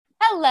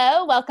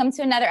Hello, welcome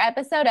to another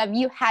episode of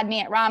You Had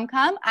Me at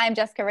Romcom. I'm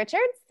Jessica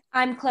Richards.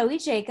 I'm Chloe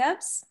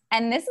Jacobs.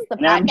 And this is the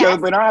And podcast. I'm Joe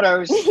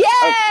Bernados. Yay!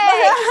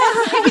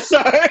 Oh,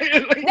 sorry.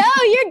 No,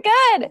 you're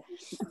good.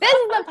 This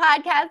is the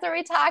podcast where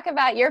we talk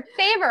about your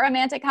favorite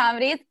romantic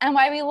comedies and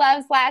why we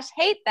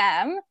love/hate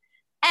them.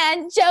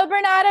 And Joe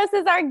Bernados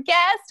is our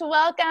guest.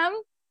 Welcome.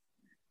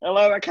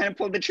 Hello, I kind of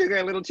pulled the trigger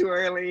a little too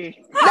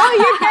early. No,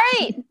 you're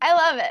great. I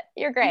love it.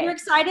 You're great. We're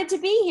excited to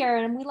be here,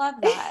 and we love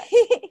that.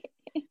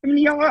 I mean,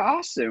 y'all are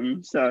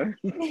awesome, so.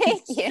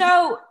 Thank you.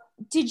 So,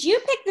 did you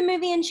pick the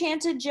movie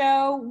Enchanted,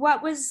 Joe?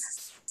 What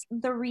was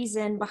the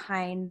reason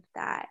behind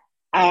that?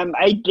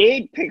 I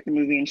did pick the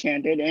movie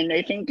Enchanted, and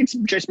I think it's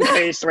just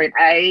because, like,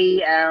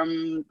 I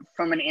am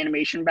from an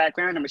animation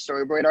background. I'm a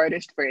storyboard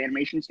artist for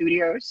animation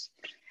studios.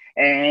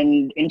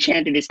 And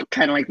Enchanted is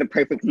kind of like the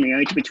perfect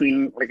marriage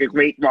between, like, a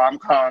great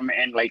rom-com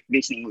and, like,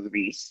 Disney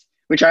movies,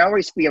 which I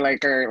always feel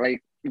like are,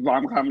 like,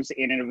 rom-coms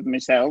in and of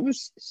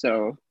themselves.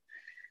 So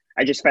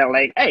I just felt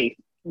like, hey,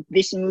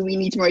 this movie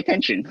needs more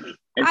attention.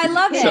 I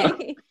love So-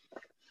 it.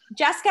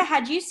 Jessica,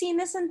 had you seen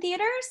this in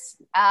theaters?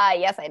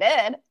 Yes, I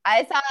did.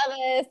 I saw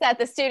this at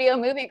the Studio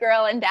Movie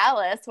Grill in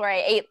Dallas, where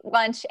I ate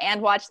lunch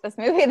and watched this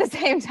movie at the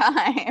same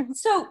time.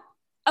 So,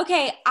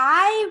 okay,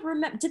 I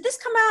remember. Did this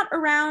come out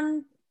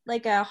around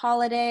like a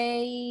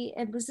holiday?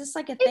 And was this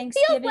like a It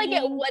Thanksgiving? feels like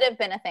it would have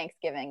been a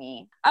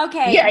Thanksgiving-y,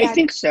 Okay. Yeah, I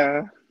think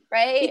so.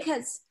 right?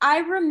 Because I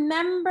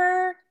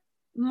remember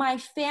my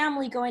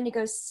family going to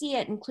go see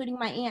it, including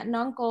my aunt and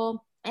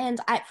uncle. And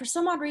for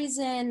some odd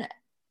reason,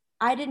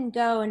 I didn't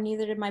go, and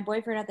neither did my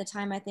boyfriend at the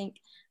time. I think,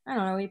 I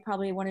don't know, he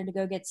probably wanted to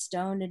go get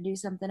stoned and do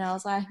something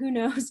else. Who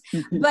knows?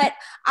 But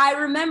I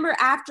remember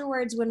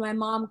afterwards when my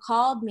mom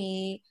called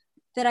me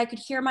that I could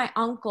hear my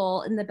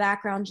uncle in the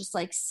background just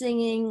like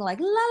singing like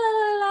la la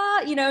la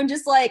la, and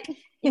just like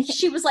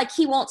she was like,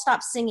 he won't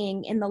stop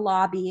singing in the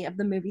lobby of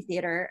the movie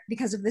theater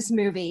because of this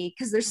movie,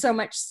 because there's so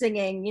much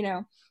singing,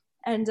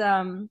 and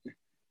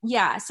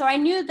yeah, so I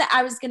knew that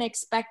I was going to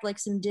expect like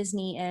some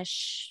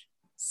Disney-ish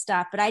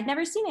stuff, but I'd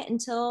never seen it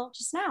until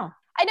just now.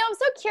 I know, I'm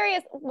so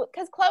curious,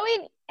 because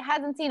Chloe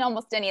hasn't seen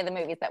almost any of the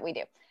movies that we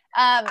do.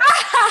 And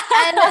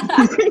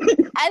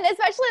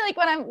especially like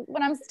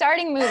when I'm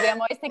starting a movie,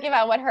 I'm always thinking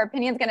about what her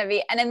opinion's going to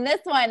be. And in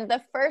this one,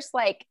 the first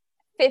like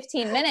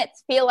 15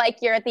 minutes feel like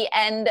you're at the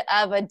end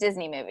of a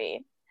Disney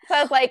movie. So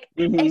I was like,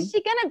 is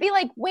she going to be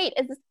like, wait,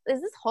 is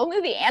this whole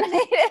movie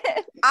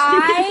animated?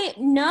 I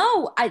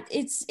know.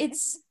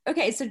 It's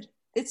okay. So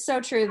it's so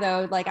true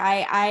though. Like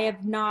I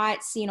have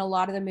not seen a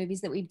lot of the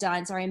movies that we've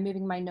done. Sorry, I'm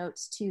moving my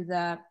notes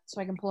so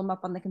I can pull them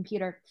up on the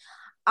computer.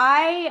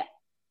 I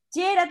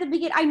did at the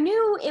beginning. I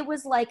knew it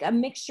was like a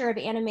mixture of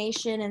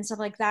animation and stuff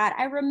like that.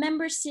 I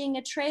remember seeing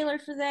a trailer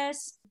for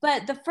this,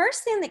 but the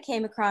first thing that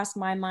came across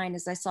my mind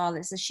as I saw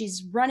this is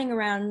she's running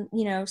around,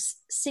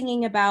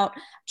 singing about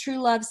true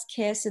love's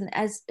kiss. And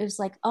as it was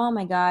like, oh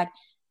my God,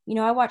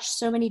 I watched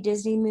so many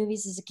Disney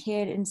movies as a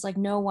kid, and it's like,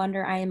 no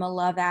wonder I am a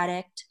love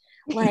addict.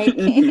 Like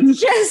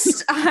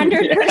just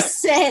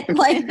 100%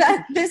 like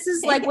that. This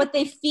is like what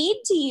they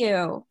feed to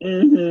you.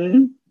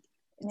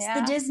 It's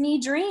the Disney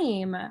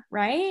dream,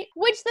 right?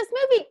 Which this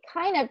movie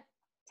kind of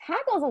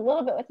tackles a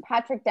little bit with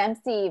Patrick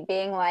Dempsey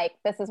being like,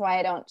 this is why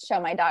I don't show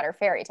my daughter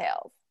fairy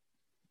tales,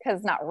 because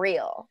it's not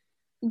real.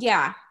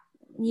 Yeah.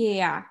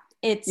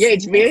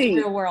 It's very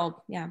real world.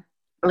 Yeah.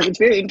 Like, it's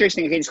very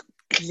interesting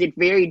because it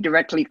very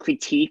directly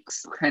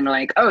critiques kind of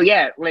like, oh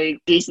yeah,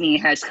 like Disney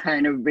has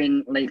kind of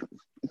been like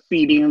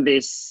feeding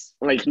this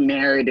like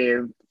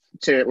narrative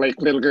to like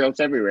little girls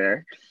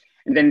everywhere,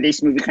 and then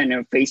this movie kind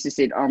of faces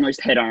it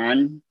almost head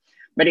on,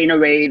 but in a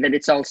way that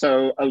it's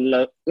also a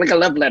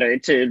love letter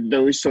to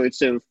those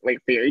sorts of like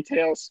fairy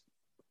tales.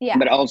 Yeah.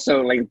 But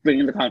also like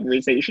bringing the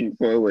conversation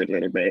forward a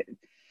little bit.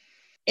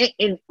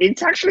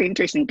 It's actually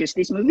interesting because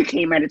this movie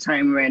came at a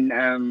time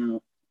when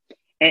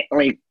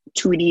like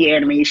 2D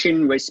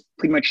animation was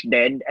pretty much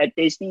dead at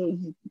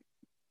Disney.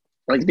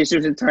 Like this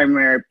was a time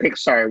where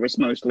Pixar was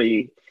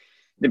mostly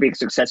the big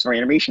successful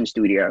animation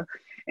studio,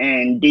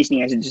 and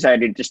Disney has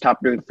decided to stop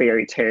doing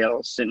fairy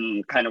tales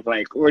and kind of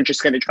like, we're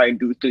just going to try and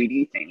do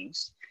 3D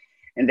things.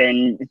 And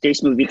then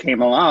this movie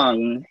came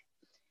along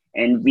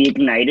and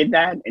reignited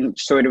that and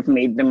sort of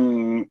made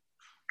them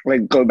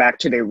like go back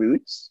to their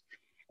roots.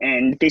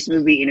 And this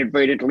movie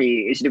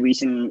inadvertently is the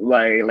reason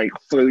why like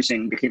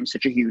Frozen became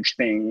such a huge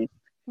thing,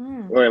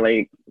 or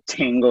like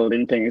Tangled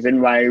and things,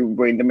 and why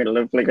we're in the middle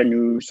of like a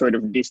new sort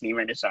of Disney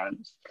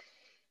renaissance.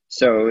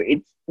 So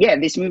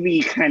this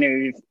movie kind of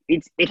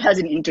it has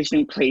an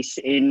interesting place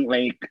in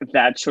like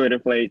that sort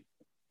of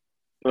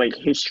like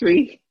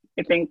history,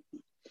 I think.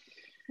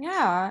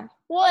 Yeah.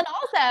 Well, and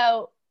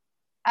also,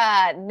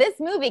 this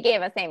movie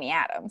gave us Amy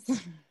Adams.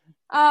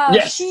 Oh,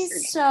 Yes.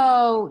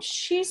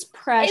 she's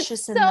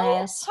precious in this.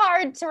 It's so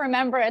hard to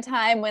remember a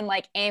time when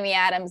like Amy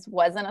Adams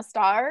wasn't a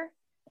star,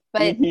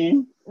 but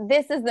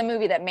this is the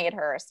movie that made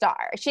her a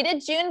star. She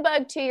did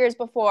Junebug 2 years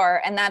before,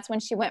 and that's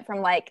when she went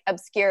from like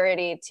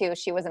obscurity to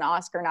she was an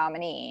Oscar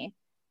nominee.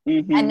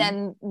 And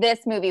then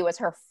this movie was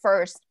her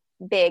first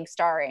big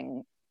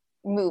starring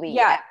movie.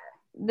 Yeah.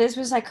 this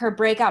was like her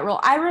breakout role.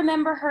 I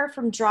remember her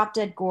from Drop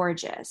Dead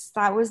Gorgeous.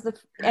 That was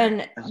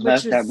I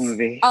love that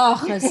movie.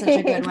 Oh, it's such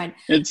a good one.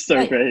 It's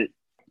so great.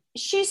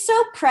 She's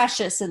so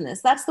precious in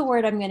this. That's the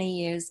word I'm going to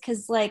use.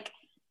 Because, like,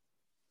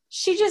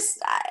 she just,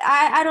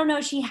 I don't know.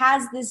 She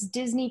has this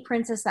Disney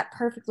princess, that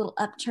perfect little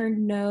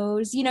upturned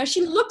nose. You know,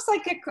 she looks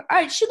like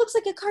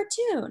a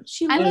cartoon.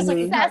 I'm looks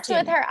obsessed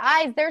with her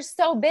eyes. They're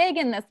so big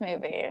in this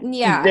movie.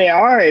 Yeah. They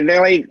are.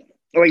 They're like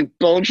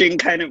bulging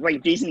kind of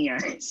like Disney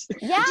eyes.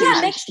 Yeah,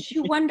 it makes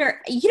you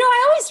wonder. You know,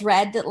 I always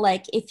read that,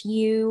 like, if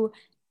you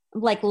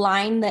like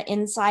line the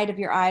inside of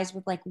your eyes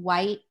with like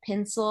white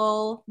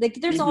pencil, like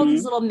there's all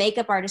these little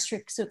makeup artist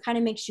tricks, so it kind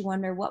of makes you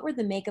wonder, what were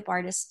the makeup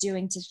artists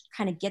doing to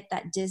kind of get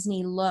that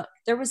Disney look?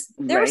 There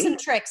were some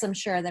tricks, I'm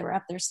sure, that were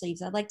up their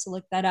sleeves. I'd like to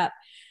look that up.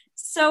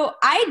 So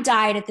I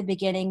died at the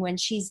beginning when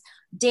she's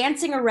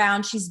dancing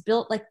around. She's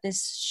built like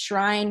this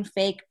shrine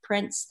fake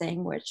prince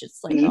thing, which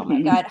it's like, oh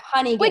my god,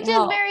 honey, which is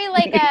help. very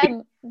like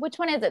which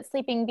one is it?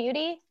 Sleeping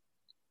Beauty?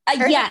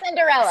 Or yeah,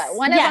 Cinderella.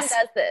 One of them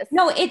does this.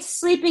 No, it's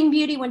Sleeping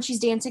Beauty when she's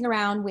dancing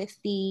around with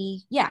the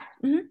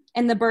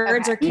and the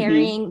birds are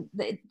carrying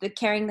the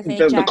carrying the fake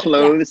jacket. The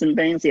clothes and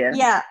things.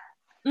 Yeah.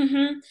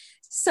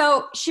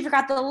 So she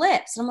forgot the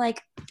lips. I'm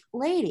like,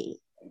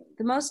 lady,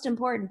 the most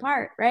important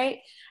part, right?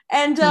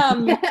 And I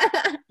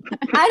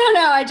don't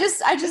know. I just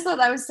thought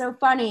that was so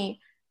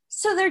funny.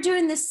 So they're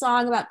doing this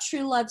song about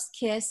true love's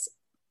kiss,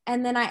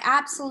 and then I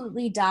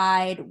absolutely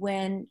died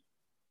when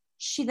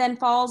she then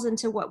falls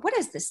into what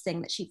is this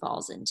thing that she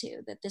falls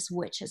into that this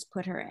witch has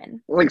put her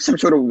in? Like some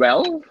sort of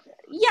well?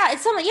 Yeah,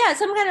 it's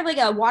some kind of like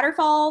a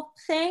waterfall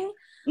thing.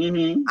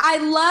 I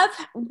love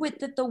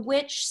that the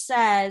witch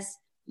says,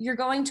 you're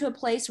going to a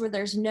place where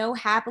there's no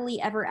happily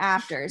ever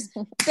afters.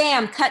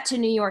 Bam, cut to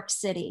New York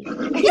City. You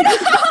know,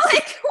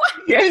 like, what?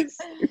 Yes.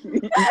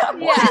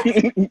 Yeah.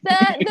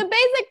 The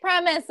basic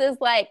premise is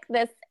like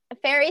this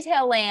fairy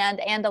tale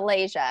land,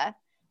 Andalasia,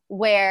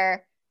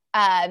 where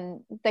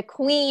the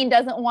queen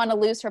doesn't want to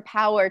lose her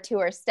power to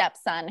her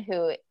stepson,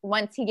 who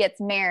once he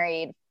gets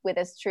married with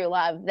his true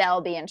love,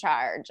 they'll be in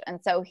charge. And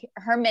so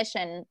her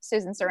mission,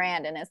 Susan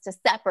Sarandon, is to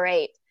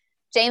separate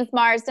James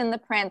Marsden, the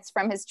prince,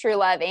 from his true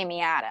love, Amy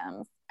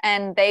Adams.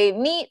 And they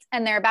meet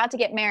and they're about to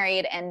get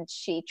married, and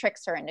she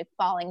tricks her into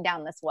falling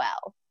down this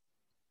well.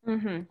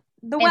 The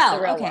well,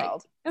 the real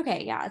world.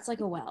 Okay, yeah, it's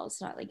like a well.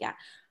 It's not like,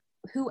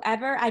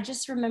 whoever, I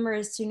just remember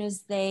as soon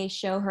as they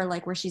show her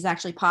like where she's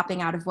actually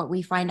popping out of what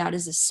we find out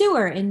is a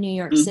sewer in New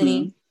York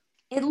City,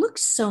 it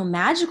looks so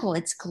magical.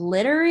 It's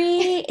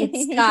glittery.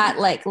 It's got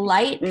like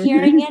light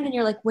peering in, and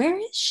you're like, where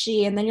is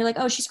she? And then you're like,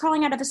 oh, she's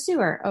crawling out of a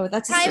sewer. Oh,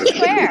 that's Times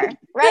Square.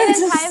 Right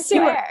in Times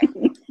Square.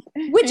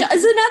 Which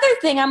is another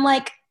thing. I'm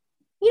like,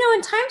 you know,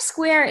 in Times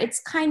Square, it's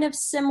kind of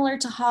similar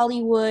to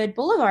Hollywood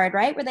Boulevard,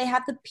 right? Where they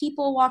have the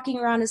people walking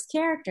around as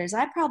characters.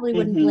 I probably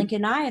wouldn't blink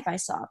an eye if I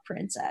saw a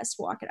princess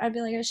walking. I'd be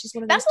like, oh, she's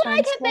one of those. That's what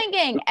I kept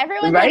thinking.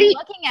 Everyone's like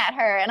looking at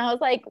her, and I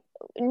was like,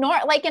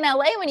 like in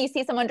LA, when you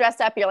see someone dressed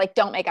up, you're like,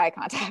 don't make eye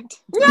contact.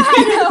 Yeah,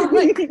 I know.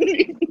 Like,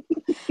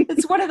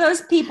 it's one of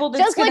those people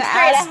that's just look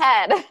straight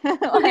ahead. You're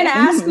gonna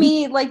ask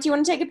me, like, do you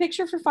want to take a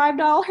picture for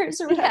 $5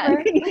 or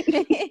whatever?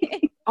 Yeah.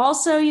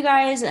 Also, you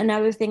guys,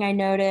 another thing I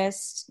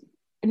noticed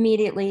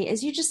immediately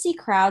is you just see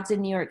crowds in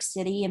New York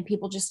City and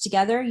people just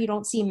together. You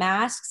don't see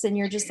masks, and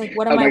you're just like,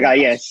 what am I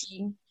watching? Yes.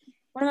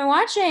 What am I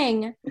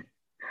watching?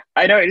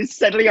 I know, it's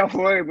suddenly a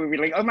horror movie.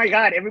 Like, oh my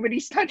god,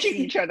 everybody's touching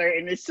each other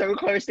and it's so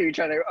close to each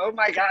other. Oh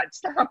my god,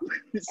 stop.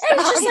 It's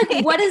just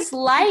like, what is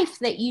life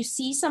that you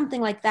see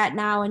something like that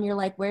now and you're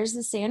like, where's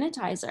the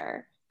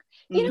sanitizer?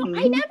 You know,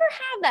 I never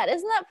have that.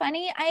 Isn't that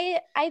funny?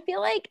 I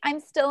feel like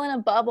I'm still in a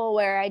bubble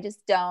where I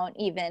just don't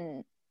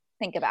even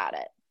think about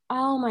it.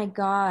 Oh my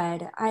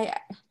god,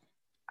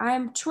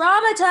 I'm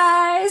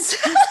traumatized.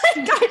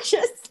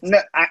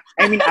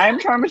 I mean, I'm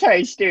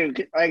traumatized too.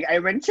 Like, I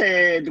went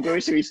to the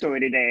grocery store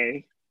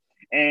today,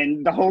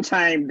 and the whole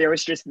time there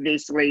was just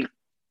this like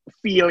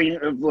feeling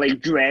of like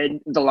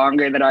dread. The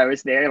longer that I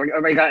was there, like,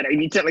 oh my god, I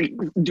need to like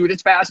do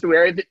this fast.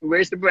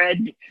 Where's the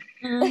bread?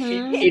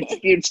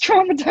 It's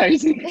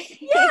traumatizing.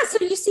 Yeah,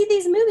 so you see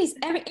these movies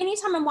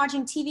anytime I'm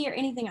watching TV or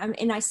anything,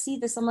 and I see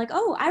this, I'm like,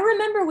 oh, I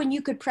remember when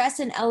you could press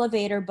an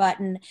elevator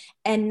button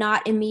and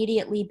not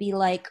immediately be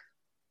like,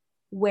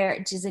 where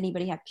does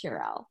anybody have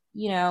Purell,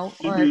 you know,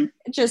 or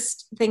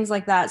just things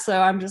like that. So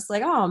I'm just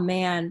like, oh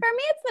man. For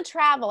me, it's the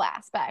travel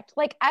aspect.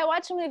 Like, I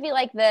watch a movie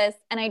like this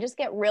and I just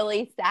get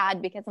really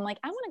sad because I'm like,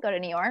 I want to go to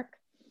New York.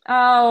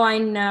 Oh, I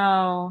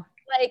know.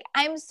 Like,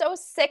 I'm so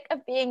sick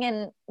of being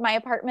in my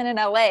apartment in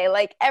LA.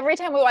 Like, every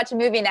time we watch a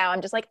movie now, I'm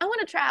just like, I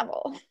want to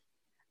travel.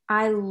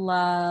 I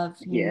love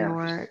New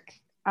York.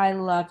 I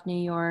love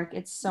New York.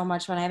 It's so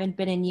much fun. I haven't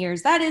been in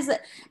years.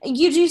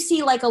 You do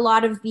see like a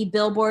lot of the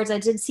billboards. I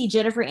did see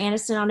Jennifer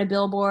Aniston on a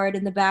billboard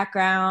in the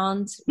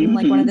background, in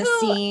like one of the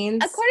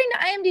scenes. According to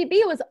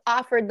IMDb, was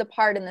offered the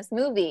part in this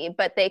movie,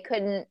 but they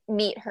couldn't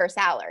meet her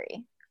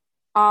salary.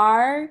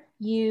 Are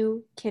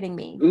you kidding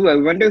me? Ooh, I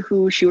wonder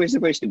who she was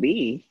supposed to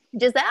be.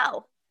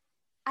 Giselle.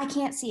 I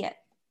can't see it.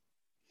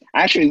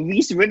 Actually,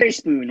 Reese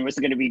Witherspoon was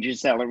going to be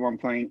Giselle at one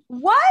point.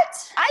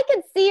 What? I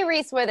could see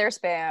Reese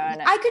Witherspoon.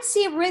 I could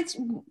see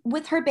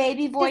with her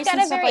baby voice. She's got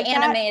and a stuff very like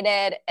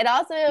animated. It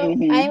also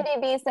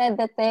IMDb said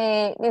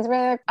that these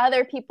were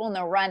other people in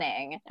the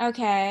running. that.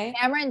 Okay.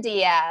 Cameron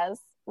Diaz,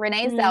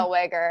 Renee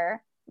Zellweger,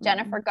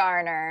 Jennifer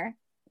Garner,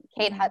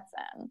 Kate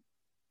Hudson.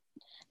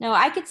 No,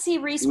 I could see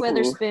Reese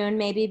Witherspoon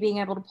maybe being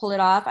able to pull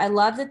it off. I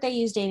love that they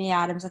used Amy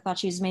Adams. I thought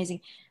she was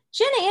amazing.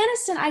 Jenna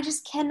Aniston, I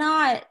just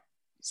cannot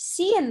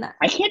see in that.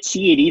 I can't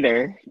see it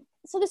either.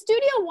 So the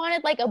studio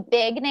wanted like a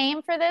big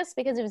name for this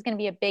because it was going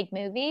to be a big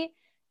movie,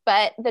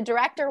 but the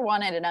director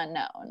wanted an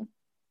unknown,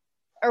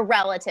 or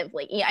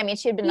relatively. I mean,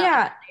 she had been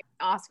nominated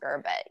for an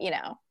Oscar, but you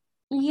know.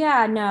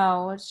 Yeah,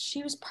 no,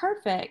 she was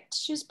perfect.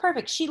 She was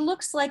perfect. She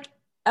looks like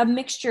a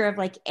mixture of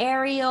like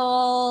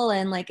Ariel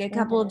and like a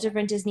couple of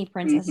different Disney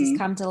princesses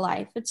come to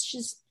life. It's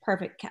just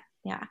perfect.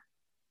 Yeah.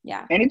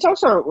 Yeah. And it's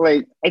also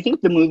like, I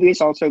think the movie has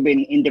also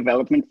been in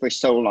development for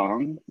so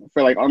long,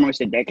 for like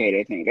almost a decade,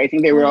 I think. I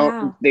think they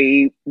were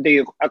they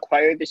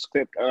acquired the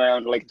script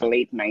around like the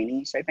late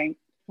 90s, I think.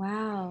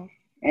 Wow.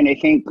 And I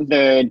think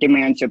the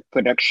demands of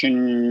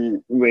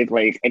production with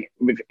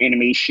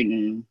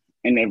animation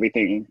and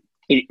everything,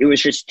 it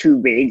was just too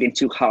big and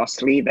too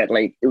costly that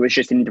like it was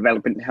just in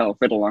development hell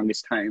for the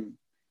longest time.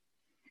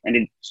 And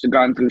it's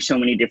gone through so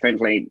many different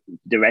like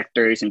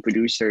directors and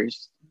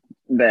producers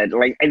that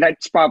like, and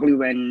that's probably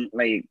when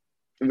like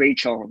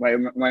Rachel, why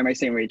am I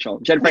saying Rachel?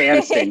 Jennifer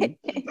Aniston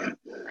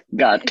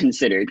got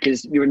considered,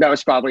 because that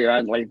was probably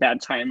around like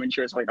that time when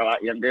she was like a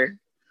lot younger.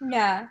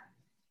 Yeah.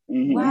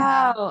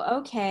 Wow.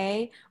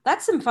 Okay.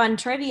 That's some fun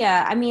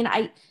trivia. I mean,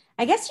 I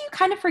guess you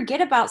kind of forget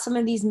about some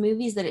of these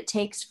movies that it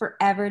takes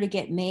forever to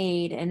get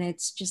made, and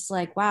it's just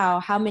like, wow,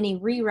 how many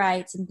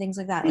rewrites and things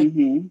like that. Like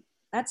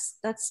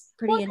that's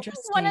pretty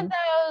interesting. It's one of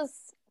those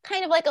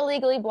kind of like a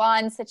Legally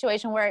Blonde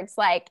situation where it's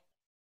like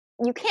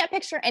you can't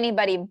picture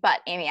anybody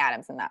but Amy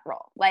Adams in that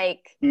role.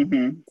 Like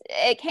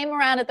it came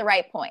around at the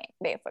right point,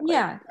 basically.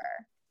 Yeah.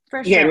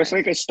 For sure. Yeah, it was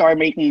like a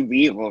star-making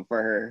vehicle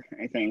for her,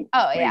 I think.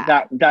 Oh, like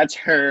yeah. That's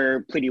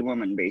her Pretty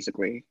Woman,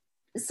 basically.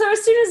 So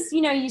as soon as,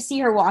 you see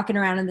her walking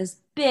around in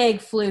this big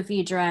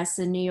floofy dress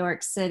in New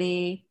York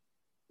City.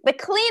 The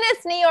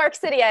cleanest New York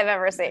City I've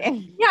ever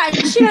seen. Yeah,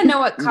 she didn't know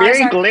what cars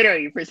Very are.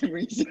 glittery for some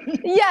reason.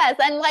 Yes,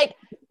 and like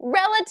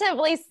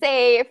relatively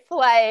safe.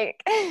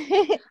 Like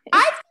I feel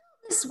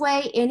this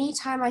way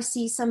anytime I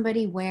see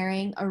somebody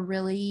wearing a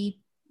really,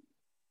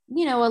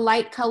 a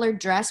light colored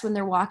dress when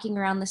they're walking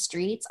around the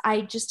streets.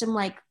 I just am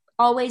like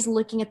always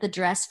looking at the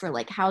dress for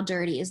like how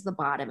dirty is the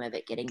bottom of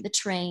it getting the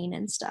train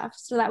and stuff.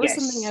 So that was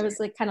something I was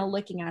like kind of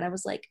looking at. I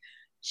was like,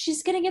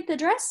 she's gonna get the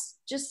dress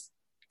just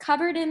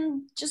covered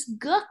in just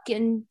gook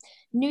and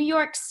New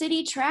York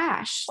City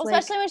trash. Well,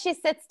 especially when she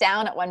sits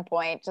down at one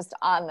point just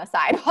on the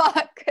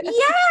sidewalk.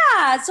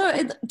 Yeah. So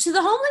to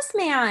the homeless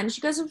man,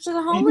 she goes up to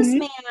the homeless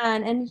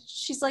man and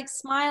she's like,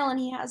 smile, and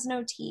he has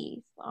no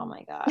teeth. Oh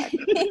my God.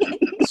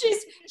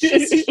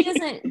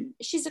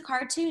 She's a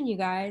cartoon, you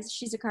guys.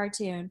 She's a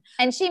cartoon.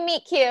 And she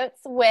meet cutes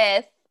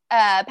with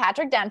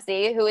Patrick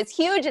Dempsey, who is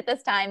huge at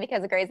this time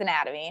because of Grey's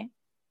Anatomy.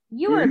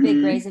 You were a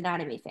big Grey's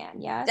Anatomy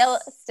fan, yes?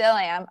 Still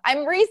am.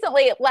 I'm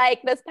recently,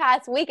 like this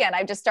past weekend,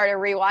 I've just started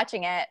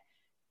rewatching it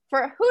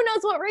for who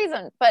knows what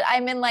reason, but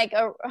I'm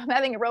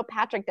having a real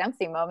Patrick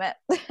Dempsey moment.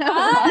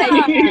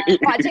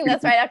 Watching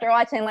this right after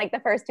watching like the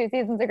first 2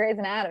 seasons of Grey's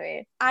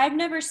Anatomy. I've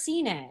never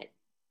seen it.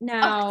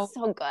 No.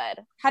 So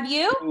good. Have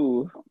you?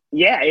 Ooh.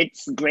 Yeah,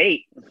 it's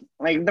great.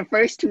 Like the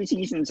first 2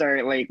 seasons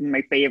are like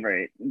my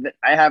favorite.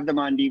 I have them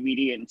on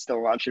DVD and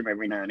still watch them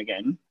every now and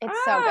again.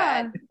 It's so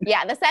good.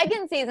 Yeah, the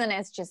second season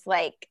is just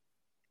like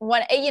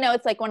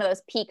it's like one of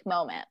those peak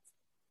moments.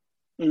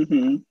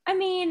 I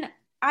mean,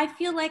 I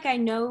feel like I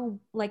know,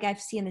 like I've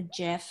seen a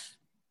GIF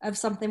of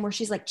something where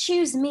she's like,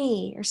 choose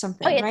me or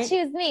something. Oh yeah, right?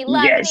 Choose me,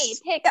 love me,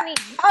 pick me.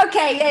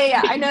 Okay,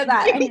 yeah. I know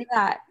that. I knew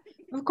that.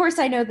 Of course,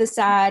 I know the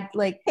sad,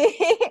 like,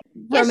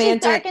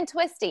 romantic. She's dark and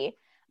twisty.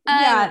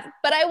 Yeah.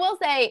 But I will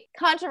say,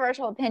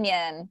 controversial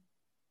opinion,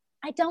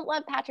 I don't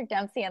love Patrick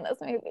Dempsey in this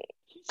movie.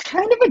 He's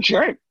kind of a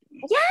jerk.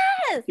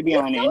 Yes. To be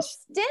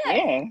honest. So stiff.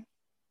 Yeah.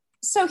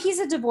 So he's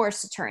a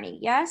divorce attorney,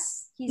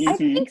 yes? I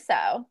think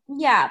so.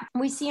 Yeah.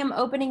 We see him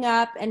opening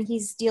up and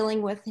he's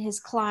dealing with his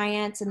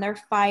clients and they're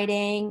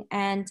fighting.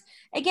 And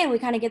again, we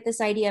kind of get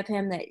this idea of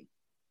him that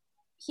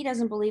he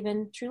doesn't believe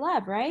in true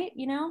love, right?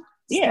 Yeah,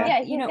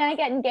 he's going to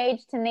get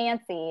engaged to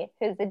Nancy,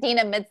 who's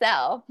Idina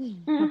Menzel.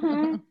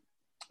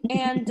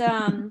 And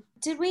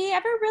did we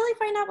ever really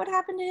find out what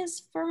happened to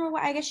his former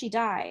wife? I guess she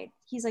died.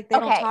 He's like, they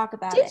don't talk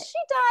about it. Did she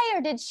die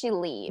or did she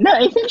leave? No,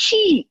 I think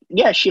she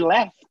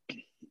left.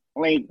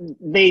 Like,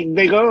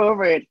 they go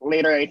over it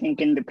later, I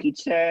think, in the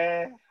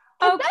pizza.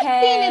 That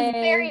scene is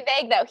very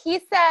vague, though. He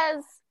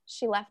says,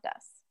 she left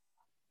us.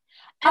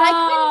 And I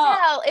couldn't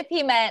tell if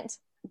he meant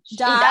she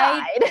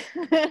died.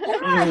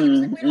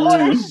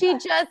 Or she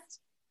just,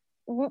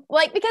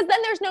 like, because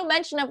then there's no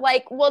mention of,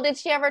 like, well, did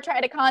she ever try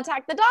to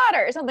contact the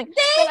daughter or something?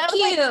 Thank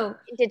you. Like,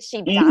 did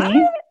she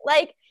die?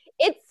 Like,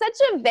 it's such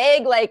a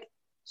vague, like,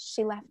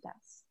 she left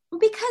us.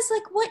 Because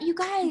like what you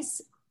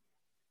guys,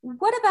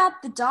 what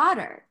about the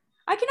daughter?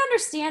 I can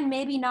understand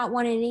maybe not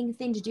wanting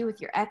anything to do with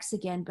your ex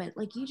again, but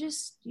like you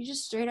just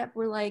straight up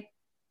were like,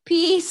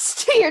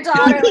 peace to your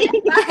daughter.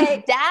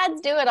 Like,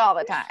 dads do it all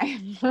the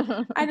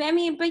time. I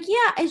mean, but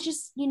yeah, it's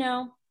just, you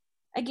know,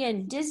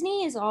 again,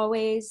 Disney is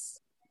always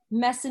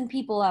messing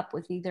people up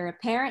with either a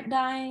parent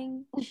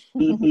dying.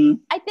 Mm-hmm.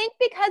 I think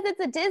because it's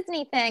a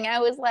Disney thing, I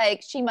was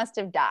like, she must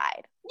have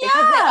died. Yeah,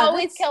 because they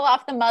always kill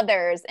off the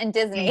mothers in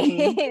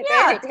Disney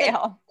fairy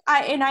tale.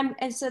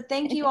 And so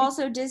thank you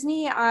also,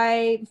 Disney.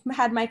 I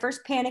had my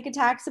first panic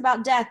attacks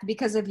about death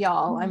because of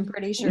y'all, I'm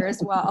pretty sure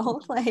as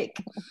well.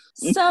 Like,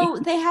 so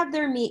they have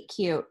their meet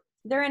cute.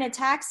 They're in a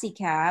taxi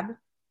cab.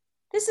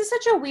 This is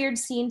such a weird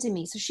scene to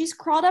me. So she's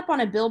crawled up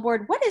on a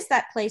billboard. What is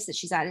that place that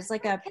she's at? It's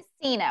like a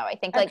casino, I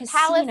think, like casino.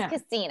 Palace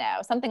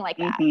Casino, something like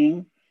that.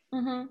 Mm-hmm.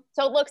 Mm-hmm.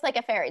 So it looks like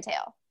a fairy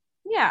tale.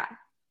 Yeah.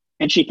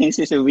 And she thinks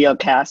it's a real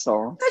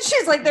castle. And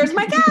she's like, "There's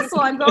my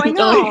castle. I'm going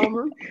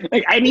home."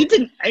 Like, I need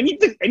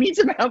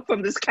some help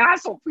from this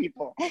castle,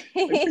 people. Like,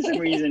 for some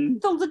reason.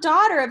 So the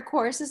daughter, of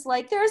course, is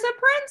like, "There's a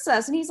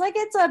princess," and he's like,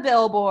 "It's a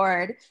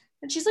billboard."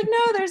 And she's like,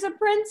 "No, there's a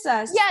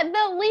princess." Yeah,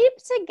 the leap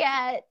to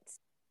get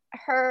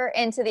her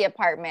into the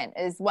apartment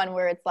is one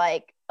where it's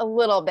like a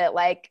little bit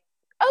like,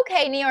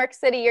 okay, New York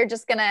City, you're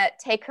just gonna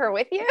take her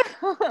with you.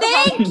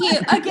 Thank you.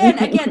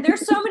 Again,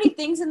 there's so many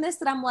things in this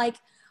that I'm like,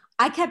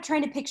 I kept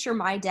trying to picture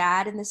my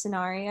dad in the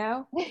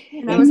scenario,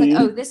 and I was like,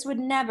 oh, this would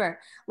never.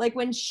 Like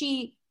when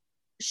she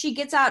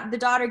gets out, the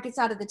daughter gets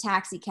out of the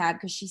taxi cab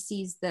because she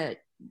sees the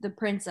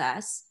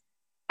princess,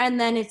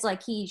 and then it's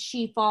like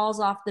she falls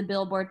off the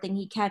billboard thing.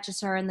 He catches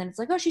her, and then it's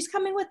like, oh, she's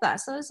coming with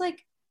us. So it's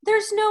like,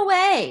 there's no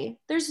way,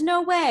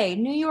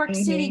 New York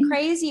City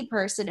crazy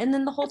person. And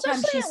then the whole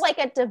time she's like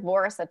a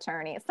divorce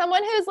attorney,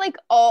 someone who's like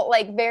all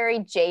like very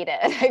jaded.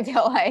 I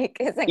feel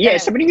like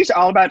somebody who's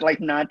all about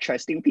like not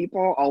trusting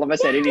people. All of a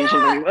sudden, it's just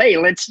like, hey,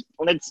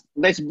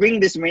 let's bring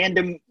this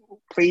random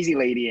crazy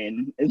lady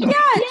in. Yeah.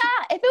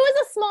 If it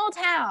was a small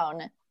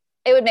town,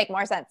 it would make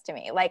more sense to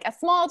me. Like a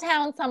small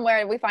town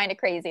somewhere, we find a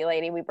crazy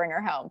lady, we bring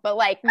her home. But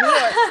like New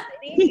York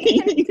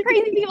City, there's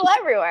crazy people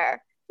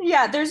everywhere.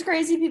 Yeah, there's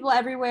crazy people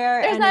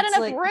everywhere. There's not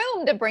enough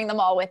room to bring them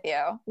all with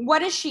you.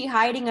 What is she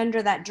hiding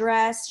under that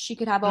dress? She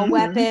could have a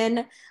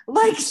weapon.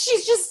 Like,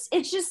 it's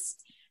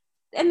just,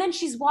 and then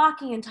she's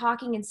walking and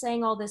talking and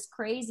saying all this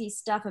crazy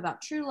stuff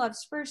about true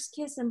love's first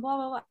kiss and blah,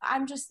 blah, blah.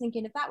 I'm just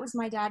thinking, if that was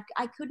my dad,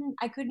 I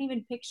couldn't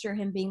even picture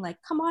him being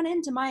like, come on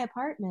into my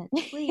apartment,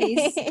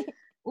 please.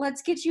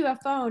 Let's get you a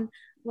phone.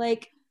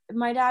 Like,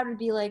 my dad would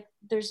be like,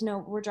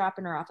 we're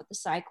dropping her off at the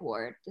psych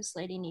ward. This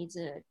lady needs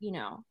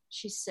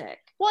she's sick.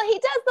 Well, he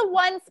does the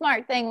one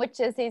smart thing, which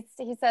is he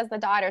says the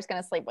daughter's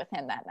going to sleep with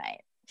him that night.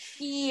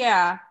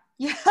 Yeah.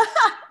 Okay,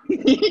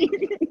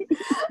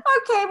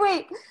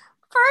 wait.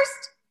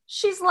 First,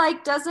 she's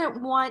like,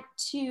 doesn't want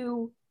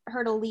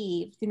her to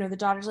leave. You know, the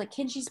daughter's like,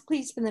 can she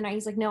please spend the night?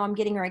 He's like, no, I'm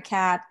getting her a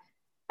cab.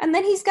 And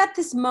then he's got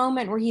this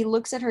moment where he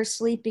looks at her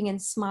sleeping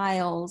and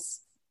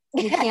smiles.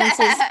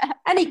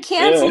 And he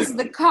cancels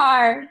the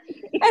car. And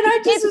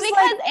I just it's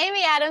because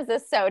Amy Adams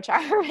is so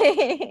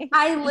charming.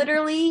 I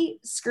literally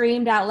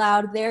screamed out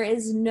loud, there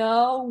is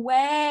no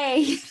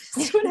way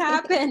this would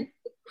happen.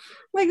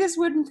 Like, this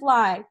wouldn't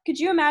fly. Could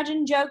you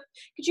imagine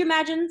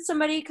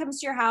somebody comes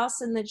to your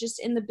house and they're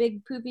just in the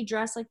big poopy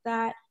dress like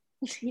that?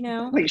 You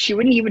know? Like, she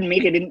wouldn't even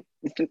make it in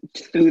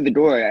through the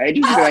door. I'd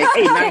just be like,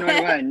 hey,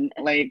 911.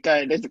 Like,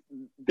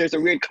 there's a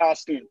weird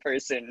costume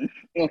person.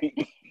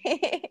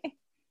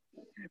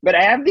 But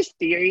I have this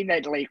theory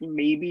that, like,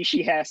 maybe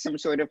she has some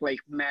sort of, like,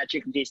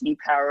 magic Disney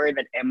power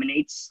that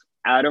emanates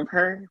out of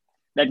her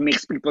that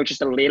makes people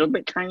just a little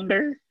bit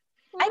kinder.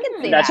 I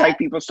can see That's that. why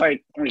people start,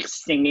 like,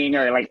 singing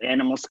or, like,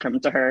 animals come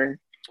to her.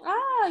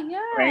 Oh,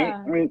 yeah. Right?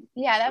 I mean,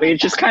 that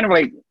it's just kind of,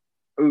 like,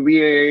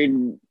 weird.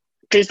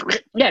 Because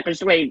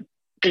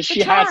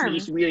she has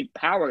these weird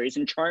powers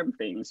and charm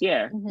things.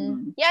 Yeah.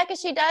 Mm-hmm. Yeah, because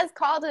she does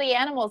call to the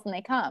animals and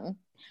they come.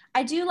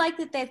 I do like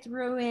that they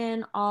threw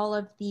in all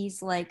of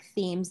these like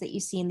themes that you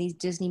see in these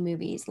Disney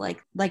movies,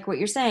 like what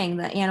you're saying.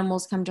 The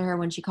animals come to her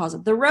when she calls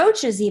them. The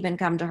roaches even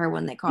come to her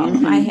when they call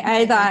them.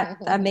 I thought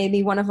that made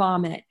me want to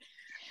vomit.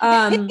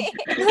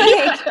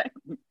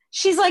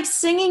 She's like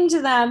singing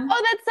to them.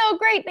 Oh, that's so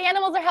great. The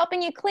animals are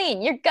helping you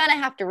clean. You're gonna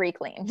have to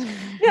re-clean.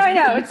 No, I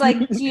know. It's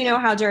like, do you know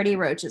how dirty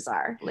roaches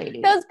are,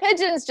 ladies? Those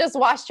pigeons just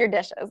washed your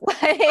dishes. Oh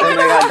my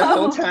God, the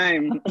whole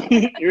time.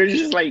 You're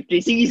just like,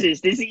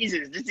 diseases.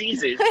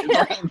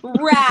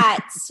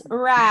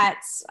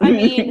 Rats. I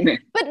mean.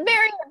 But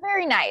very,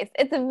 very nice.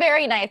 It's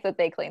very nice that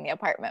they clean the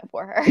apartment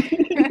for her.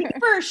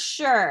 For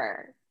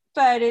sure.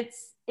 But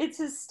it's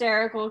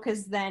hysterical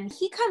because then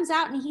he comes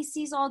out and he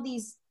sees all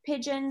these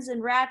pigeons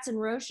and rats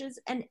and roaches,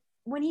 and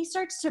when he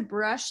starts to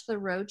brush the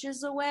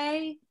roaches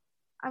away,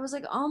 I was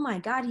like, oh my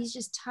God, he's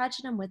just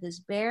touching them with his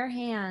bare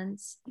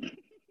hands.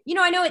 You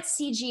know, I know it's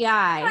CGI.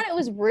 I thought it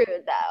was rude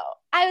though.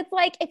 I was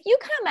like, if you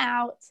come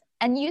out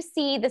and you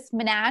see this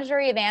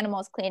menagerie of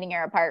animals cleaning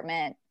your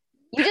apartment,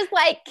 You just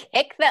like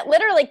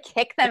literally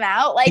kick them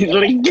out. Like, get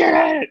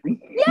it.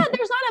 Yeah,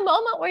 there's not a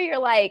moment where you're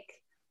like,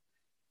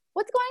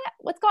 what's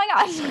going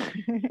on?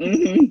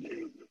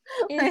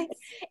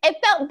 It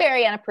felt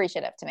very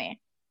unappreciative to me.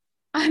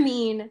 I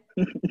mean,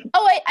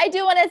 oh wait, I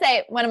do want to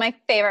say one of my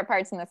favorite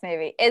parts in this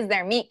movie is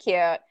their meet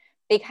cute,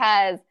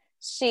 because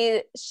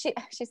she's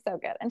so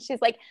good, and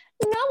she's like,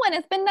 no one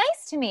has been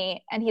nice to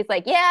me, and he's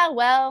like, yeah,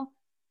 well,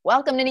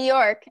 welcome to New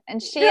York,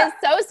 and she is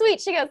so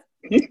sweet. She goes,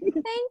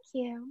 thank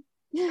you.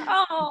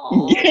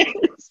 Oh,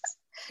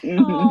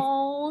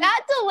 oh,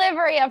 that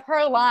delivery of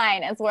her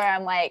line is where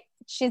I'm like,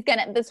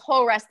 this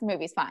whole rest of the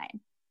movie's fine,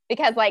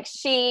 because like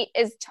she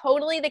is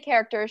totally the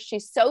character.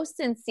 She's so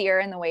sincere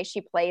in the way she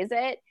plays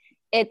it.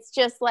 It's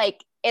just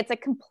like, it's a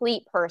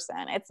complete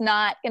person. It's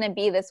not going to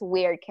be this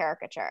weird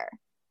caricature.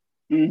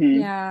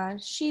 Yeah,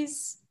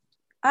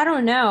 I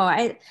don't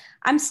know.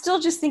 I'm still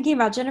just thinking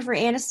about Jennifer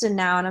Aniston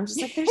now, and I'm just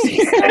like, there's no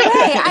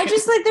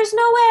way. There's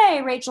no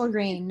way, Rachel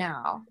Green.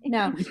 No.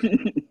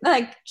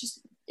 Like,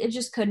 it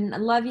just couldn't. I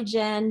love you,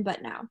 Jen,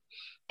 but no.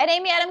 And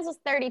Amy Adams was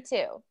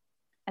 32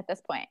 at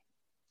this point.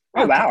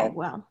 Oh, wow. Okay,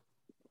 well,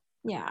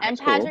 yeah. And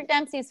Patrick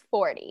Dempsey's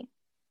 40.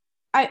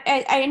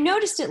 I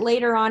noticed it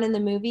later on in the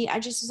movie. I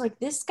just was like,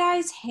 this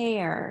guy's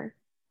hair,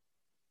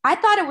 I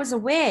thought it was a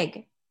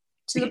wig,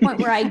 to the point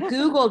where I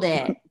Googled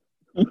it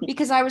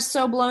because I was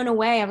so blown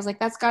away. I was like,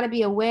 that's got to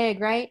be a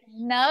wig, right?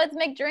 No, it's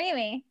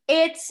McDreamy.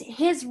 It's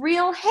his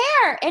real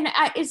hair. And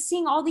I was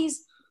seeing all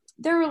these,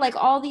 there were like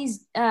all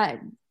these, I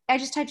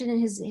just typed in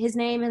his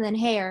name and then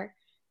hair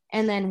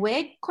and then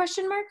wig ?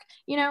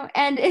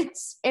 And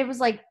it was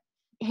like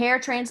hair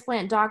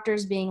transplant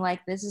doctors being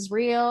like, this is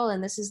real,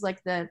 and this is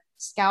like the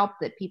scalp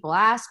that people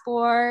ask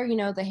for,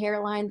 the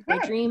hairline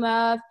that they dream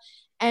of.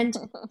 And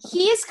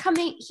he's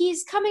coming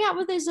out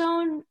with his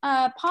own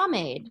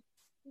pomade.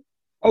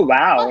 Oh,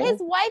 wow. Well, his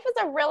wife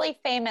is a really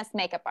famous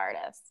makeup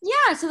artist.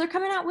 Yeah, so they're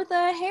coming out with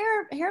a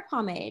hair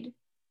pomade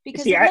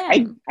because See, of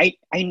him.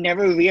 I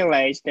never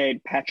realized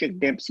that Patrick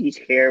Dempsey's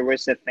hair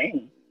was a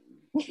thing.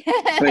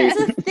 It's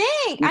a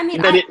thing. I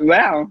mean,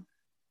 wow.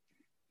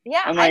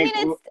 Yeah, I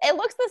mean, it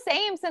looks the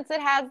same since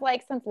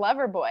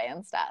Loverboy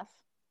and stuff.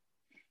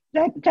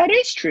 That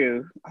is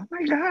true. Oh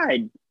my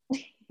God.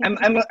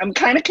 I'm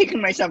kind of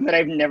kicking myself that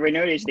I've never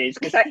noticed this,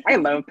 because I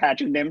love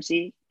Patrick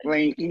Dempsey.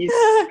 Like, he's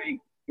like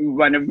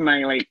one of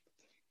my like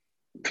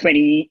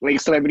 20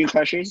 like celebrity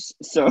crushes.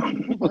 So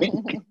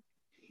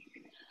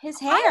his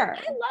hair.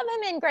 I love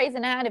him in Grey's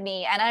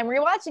Anatomy, and I'm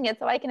rewatching it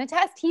so I can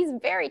attest he's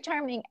very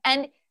charming.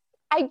 And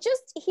he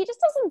just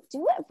doesn't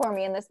do it for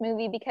me in this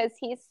movie, because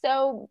he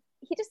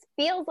just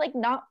feels like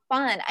not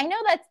fun. I know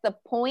that's the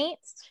point,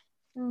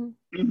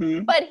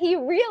 but he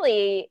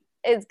really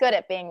is good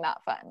at being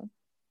not fun.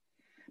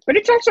 But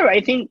it's also,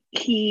 I think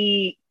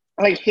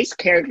his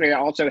character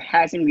also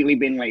hasn't really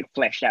been like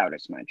fleshed out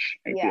as much.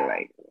 I feel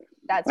like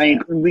that's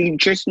like true. We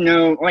just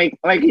know, like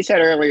you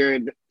said earlier,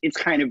 it's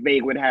kind of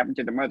vague what happened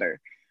to the mother.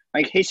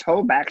 Like, his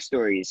whole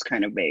backstory is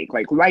kind of vague.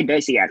 Like, why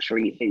does he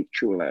actually hate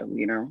Chula?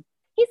 He says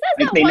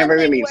like that they one never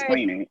thing really where,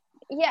 explain it.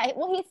 Yeah,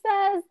 well, he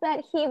says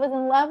that he was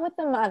in love with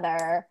the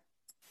mother,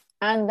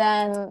 and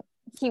then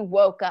he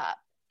woke up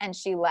and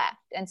she left,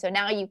 and so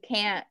now you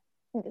can't.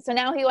 So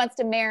now he wants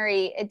to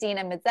marry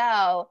Idina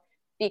Menzel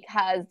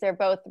because they're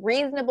both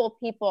reasonable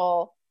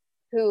people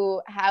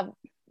who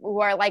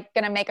are like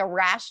going to make a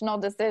rational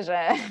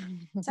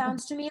decision.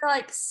 Sounds to me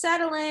like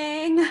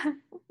settling.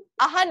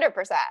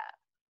 100%.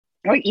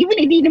 Like, even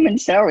Idina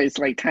Menzel is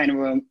like kind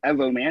of a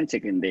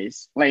romantic in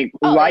this. Like,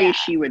 why is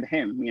she with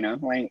him?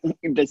 Like,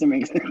 it doesn't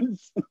make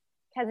sense.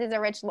 Because he's a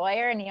rich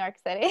lawyer in New York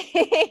City.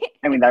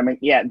 I mean, that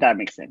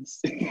makes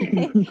sense.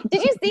 Did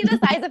you see the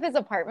size of his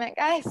apartment,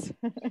 guys?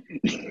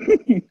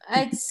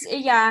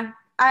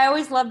 I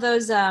always love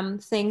those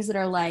things that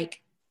are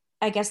like,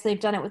 I guess they've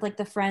done it with like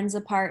the Friends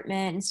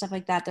apartment and stuff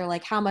like that. They're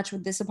like, how much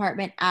would this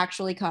apartment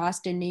actually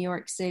cost in New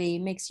York City?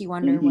 Makes you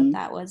wonder what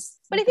that was.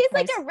 But if he's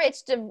like a rich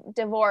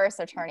divorce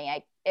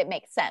attorney, it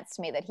makes sense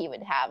to me that he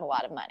would have a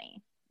lot of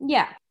money.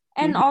 Yeah.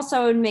 And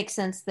also it makes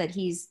sense that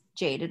he's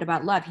jaded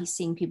about love. He's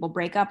seeing people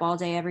break up all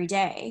day, every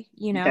day,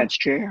 That's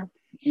true.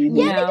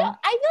 Yeah,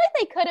 I feel like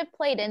they could have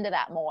played into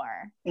that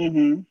more.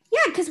 Yeah,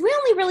 because we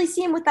only really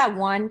see him with that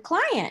one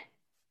client.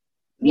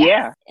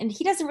 Yeah. And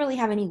he doesn't really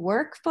have any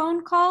work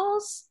phone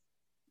calls.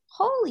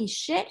 Holy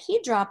shit, he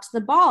drops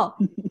the ball.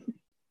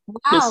 Wow.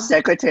 His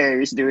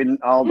secretary is doing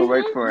all the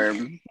work for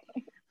him.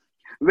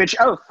 Which,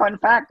 fun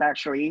fact,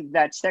 actually,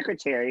 that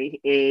secretary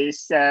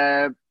is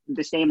the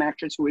same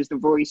actress who is the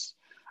voice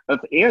of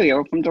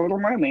Ariel from The Little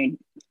Mermaid.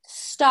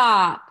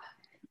 Stop.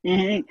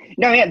 No,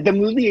 yeah, the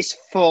movie is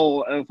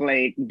full of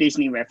like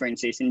Disney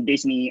references and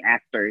Disney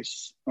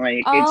actors.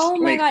 Like,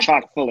 it's like God.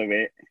 Chock full of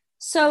it.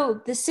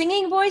 So the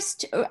singing voice,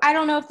 I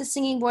don't know if the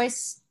singing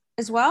voice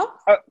as well.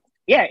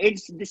 Yeah,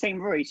 it's the same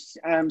voice,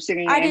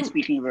 singing and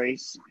speaking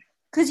voice.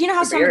 Because you know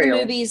how some Ariel. Of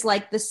the movies,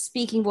 like the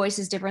speaking voice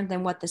is different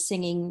than what the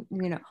singing,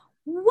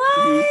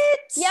 What?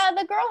 Yeah,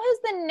 the girl who's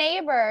the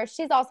neighbor,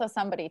 she's also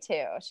somebody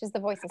too. She's the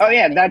voice of Oh somebody.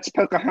 yeah, that's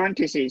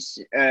Pocahontas's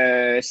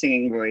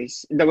singing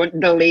voice.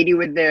 The lady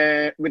with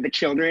the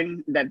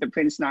children that the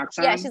prince knocks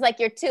on. Yeah, she's like,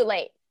 you're too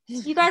late.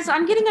 You guys,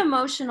 I'm getting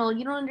emotional.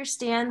 You don't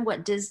understand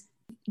what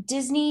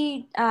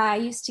Disney, I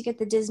used to get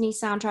the Disney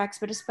soundtracks,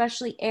 but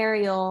especially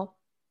Ariel,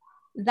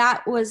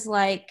 that was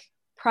like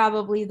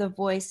probably the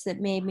voice that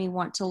made me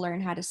want to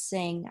learn how to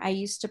sing. I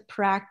used to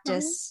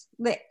practice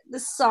the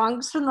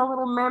songs from The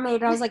Little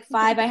Mermaid. I was like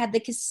 5. I had the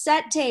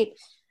cassette tape.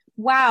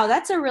 Wow,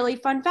 that's a really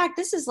fun fact.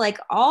 This is like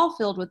all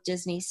filled with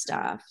Disney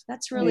stuff.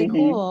 That's really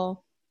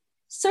cool.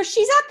 So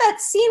she's at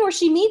that scene where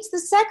she meets the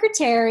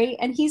secretary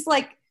and he's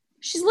like,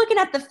 she's looking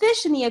at the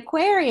fish in the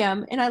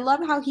aquarium. And I love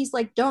how he's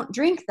like, don't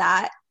drink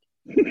that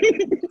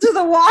to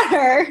the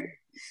water.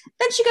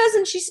 Then she goes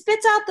and she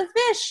spits out the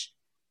fish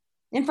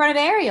in front of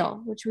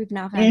Ariel, which we've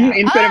now found out.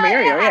 In front of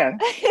Ariel, yeah.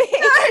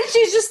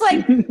 She's just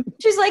like,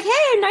 she's like,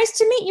 hey, nice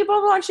to meet you,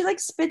 blah, blah. And she like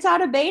spits out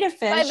a beta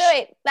fish. By the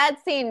way, that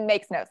scene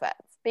makes no sense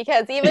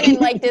because even in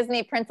like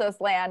Disney Princess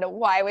Land,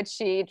 why would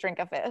she drink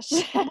a fish?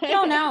 We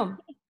don't know.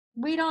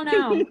 We don't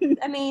know.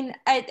 I mean,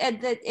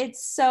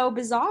 it's so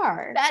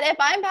bizarre. That if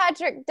I'm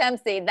Patrick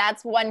Dempsey,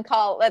 that's one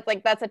call.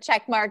 That's a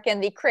check mark in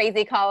the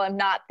crazy column,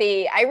 not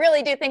the I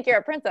really do think you're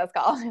a princess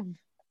column.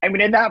 I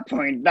mean, at that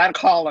point, that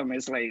column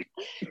is like,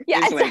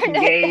 it's like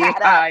yay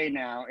high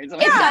now. It's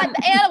like,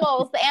 the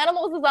animals. The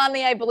animals is on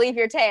the I believe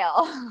your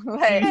tale.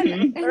 But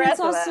and it's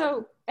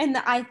also, and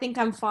the I think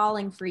I'm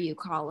falling for you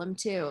column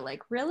too.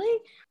 Like, really?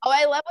 Oh,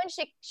 I love when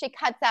she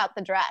cuts out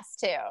the dress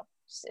too.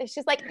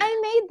 She's like,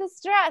 I made this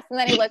dress. And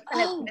then he looks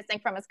and it's missing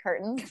from his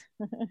curtains.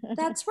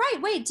 That's right.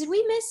 Wait, did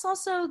we miss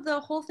also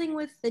the whole thing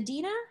with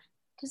Adina?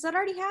 Because that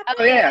already happened.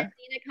 Oh, yeah.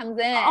 Adina comes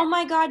in. Oh,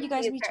 my God, you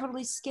guys, we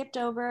totally skipped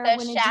over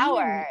the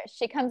shower.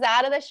 She comes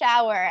out of the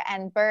shower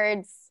and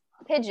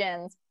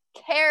pigeons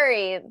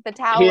carry the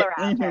towel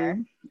around her.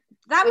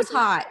 That was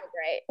hot.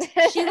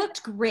 Great. She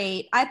looked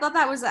great. I thought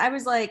I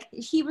was like,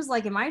 he was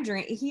like, in my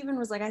dream, he even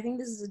was like, I think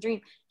this is a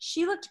dream.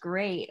 She looked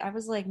great. I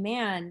was like,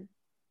 man,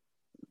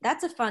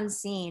 that's a fun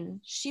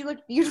scene. She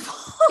looked beautiful.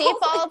 She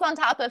falls on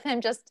top of him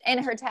just in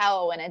her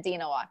towel when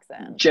Adina walks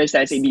in. Just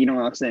as Adina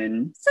walks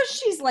in. So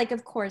she's like,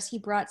 of course, he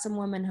brought some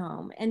woman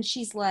home. And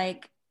she's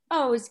like,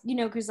 oh,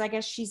 because I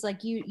guess she's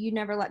like, you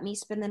never let me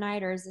spend the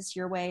night, or is this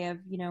your way of,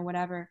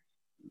 whatever.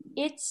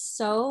 It's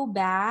so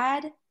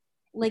bad.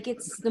 Like,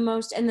 it's the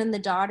most, and then the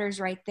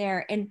daughter's right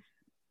there. And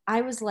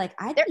I was like,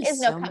 there is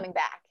no coming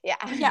back. Yeah.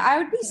 Yeah, I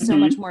would be so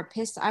much more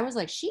pissed. I was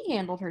like, she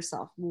handled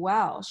herself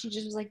well. She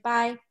just was like,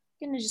 bye.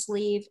 Gonna just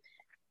leave.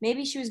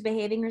 Maybe she was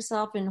behaving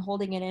herself and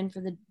holding it in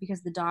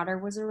because the daughter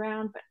was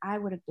around, but I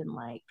would have been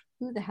like,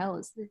 who the hell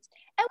is this?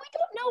 And we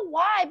don't know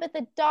why, but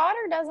the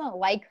daughter doesn't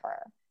like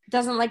her.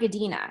 Doesn't like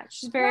Adina.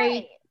 She's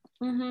very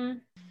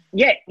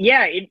Yeah,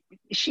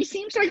 she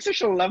seems like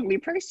such a lovely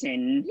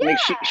person. Yeah. Like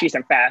she's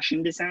a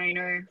fashion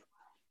designer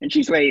and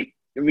she's like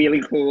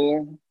really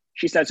cool.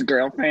 She says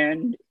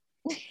girlfriend.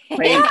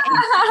 Like, hey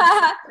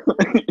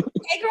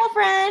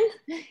girlfriend.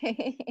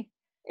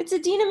 It's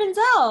Adina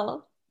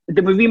Menzel.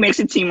 The movie makes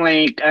it seem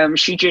like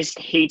she just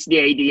hates the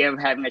idea of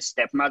having a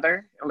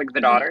stepmother, like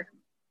the daughter.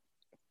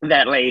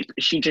 That like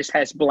she just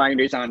has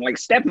blinders on, like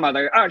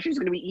stepmother. Oh, she's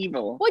gonna be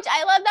evil. Which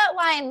I love that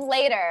line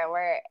later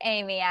where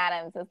Amy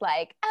Adams is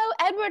like, "Oh,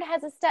 Edward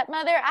has a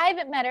stepmother. I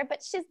haven't met her,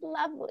 but she's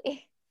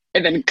lovely."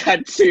 And then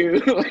cut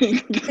to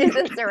like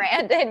Susan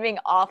Sarandon being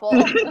awful.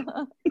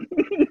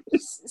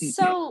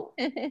 So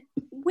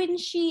when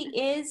she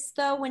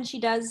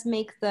does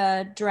make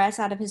the dress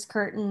out of his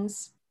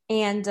curtains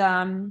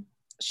and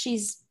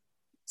she's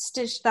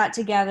stitched that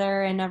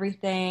together and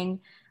everything,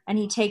 and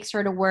he takes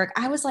her to work,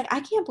 I was like, I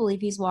can't believe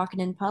he's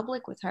walking in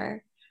public with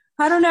her.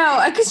 I don't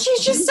know, because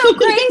she's just so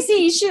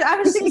crazy. I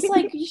was just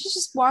like, you should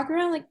just walk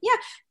around like, yeah,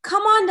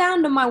 come on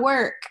down to my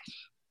work,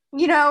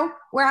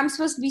 where I'm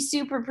supposed to be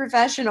super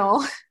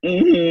professional.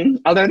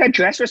 Although that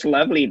dress was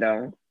lovely,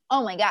 though.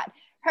 Oh my God.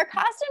 Her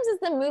costumes as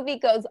the movie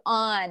goes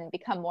on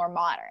become more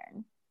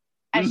modern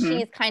as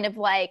she's kind of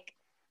like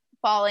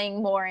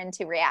falling more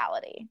into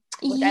reality.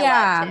 Which I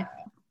love too.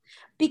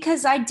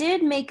 Because I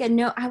did make a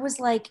note. I was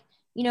like,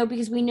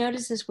 because we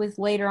noticed this with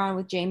later on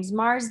with James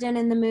Marsden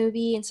in the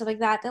movie and stuff like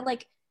that. That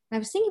like, I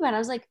was thinking about it. I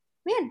was like,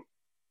 man,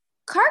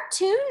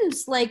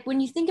 cartoons, like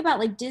when you think about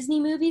like Disney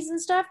movies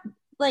and stuff,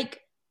 like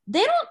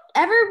they don't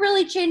ever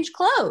really change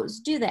clothes,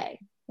 do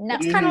they? No.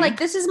 It's kind of like,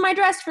 this is my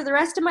dress for the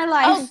rest of my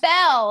life.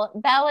 Oh,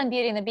 Belle in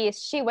Beauty and the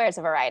Beast, she wears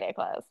a variety of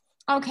clothes.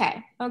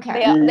 Okay.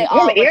 They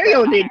all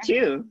Ariel did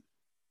too.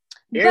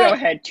 Ariel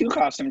had 2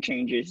 costume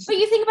changes. But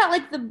you think about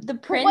like the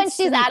prince when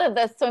she's out of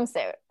the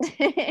swimsuit.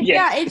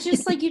 Yeah, it's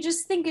just like you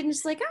just think and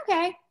just like,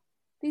 okay,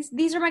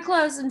 these are my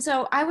clothes. And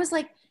so I was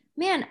like,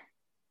 man,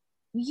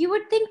 you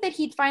would think that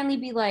he'd finally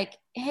be like,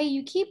 hey,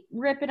 you keep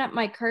ripping up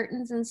my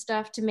curtains and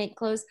stuff to make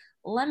clothes.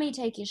 Let me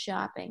take you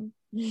shopping.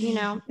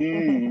 Well,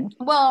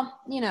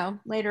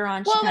 later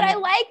on. Well, but I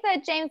like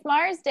that James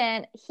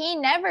Marsden, he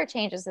never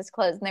changes his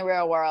clothes in the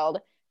real world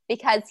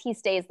because he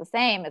stays the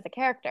same as a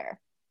character.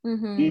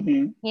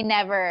 He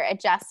never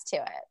adjusts to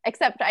it.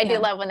 Except I do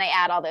love when they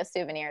add all those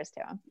souvenirs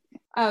to him.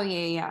 Oh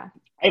yeah.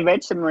 I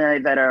read somewhere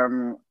that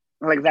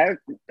like that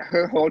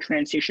her whole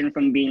transition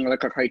from being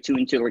like a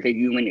cartoon to like a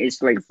human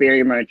is like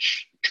very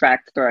much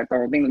tracked throughout the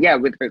whole thing. Yeah,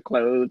 with her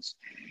clothes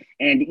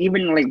and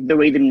even like the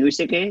way the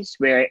music is,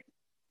 where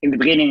in the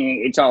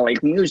beginning it's all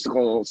like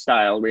musical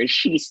style where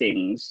she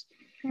sings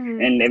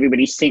and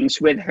everybody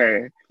sings with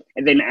her,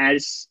 and then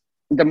as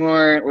the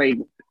more like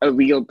a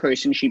real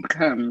person she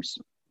becomes,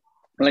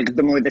 like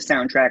the more the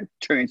soundtrack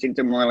turns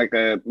into more like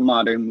a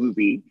modern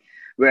movie,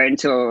 where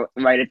until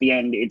right at the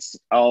end it's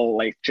all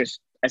like just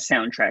a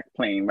soundtrack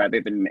playing rather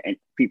than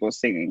people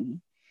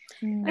singing.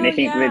 And I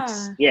think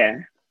that's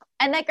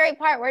and that great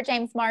part where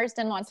James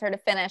Marsden wants her to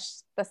finish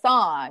the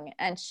song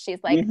and she's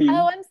like,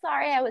 oh, I'm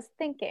sorry, I was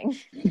thinking.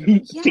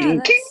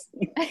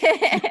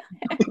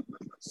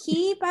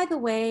 He, by the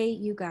way,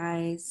 you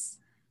guys,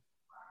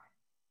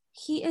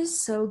 he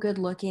is so good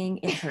looking,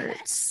 it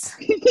hurts.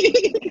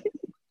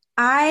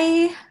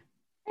 I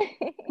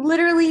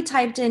literally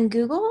typed in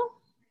Google,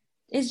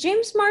 is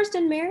James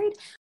Marsden married?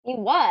 He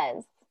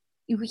was.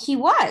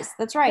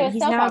 That's right.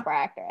 He's now opera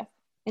actor.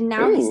 And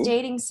now he's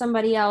dating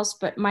somebody else,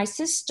 but my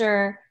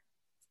sister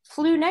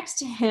flew next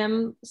to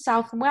him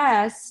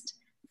Southwest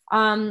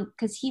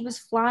because he was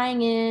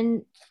flying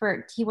in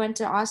he went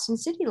to Austin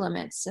City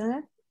Limits.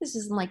 This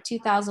is in like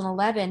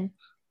 2011.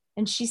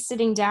 And she's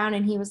sitting down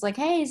and he was like,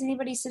 hey, is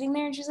anybody sitting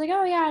there? And she's like,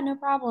 oh yeah, no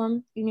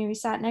problem. He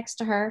sat next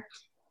to her.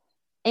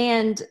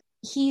 And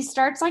he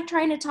starts like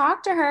trying to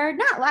talk to her.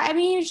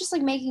 He was just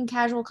like making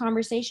casual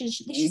conversation.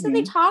 She said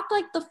they talked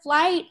like the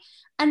flight.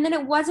 And then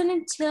it wasn't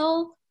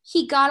until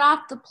he got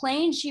off the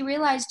plane she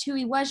realized who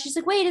he was. She's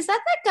like, wait, is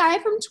that guy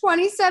from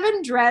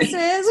 27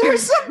 Dresses or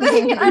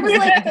something? And I was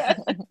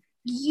like,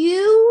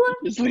 you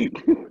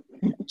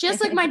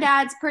just like my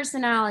dad's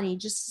personality,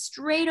 just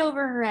straight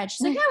over her head.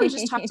 She's like, yeah, we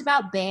just talked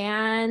about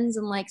bands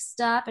and like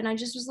stuff. And I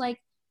just was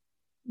like,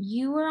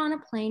 you were on a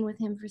plane with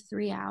him for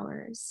 3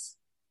 hours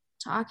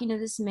talking to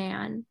this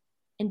man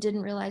and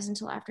didn't realize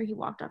until after he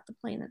walked off the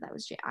plane that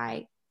was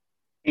Jay.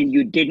 And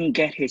you didn't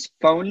get his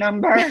phone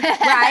number? Right?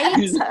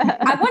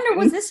 I wonder,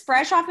 was this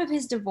fresh off of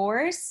his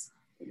divorce?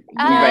 He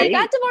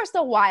got divorced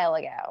a while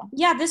ago.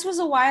 Yeah, this was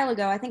a while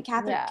ago. I think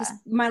Catherine, because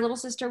my little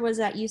sister was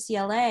at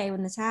UCLA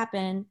when this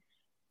happened.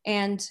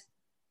 And,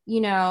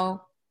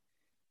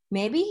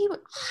 maybe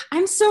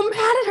I'm so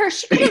mad at her.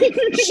 She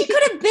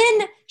could have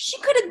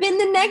been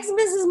the next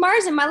Mrs.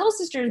 Marsden. My little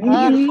sister is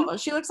beautiful.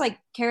 She looks like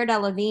Cara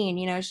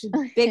Delevingne, she's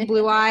big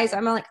blue eyes.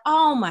 I'm like,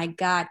 oh my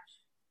God.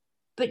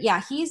 But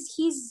yeah,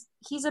 he's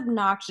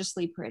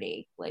obnoxiously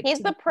pretty. Like he's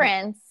the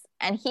prince,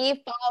 and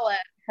he followed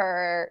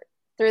her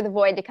through the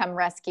void to come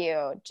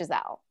rescue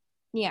Giselle.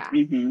 Yeah,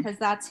 because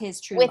that's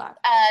his true love.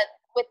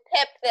 With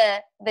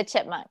Pip the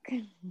chipmunk.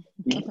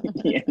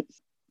 Yes.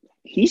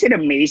 He's an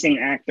amazing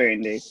actor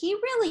in this. He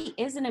really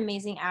is an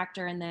amazing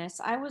actor in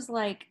this. I was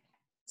like,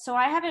 so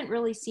I haven't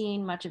really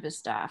seen much of his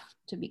stuff,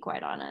 to be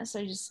quite honest.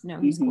 I just know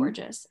he's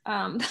gorgeous.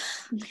 But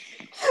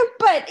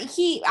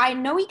I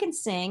know he can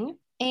sing,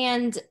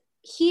 and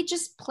he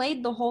just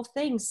played the whole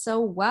thing so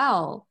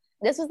well.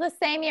 This was the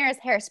same year as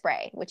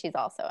Hairspray, which he's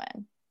also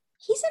in.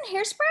 He's in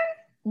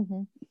Hairspray?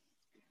 Mm-hmm.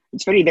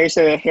 It's funny, there's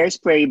a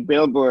Hairspray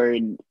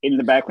billboard in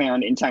the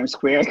background in Times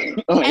Square.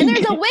 And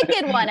there's a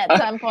Wicked one at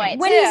some point,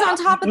 when he's on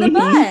top of the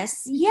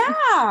bus.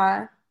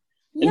 Yeah.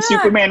 And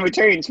Superman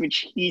Returns,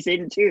 which he's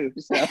in too.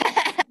 So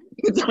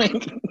it's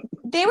like...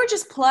 They were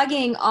just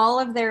plugging all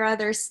of their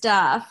other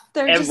stuff.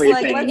 They're Everything.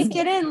 Just like, let's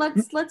get in,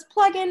 let's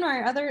plug in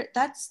our other,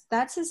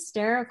 that's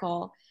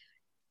hysterical.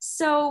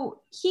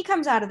 So he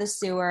comes out of the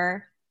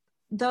sewer,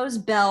 those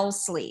bell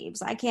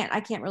sleeves. I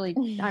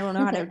don't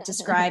know how to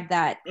describe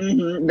that.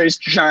 There's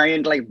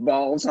giant like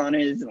balls on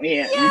his.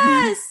 Yeah.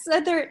 Yes.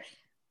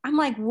 I'm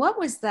like, what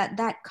was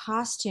that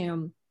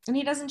costume? And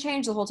he doesn't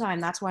change the whole time.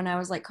 That's when I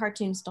was like,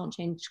 cartoons don't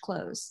change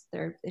clothes.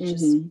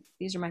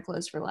 These are my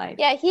clothes for life.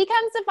 Yeah, he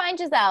comes to find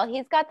Giselle.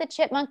 He's got the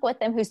chipmunk with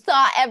him who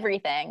saw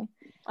everything.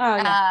 Oh,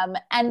 yeah.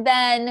 And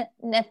then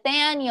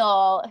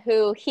Nathaniel,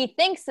 who he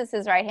thinks is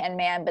his right-hand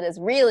man, but is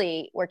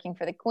really working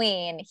for the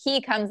queen,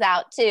 he comes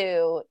out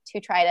too to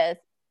try to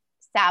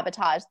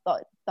sabotage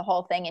the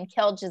whole thing and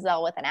kill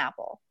Giselle with an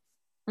apple.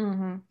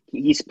 Mm-hmm.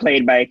 He's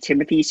played by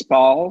Timothy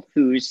Spall,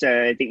 who's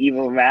the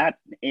evil rat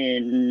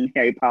in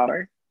Harry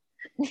Potter.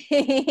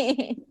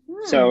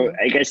 So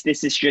I guess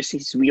this is just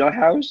his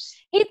wheelhouse.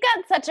 He's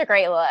got such a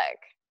great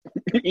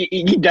look.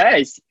 He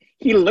does.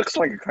 He looks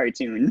like a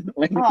cartoon.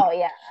 Oh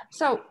yeah.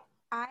 So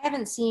I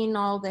haven't seen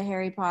all the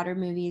Harry Potter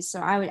movies,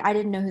 so I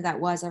didn't know who that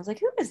was. I was like,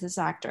 who is this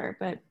actor?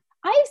 But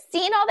I've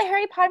seen all the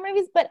Harry Potter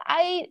movies, but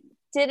I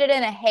did it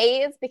in a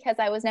haze because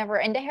I was never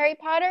into Harry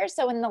Potter.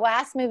 So when the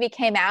last movie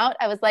came out,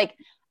 I was like,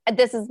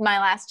 this is my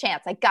last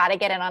chance. I got to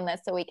get in on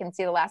this so we can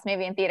see the last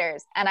movie in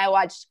theaters. And I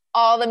watched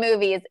all the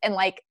movies in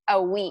like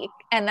a week.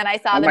 And then I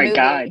saw the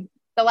movie,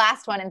 the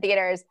last one in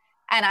theaters,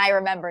 and I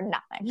remember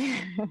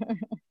nothing.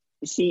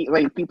 See,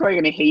 like people are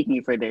gonna hate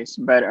me for this,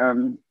 but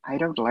I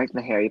don't like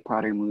the Harry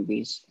Potter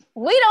movies.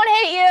 We don't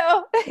hate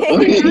you.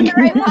 You're on the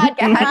right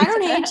podcast. I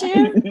don't hate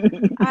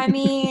you. I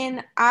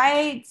mean,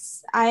 I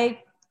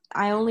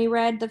only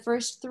read the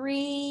first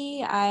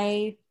 3.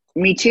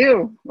 Me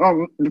too.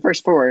 Well, the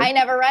first 4. I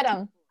never read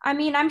them. I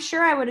mean, I'm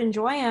sure I would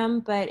enjoy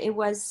them, but it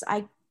was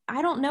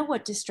I don't know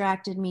what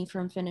distracted me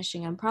from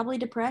finishing them. Probably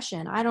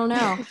depression. I don't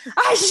know.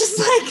 I was just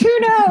like, who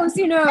knows?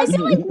 Who knows? I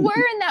feel like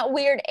we're in that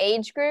weird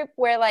age group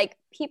where like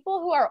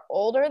people who are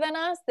older than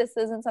us, this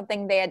isn't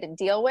something they had to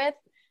deal with.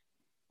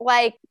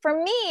 Like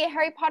for me,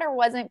 Harry Potter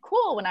wasn't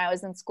cool when I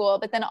was in school,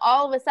 but then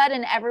all of a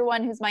sudden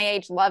everyone who's my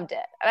age loved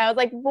it. And I was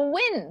like, well,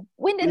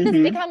 when did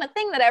this become a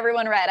thing that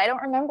everyone read? I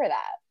don't remember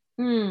that.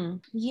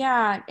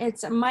 Yeah,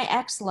 it's my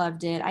ex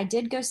loved it. I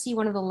did go see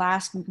one of the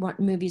last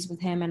movies with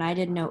him, and I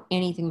didn't know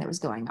anything that was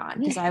going on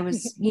because I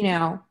was,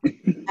 I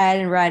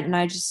hadn't read,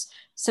 and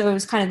so it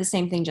was kind of the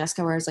same thing,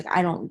 Jessica, where I was like,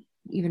 I don't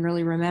even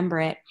really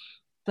remember it.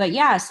 But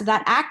yeah, so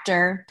that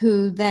actor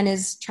who then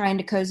is trying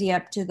to cozy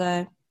up to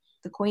the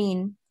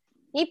queen,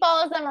 he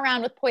follows them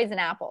around with poison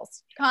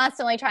apples,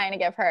 constantly trying to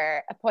give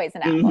her a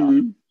poison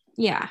apple.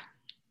 Yeah.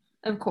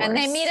 Of course. And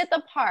they meet at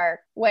the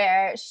park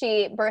where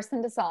she bursts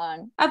into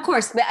song. Of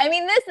course. I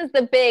mean, this is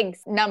the big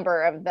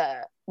number of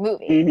the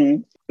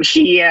movie.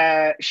 She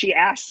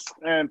asks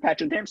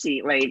Patrick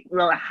Dempsey, like,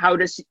 well, how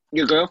does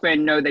your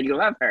girlfriend know that you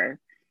love her?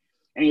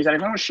 And he's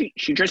like, oh, she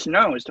just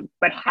knows.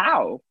 But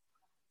how?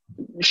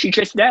 She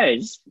just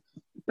does.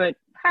 But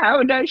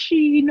how does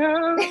she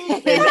know?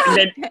 and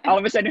then all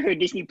of a sudden her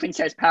Disney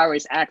princess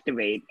powers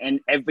activate and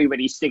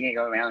everybody's singing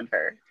around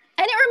her.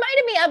 And it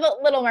reminded me of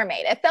a Little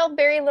Mermaid. It felt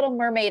very Little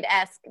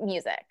Mermaid-esque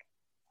music.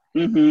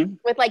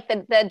 With like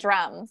the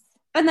drums.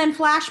 And then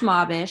flash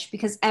mob-ish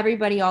because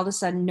everybody all of a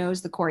sudden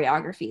knows the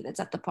choreography that's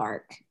at the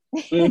park.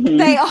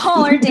 They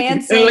all are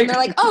dancing. They're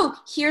like, oh,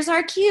 here's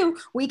our cue.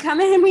 We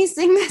come in and we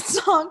sing this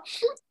song.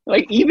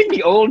 Like even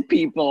the old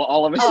people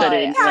all of a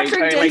sudden.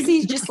 Patrick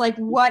Dempsey's just like,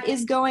 what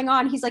is going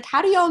on? He's like,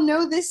 how do y'all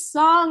know this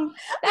song?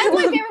 That's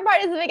my favorite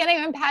part is the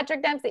beginning when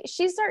Patrick Dempsey,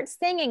 she starts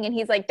singing and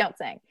he's like, don't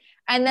sing.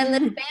 And then the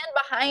band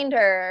behind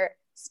her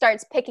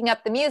starts picking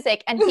up the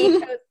music and he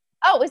goes,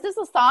 oh, is this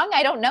a song?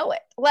 I don't know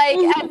it. Like,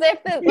 as if,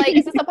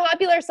 is this a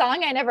popular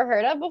song I never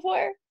heard of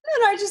before?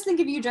 And I just think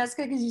of you,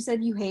 Jessica, because you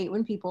said you hate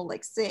when people,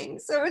 like, sing.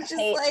 So it's just,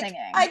 like,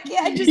 singing.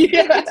 I just think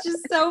it's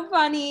just so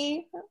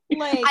funny.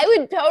 Like, I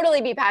would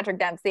totally be Patrick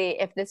Dempsey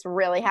if this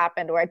really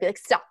happened, where I'd be like,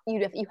 stop, you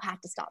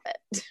have to stop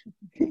it.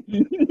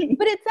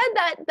 But it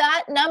said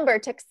that number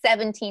took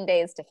 17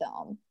 days to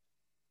film.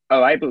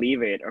 Oh, I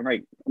believe it. I'm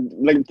like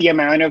the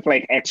amount of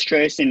like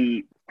extras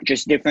and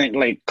just different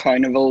like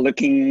carnival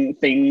looking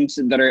things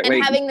that are and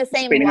like having the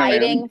same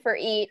lighting around for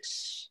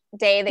each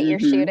day that you're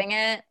shooting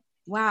it.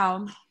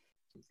 Wow.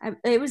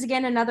 It was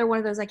again another one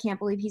of those, I can't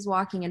believe he's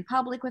walking in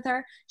public with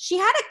her. She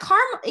had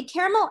a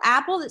caramel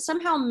apple that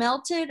somehow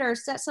melted or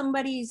set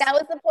somebody's. That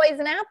was the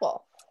poison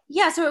apple.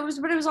 Yeah, so it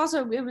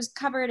was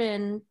covered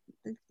in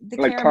the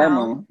like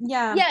caramel.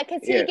 Yeah,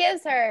 because he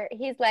gives her,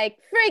 he's like,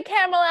 free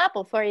caramel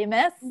apple for you,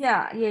 miss.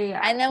 Yeah.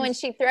 And then when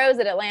she throws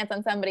it, it lands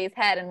on somebody's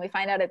head, and we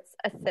find out it's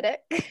acidic.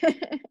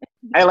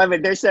 I love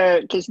it. There's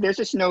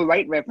a Snow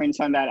White reference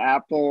on that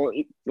apple,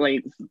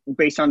 like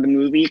based on the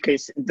movie,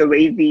 because the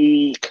way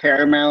the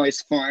caramel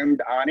is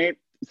formed on it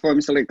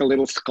forms like a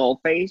little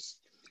skull face.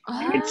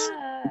 It's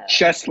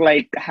just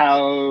like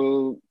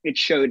how it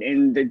showed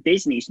in the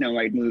Disney Snow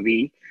White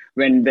movie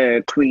when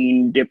the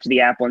queen dips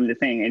the apple in the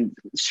thing and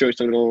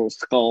shows a little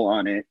skull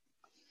on it.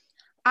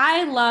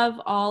 I love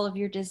all of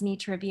your Disney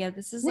trivia.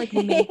 This is like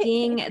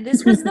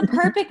this was the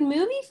perfect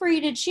movie for you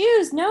to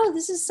choose. No,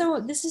 this is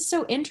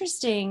so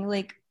interesting.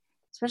 Like,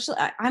 especially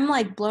I'm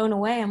like blown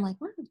away. I'm like,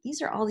 what?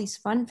 These are all these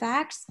fun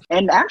facts.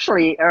 And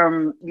actually,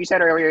 you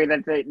said earlier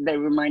that they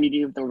reminded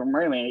you of The Little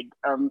Mermaid.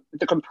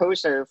 The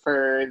composer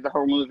for the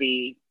whole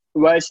movie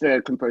was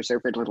the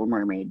composer for Little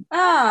Mermaid.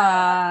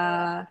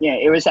 Yeah,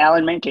 it was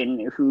Alan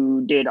Menken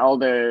who did all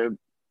the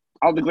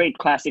great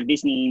classic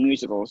Disney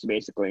musicals,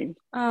 basically.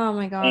 Oh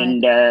my god!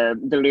 And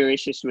the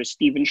lyricist was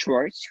Stephen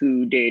Schwartz,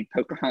 who did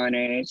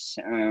Pocahontas,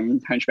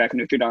 Hunchback of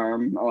Notre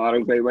Dame, a lot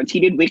of great ones. He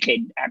did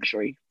Wicked,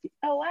 actually.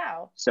 Oh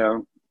wow!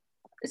 So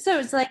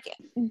it's like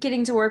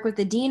getting to work with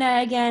Adina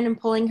again and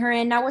pulling her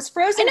in. Now, was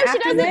Frozen? I know she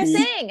doesn't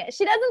sing.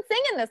 She doesn't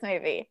sing in this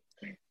movie.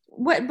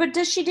 What? But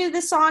does she do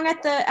the song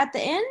at the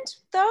end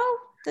though?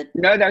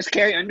 No, that was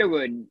Carrie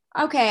Underwood.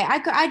 Okay,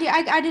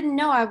 I didn't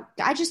know.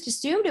 I just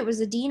assumed it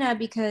was Adina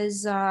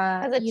because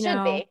it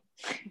should be.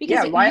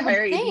 Because why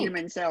hire Idina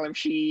Menzel if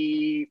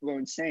she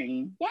won't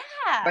sing?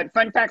 Yeah. But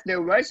fun fact,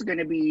 there was going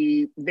to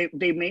be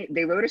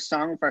they wrote a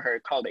song for her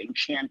called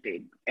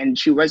Enchanted, and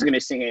she was going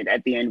to sing it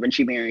at the end when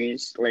she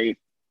marries like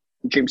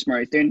James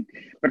Marsden,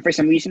 but for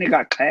some reason it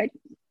got cut.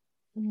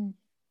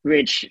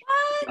 Which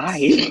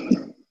why?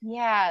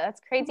 Yeah,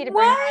 that's crazy to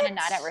bring her in and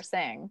not ever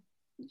sing.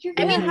 You're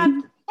gonna have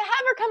to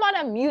have her come on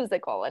a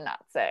musical and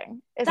not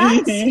sing.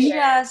 That's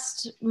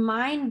just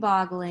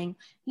mind-boggling.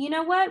 You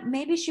know what?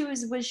 Maybe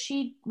was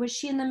she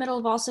in the middle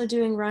of also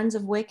doing runs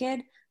of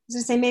Wicked?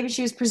 was gonna say maybe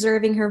she was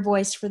preserving her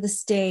voice for the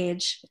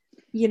stage,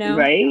 you know?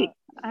 Right?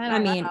 I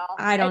mean, know.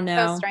 I don't It's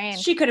know. So strange.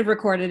 She could have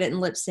recorded it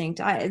and lip synced.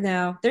 I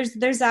know.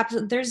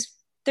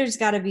 There's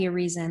got to be a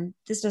reason.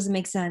 This doesn't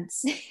make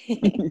sense.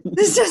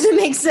 This doesn't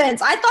make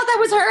sense. I thought that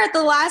was her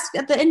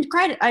at the end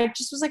credit. I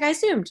just was like, I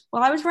assumed.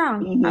 Well, I was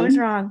wrong. Mm-hmm. I was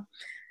wrong.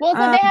 Well,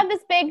 so they have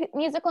this big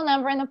musical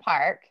number in the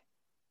park,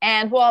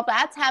 and while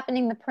that's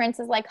happening, the prince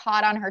is like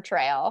hot on her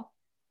trail,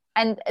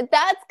 and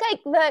that's like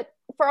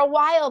for a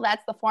while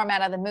that's the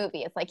format of the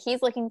movie. It's like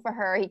he's looking for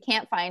her, he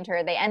can't find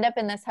her. They end up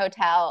in this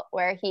hotel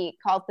where he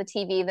calls the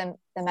TV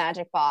the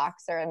magic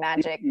box or a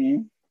magic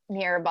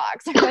mirror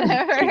box or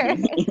whatever.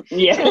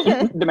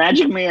 Yeah, the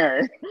magic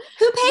mirror.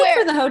 Who paid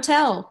for the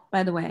hotel,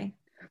 by the way?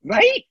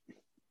 Right?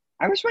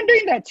 I was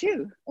wondering that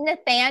too.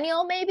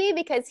 Nathaniel, maybe,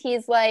 because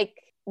he's like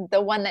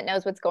the one that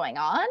knows what's going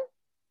on.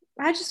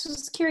 I just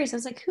was curious. I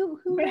was like, who?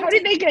 But how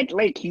did they get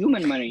like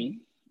human money?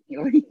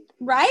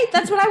 Right?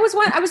 That's what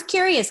I was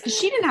curious because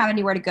she didn't have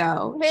anywhere to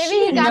go.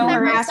 Maybe he got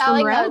them for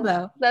selling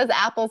elbow. those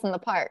apples in the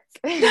park.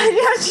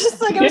 I was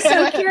just like, I was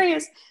so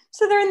curious.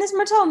 So they're in this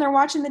motel and they're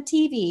watching the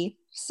TV.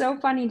 So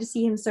funny to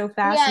see him so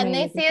fascinated.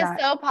 Yeah, and they see a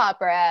soap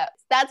opera.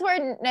 That's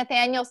where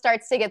Nathaniel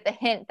starts to get the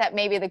hint that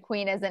maybe the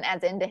queen isn't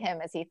as into him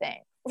as he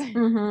thinks.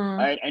 Mm-hmm. All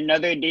right,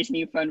 another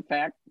Disney fun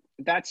fact.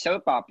 That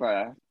soap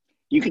opera,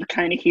 you could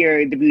kind of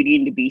hear the Beauty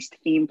and the Beast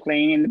theme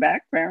playing in the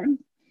background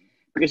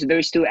because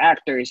those two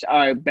actors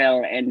are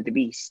Belle and the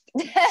Beast.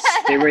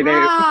 They were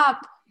there.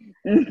 Stop.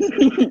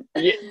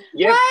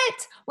 Yeah.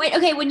 What? Wait,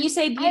 okay, when you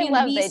say Beauty and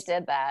the Beast, they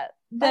did that.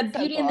 The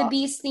Beauty and the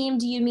Beast theme,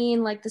 do you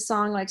mean like the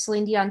song like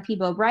Celine Dion,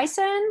 Peabo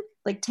Bryson?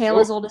 Like Tale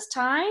as Old as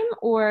Time?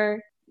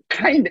 Or?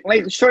 Kind of,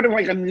 like sort of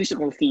like a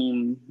musical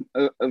theme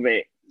of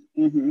it.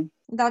 Mm-hmm.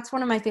 That's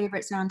one of my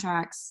favorite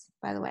soundtracks,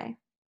 by the way.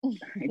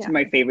 It's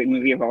my favorite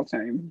movie of all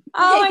time.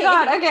 Oh my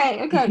god,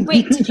 okay.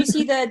 Wait, did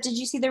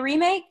you see the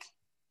remake?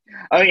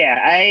 Oh yeah,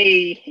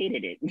 I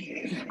hated it.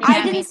 Yeah,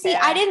 I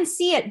didn't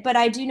see it, but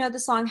I do know the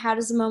song "How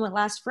Does a Moment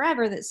Last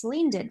Forever" that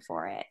Celine did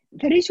for it.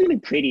 That is really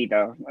pretty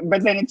though.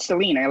 But then it's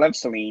Celine. I love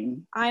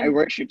Celine. I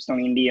worship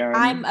Celine Dion.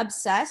 I'm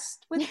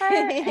obsessed with her,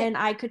 and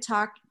I could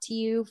talk to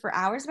you for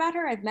hours about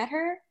her. I've met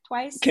her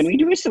twice. Can we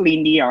do a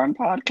Celine Dion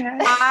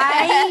podcast?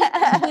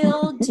 I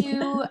will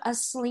do a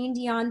Celine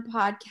Dion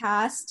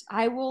podcast.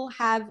 I will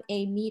have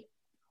a meet.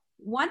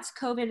 Once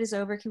COVID is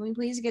over, can we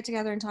please get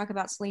together and talk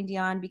about Celine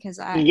Dion? Because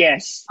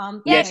yes,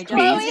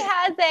 Chloe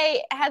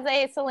has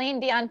a Celine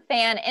Dion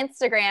fan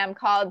Instagram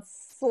called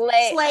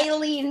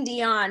Slayleen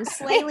Dion,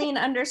 Slayleen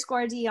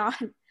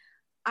 _Dion.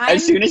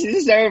 As soon as this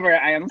is over,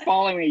 I am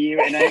following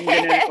you, and I'm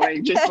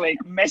gonna just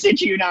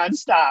message you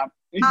nonstop.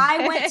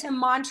 I went to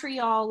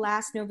Montreal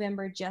last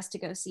November just to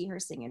go see her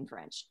sing in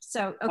French.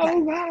 So, okay. Oh,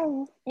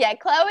 wow. Yeah,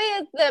 Chloe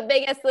is the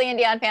biggest Celine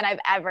Dion fan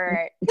I've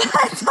ever.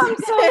 I'm so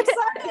excited.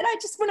 I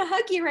just want to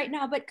hug you right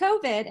now. But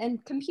COVID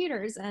and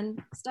computers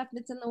and stuff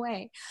that's in the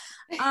way.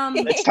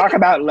 Let's Talk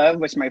About Love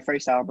was my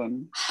first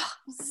album.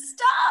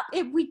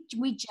 Stop.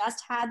 We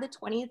just had the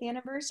 20th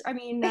anniversary. I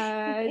mean,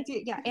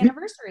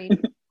 anniversary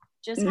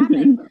just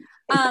happened.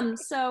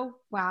 So,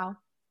 wow.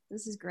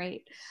 This is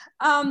great.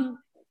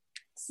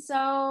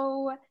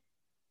 So,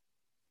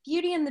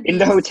 Beauty and the Beast. In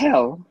the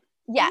hotel.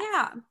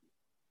 Yeah.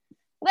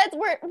 That's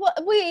where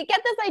we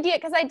get this idea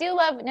because I do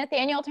love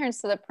Nathaniel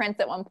turns to the prince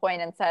at one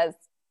point and says,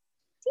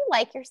 "Do you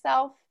like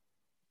yourself?"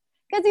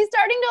 Because he's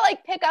starting to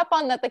pick up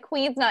on that the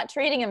queen's not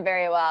treating him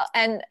very well,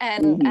 and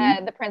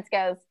the prince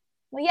goes,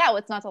 "Well, yeah,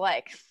 what's not to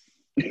like?"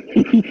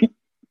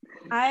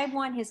 I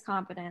want his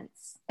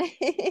confidence.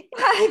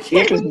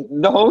 Because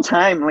the whole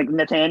time,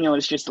 Nathaniel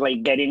is just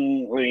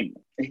getting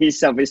his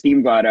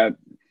self-esteem brought up.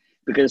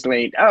 Because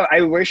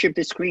I worship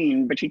this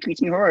queen, but she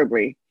treats me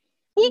horribly.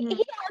 He has an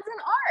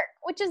arc,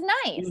 which is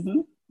nice. Mm-hmm.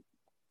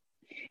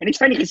 And it's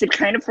funny because it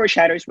kind of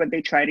foreshadows what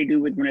they try to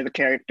do with one of the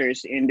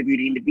characters in the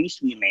Beauty and the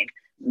Beast remake,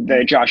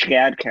 the Josh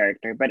Gad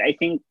character. But I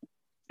think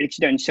it's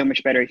done so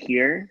much better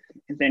here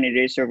than it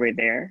is over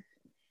there.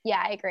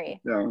 Yeah, I agree.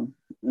 So,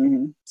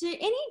 Do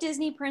any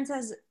Disney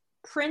princes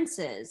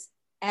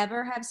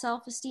ever have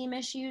self-esteem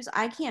issues?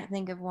 I can't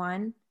think of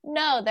one.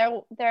 No,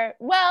 they're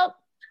well.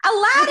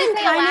 Aladdin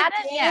kind of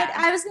did. Yeah.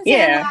 I was going to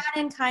say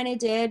Aladdin kind of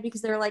did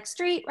because they're like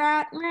street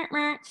rat.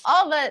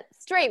 All the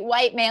straight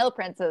white male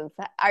princes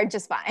are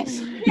just fine.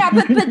 Yeah,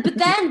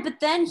 but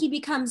then he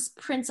becomes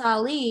Prince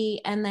Ali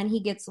and then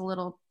he gets a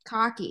little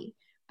cocky.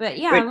 But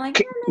yeah, I'm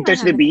like,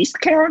 does the Beast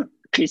count?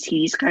 Because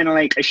he's kind of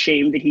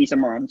ashamed that he's a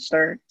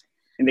monster,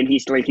 and then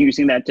he's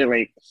using that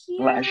to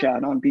lash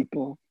out on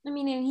people. I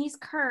mean, and he's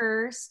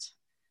cursed.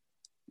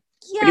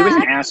 Yeah. But he was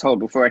an asshole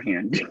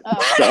beforehand.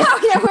 Oh, so.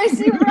 Yeah, was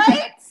he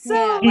right?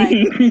 So,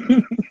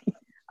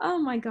 oh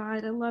my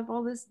God, I love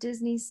all this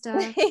Disney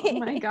stuff. Oh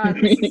my God,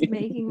 this is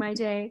making my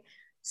day.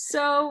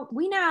 So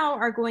we now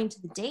are going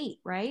to the date,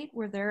 right?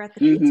 Where they're at the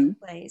pizza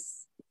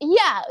place.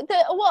 Yeah.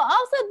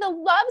 Also the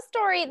love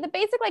story, the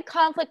basic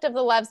conflict of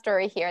the love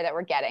story here that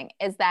we're getting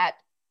is that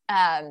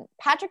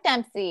Patrick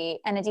Dempsey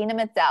and Idina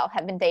Menzel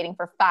have been dating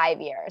for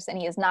 5 years, and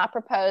he has not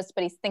proposed,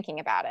 but he's thinking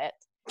about it.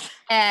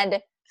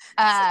 And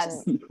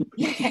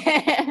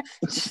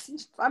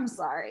I'm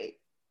sorry.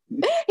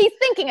 He's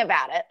thinking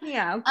about it.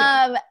 Yeah.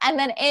 Okay. And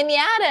then Amy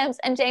Adams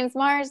and James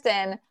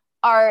Marsden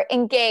are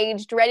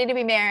engaged, ready to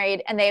be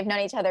married, and they have known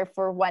each other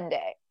for one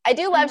day. I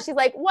do love, she's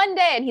like, one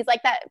day. And he's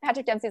like, that,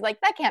 Patrick Dempsey's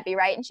like, that can't be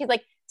right. And she's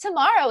like,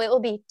 tomorrow it will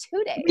be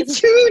 2 days.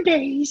 2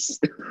 days.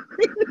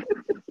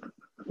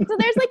 So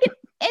there's like an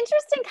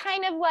interesting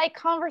kind of like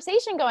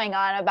conversation going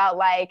on about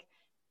like,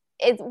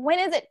 when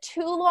is it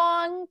too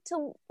long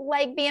to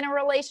like be in a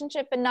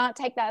relationship and not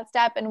take that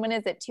step? And when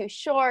is it too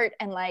short?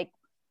 And like,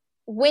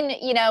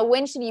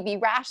 when should you be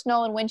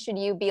rational and when should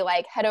you be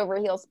like head over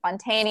heels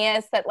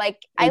spontaneous? That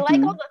like, I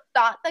like all the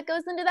thought that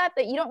goes into that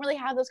you don't really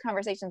have those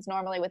conversations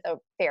normally with a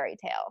fairy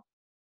tale.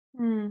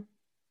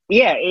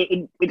 Yeah,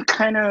 it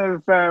kind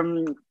of,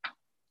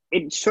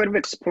 it sort of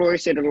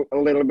explores it a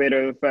little bit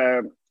of,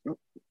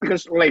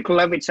 because like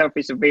love itself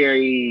is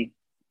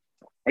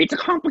it's a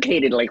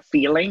complicated like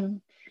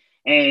feeling.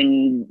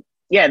 And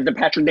yeah, the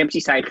Patrick Dempsey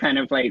side kind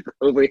of like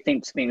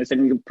overthinks things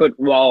and you put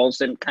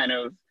walls and kind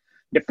of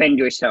defend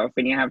yourself,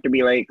 and you have to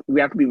be like,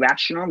 we have to be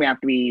rational,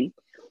 everything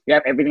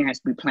has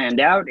to be planned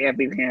out,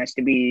 everything has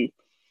to be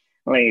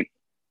like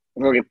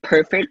really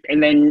perfect.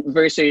 And then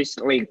versus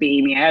like the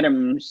Amy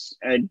Adams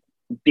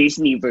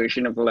Disney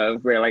version of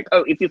love, where like,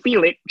 oh, if you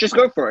feel it, just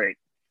go for it.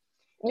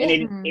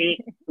 And it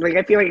like,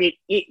 I feel like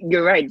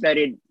you're right that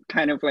it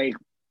kind of like,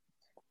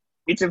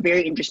 it's a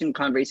very interesting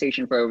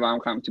conversation for a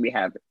rom-com to be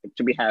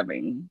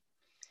having.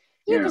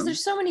 Yeah, because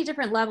there's so many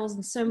different levels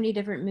and so many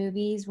different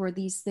movies where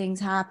these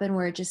things happen,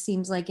 where it just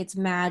seems like it's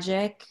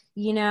magic,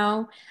 you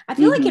know? I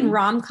feel like in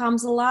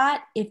rom-coms a lot,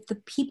 if the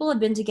people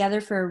have been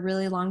together for a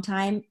really long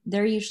time,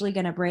 they're usually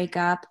going to break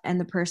up and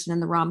the person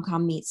in the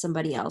rom-com meets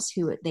somebody else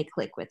who they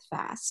click with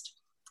fast.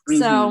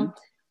 So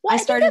I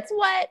think that's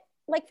what,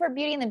 like for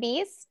Beauty and the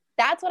Beast,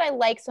 that's what I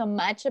like so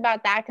much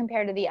about that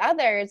compared to the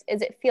others,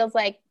 is it feels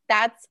like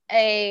that's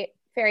a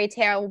fairy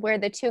tale where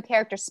the two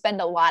characters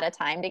spend a lot of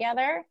time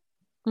together.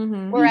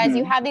 Whereas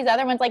you have these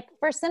other ones, like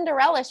for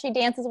Cinderella, she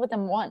dances with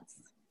him once.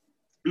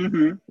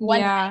 One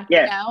night,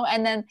 you know?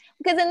 And then,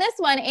 because in this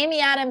one,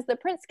 Amy Adams, the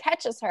prince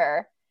catches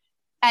her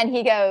and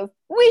he goes,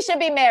 we should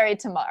be married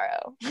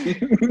tomorrow.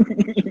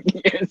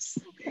 Yes.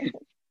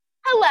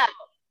 Hello,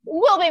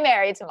 we'll be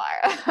married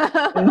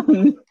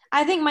tomorrow.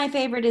 I think my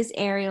favorite is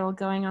Ariel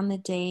going on the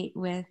date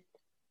with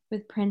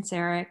Prince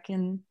Eric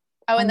and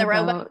in the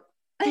rowboat.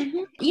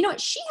 You know,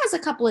 she has a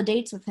couple of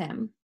dates with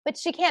him, but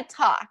she can't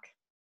talk.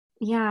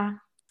 Yeah,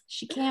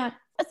 she can't.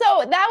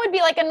 So that would be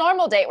like a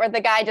normal date where the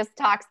guy just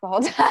talks the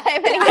whole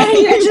time. And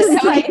you're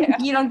just like,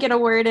 you don't get a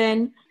word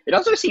in. It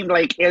also seemed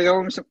like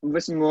Ariel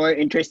was more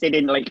interested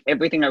in like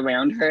everything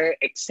around her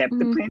except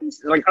the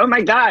prince. Like, oh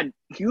my God,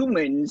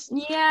 humans.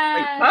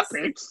 Yeah. Like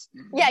puppets.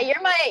 Yeah,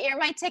 you're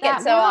my ticket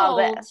to all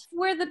this.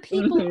 Where the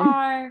people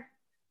are.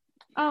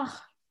 Oh,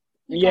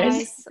 yes.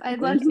 Guys, I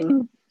love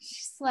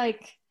she's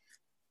like,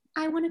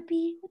 I want to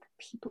be where the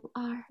people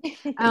are.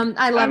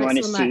 I love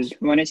it so much.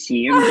 Want to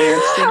see him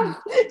dancing?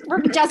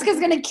 Jessica's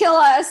gonna kill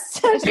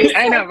us.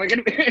 I know we're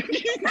gonna.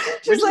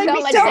 She's like,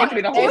 don't do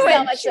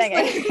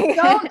it.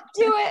 Don't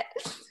do it.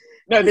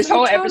 No, this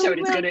whole episode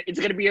it's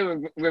gonna be a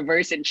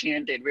reverse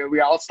Enchanted where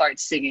we all start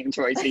singing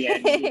towards the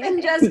end. And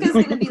Jessica's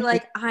gonna be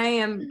like, I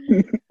am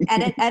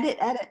edit.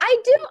 I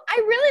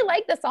really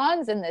like the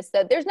songs in this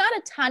though. There's not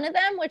a ton of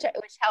them, which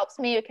helps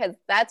me because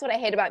that's what I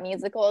hate about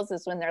musicals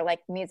is when they're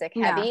like music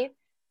heavy. Yeah.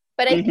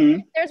 But I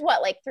think there's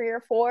like 3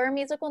 or 4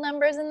 musical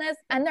numbers in this,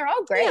 and they're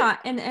all great. Yeah,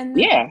 and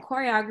the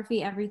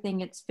choreography, everything.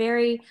 It's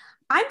very.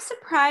 I'm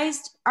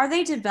surprised. Are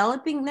they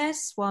developing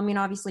this? Well, I mean,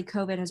 obviously,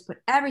 COVID has put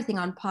everything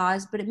on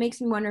pause, but it makes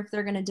me wonder if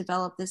they're going to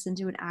develop this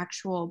into an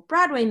actual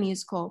Broadway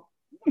musical.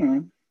 They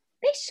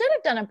should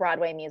have done a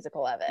Broadway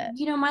musical of it.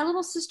 You know, my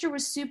little sister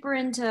was super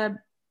into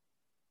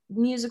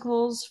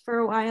musicals for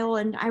a while,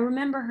 and I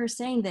remember her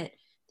saying that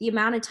the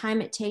amount of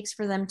time it takes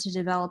for them to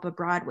develop a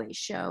Broadway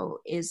show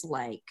is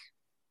like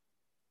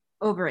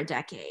over a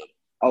decade.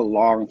 A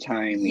long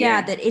time.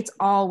 Yeah, that it's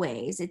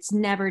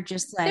never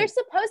just like. There's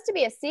supposed to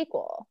be a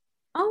sequel.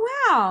 Oh,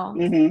 wow.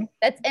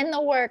 That's in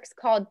the works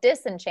called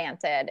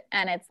Disenchanted.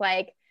 And it's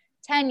like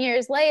 10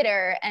 years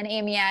later and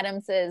Amy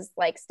Adams is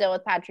like still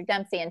with Patrick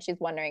Dempsey and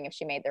she's wondering if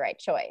she made the right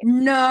choice.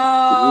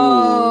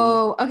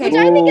 No. Okay. Which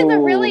I think is a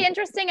really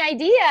interesting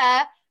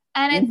idea.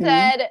 And it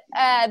said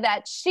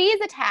that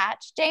she's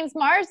attached, James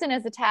Marsden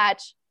is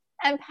attached,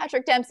 and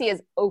Patrick Dempsey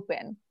is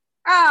open.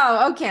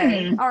 Oh,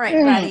 okay. All right,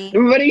 buddy.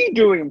 What are you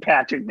doing,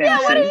 Patrick Dempsey? Yeah,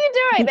 what are you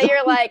doing? That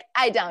you're like,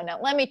 I don't know.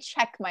 Let me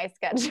check my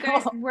schedule.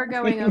 Guys, we're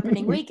going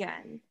opening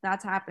weekend.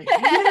 That's happening.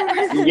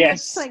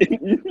 Yes. Like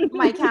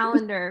my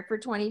calendar for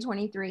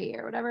 2023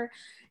 or whatever.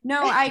 No,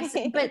 I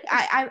think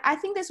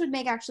this would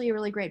make actually a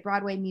really great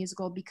Broadway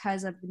musical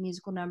because of the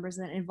musical numbers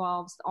that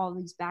involves all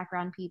these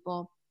background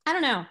people. I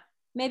don't know.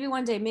 Maybe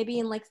one day, maybe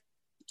in like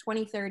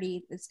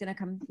 2030, it's going to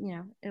come,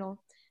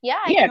 it'll.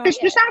 Yeah, because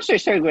the songs are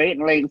so great.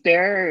 Like,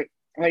 they're.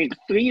 Like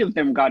 3 of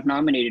them got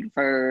nominated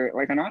for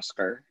like an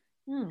Oscar.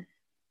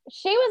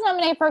 She was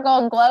nominated for a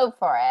Golden Globe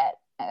for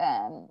it,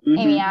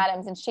 Amy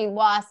Adams, and she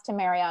lost to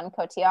Marion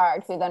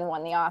Cotillard, who then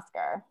won the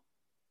Oscar.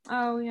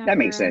 Oh yeah, that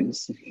makes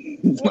sense.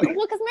 Well,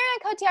 because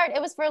Marion Cotillard,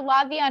 it was for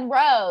La Vie en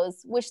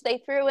Rose, which they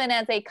threw in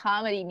as a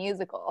comedy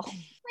musical.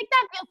 Like,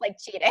 that feels like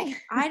cheating.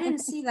 I didn't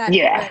see that.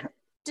 Yeah.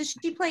 Does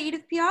she play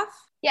Edith Piaf?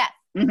 Yeah.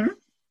 Mm-hmm.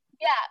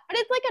 Yeah, but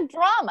it's like a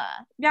drama.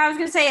 Yeah, I was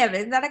gonna say,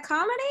 is that a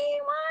comedy?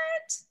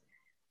 What?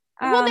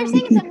 Well, they're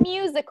saying it's a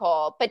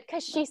musical, but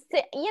because she's,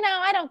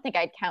 I don't think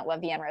I'd count La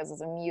Vie en Rose as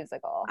a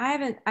musical. I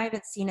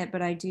haven't seen it,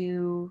 but I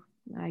do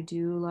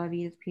love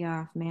Edith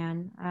Piaf,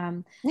 man.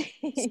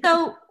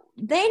 So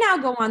they now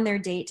go on their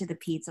date to the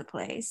pizza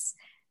place.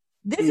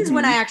 This is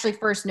when I actually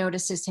first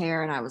noticed his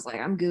hair, and I was like,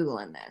 I'm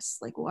Googling this.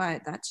 Like,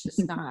 what? That's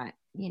just not,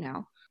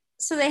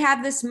 So they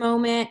have this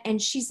moment,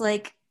 and she's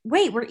like,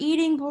 wait, we're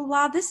eating, blah,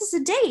 blah, this is a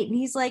date. And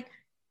he's like,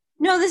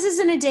 no, this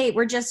isn't a date.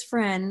 We're just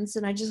friends.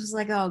 And I just was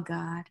like, oh,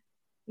 God.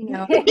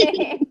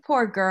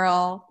 Poor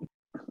girl.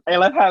 I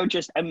love how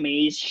just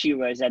amazed she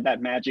was at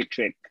that magic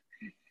trick.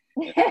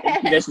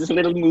 There's this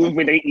little move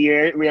with her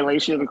ear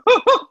realization. Like,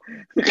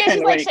 yeah,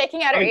 she's like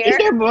shaking out her ear. Is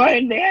there more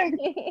in there?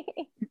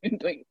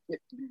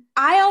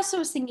 I also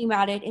was thinking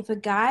about it. If a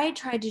guy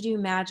tried to do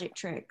magic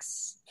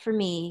tricks for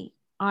me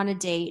on a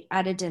date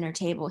at a dinner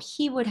table,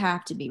 he would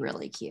have to be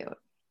really cute.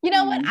 You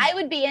know what? I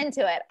would be into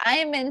it.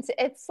 I'm into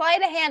it.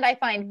 Sleight of hand, I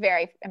find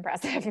very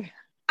impressive.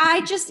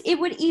 It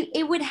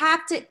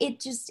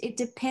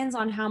depends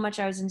on how much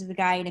I was into the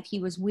guy and if he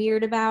was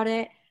weird about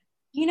it.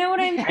 You know what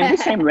I mean? I'm the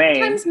same way.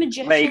 Sometimes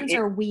magicians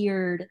are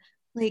weird.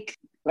 Like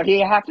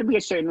you have to be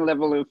a certain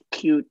level of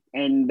cute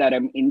and that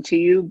I'm into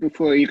you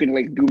before you can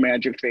do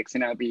magic tricks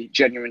and I'll be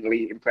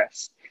genuinely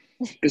impressed.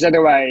 Because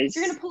otherwise,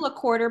 you're gonna pull a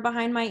quarter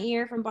behind my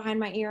ear from behind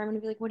my ear. I'm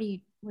gonna be like, what are you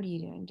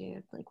doing,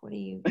 dude? Like, what are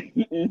you?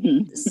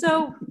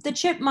 So the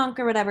chipmunk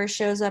or whatever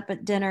shows up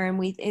at dinner,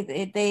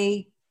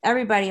 and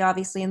everybody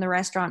obviously in the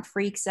restaurant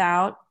freaks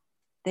out.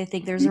 They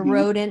think there's a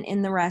rodent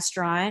in the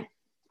restaurant.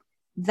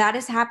 That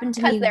has happened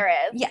to me. Because there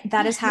is. Yeah,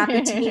 that has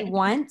happened to me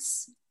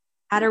once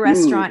at a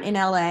restaurant in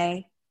LA.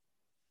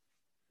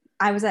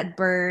 I was at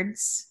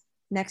Birds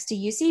next to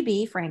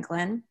UCB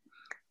Franklin,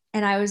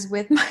 and I was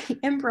with my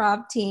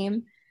improv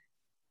team,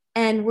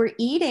 and we're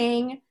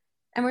eating,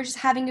 and we're just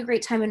having a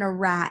great time, and a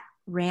rat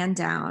ran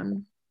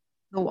down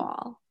the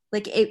wall.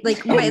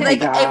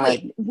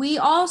 We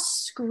all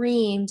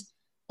screamed,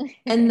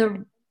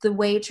 and the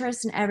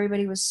waitress and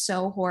everybody was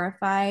so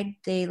horrified.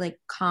 They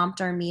comped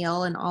our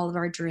meal and all of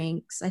our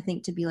drinks, I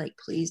think, to be like,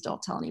 please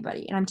don't tell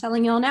anybody. And I'm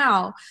telling y'all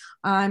now,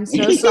 I'm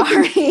so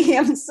sorry.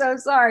 I'm so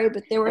sorry.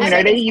 But there were.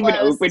 are they even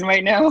open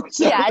right now?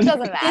 So. Yeah, it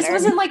doesn't matter. This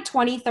was in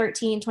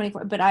 2013,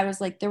 24. But I was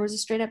like, there was a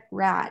straight up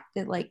rat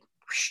that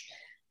whoosh,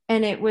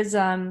 and it was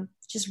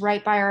just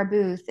right by our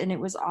booth, and it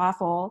was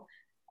awful.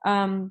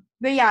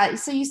 But yeah,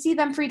 so you see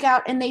them freak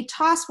out, and they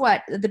toss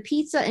the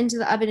pizza into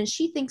the oven, and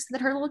she thinks that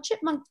her little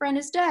chipmunk friend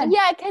is dead.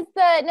 Yeah, because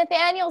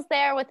Nathaniel's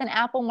there with an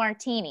apple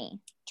martini,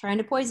 trying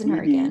to poison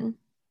her again.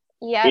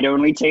 Yeah, it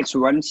only takes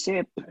one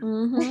sip. And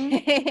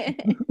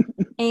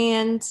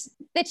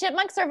the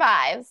chipmunk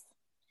survives,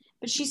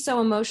 but she's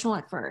so emotional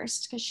at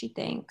first because she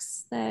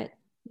thinks that.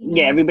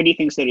 Yeah, everybody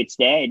thinks that it's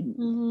dead.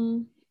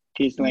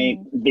 She's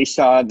they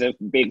saw the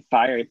big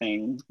fire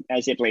thing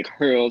as it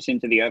hurls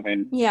into the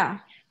oven. Yeah.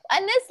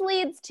 And this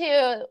leads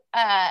to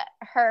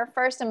her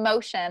first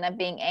emotion of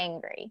being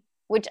angry,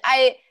 which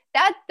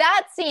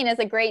that scene is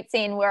a great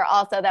scene where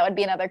also that would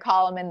be another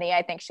column in the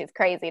I think she's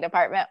crazy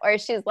department, where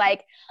she's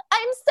like,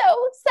 I'm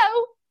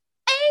so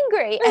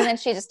angry. And then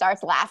she just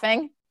starts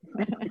laughing.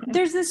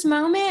 There's this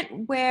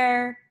moment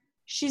where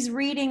she's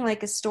reading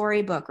a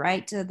storybook,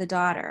 right, to the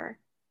daughter.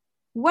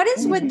 What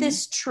is with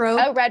this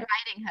trope? Oh, Red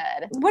Riding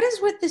Hood. What is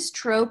with this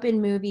trope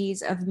in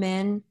movies of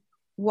men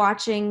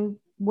watching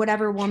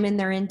whatever woman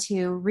they're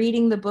into,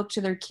 reading the book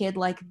to their kid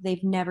like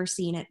they've never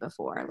seen it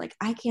before?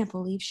 I can't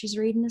believe she's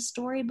reading a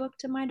storybook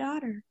to my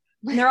daughter.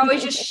 And they're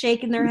always just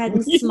shaking their head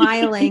and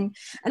smiling.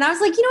 And I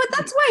was like, you know what?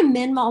 That's why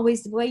men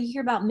always, the way you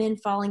hear about men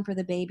falling for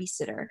the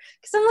babysitter.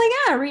 Because I'm like,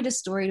 yeah, read a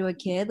story to a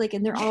kid.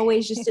 And they're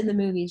always just in the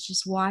movies,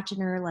 just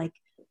watching her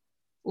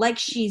like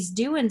she's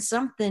doing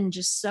something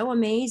just so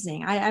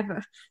amazing.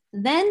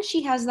 Then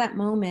she has that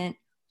moment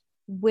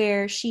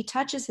where she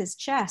touches his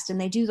chest and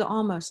they do the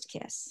almost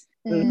kiss.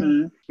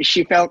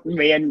 She felt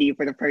Randy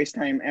for the first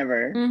time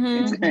ever.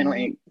 It's kind of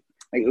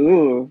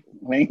ooh,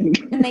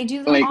 and they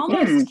do the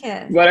almost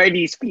kiss. What are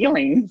these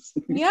feelings?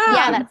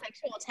 Yeah, that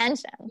sexual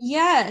tension.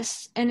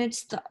 Yes, and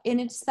it's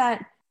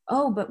that.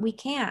 Oh, but we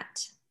can't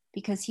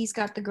because he's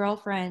got the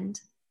girlfriend.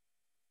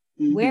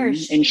 Where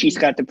is she? And she's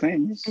got the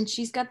prince.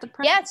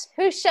 Yes,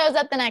 who shows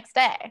up the next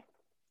day?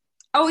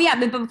 Oh yeah,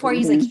 but before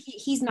he's like,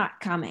 he's not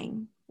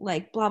coming.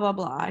 Blah blah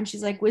blah, and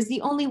she's like, "Was the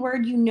only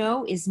word you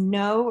know is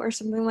no," or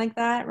something like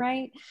that,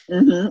 right?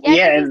 Yeah,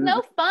 it's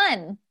no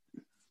fun.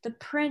 The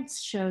prince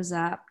shows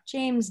up.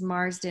 James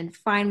Marsden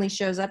finally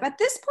shows up. At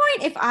this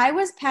point, if I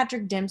was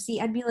Patrick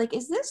Dempsey, I'd be like,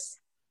 "Is this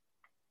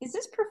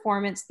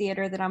performance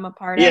theater that I'm a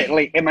part of?" Yeah,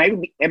 am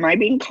I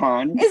being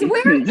conned?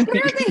 Where are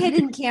the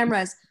hidden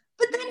cameras?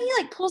 But then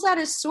he pulls out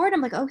his sword.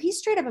 I'm like, "Oh, he's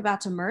straight up about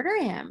to murder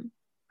him."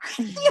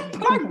 the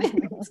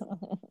apartment.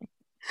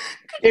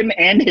 Him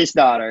and his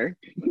daughter.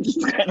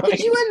 Could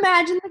you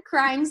imagine the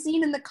crying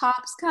scene and the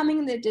cops coming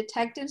and the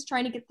detectives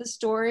trying to get the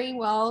story?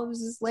 Well, it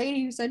was this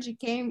lady who said she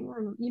came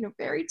from,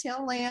 fairy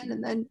tale land,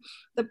 and then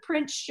the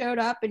prince showed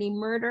up and he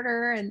murdered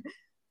her, and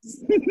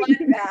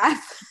bloodbath.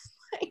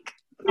 Like,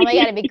 oh my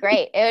God, it'd be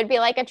great. It would be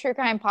like a true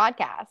crime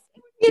podcast.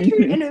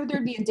 And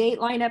there'd be a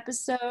Dateline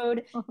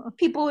episode.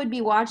 People would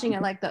be watching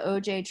it like the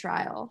OJ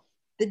trial,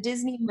 the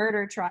Disney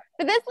murder trial.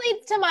 But this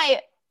leads to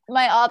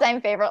my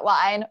all-time favorite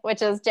line,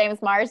 which is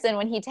James Marsden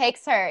when he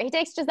takes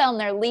Giselle and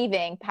they're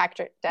leaving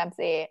Patrick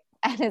Dempsey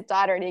and his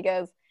daughter, and he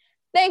goes,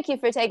 "Thank you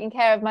for taking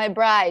care of my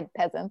bride,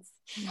 peasants."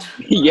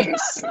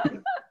 Yes.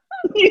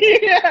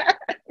 Yeah.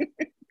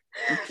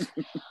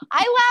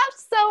 I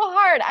laughed so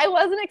hard. I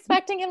wasn't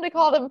expecting him to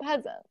call them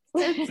peasants.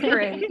 It's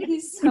great.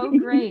 He's so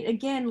great.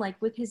 Again, like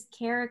with his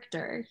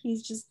character,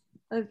 he's just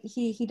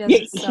he does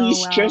it so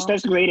he's well. just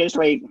as great as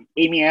like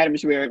Amy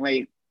Adams, where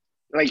like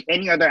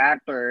any other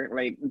actor,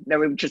 like that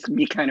would just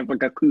be kind of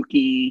like a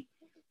kooky,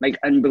 like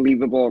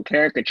unbelievable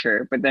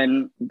caricature. But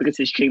then because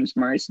it's James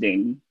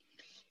Marsden,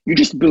 you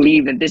just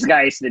believe that this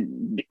guy is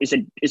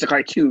a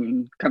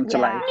cartoon come to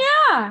life.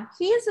 Yeah,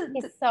 he's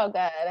so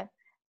good.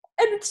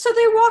 And so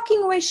they're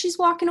walking away. She's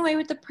walking away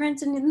with the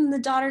prince, and then the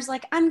daughter's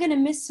like, "I'm gonna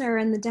miss her,"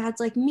 and the dad's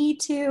like, "Me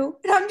too."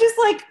 And I'm just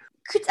like,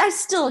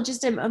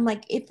 I'm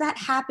like, if that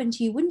happened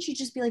to you, wouldn't you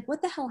just be like,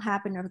 "What the hell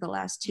happened over the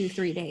last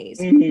 2-3 days?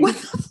 Mm-hmm. What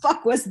the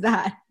fuck was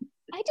that?"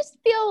 I just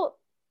feel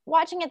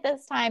watching it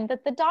this time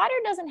that the daughter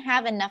doesn't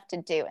have enough to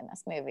do in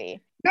this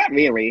movie. Not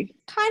really.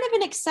 Kind of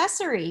an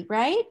accessory,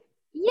 right?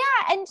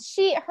 Yeah, and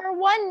her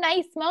one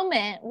nice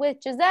moment with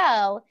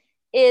Giselle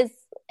is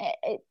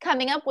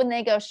coming up when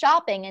they go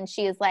shopping, and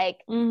she's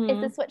like,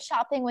 "Is this what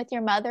shopping with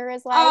your mother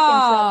is like?"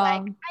 Oh.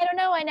 And she's like, "I don't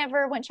know, I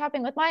never went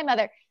shopping with my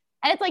mother."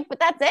 And it's like, but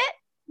that's it?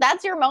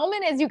 That's your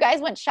moment, is you guys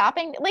went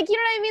shopping? Like, you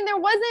know what I mean? There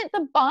wasn't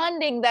the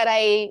bonding that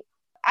I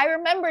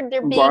remembered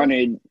there being.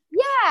 Bonded.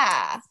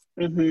 Yeah.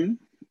 Mm-hmm.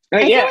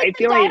 I feel like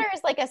the daughter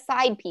is like a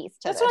side piece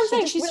to That's this. what I'm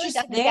saying. She's She's really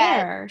just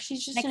there.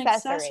 She's just an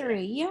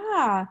accessory.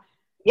 Yeah.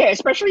 Yeah,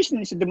 especially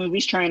since the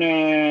movie's trying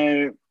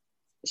to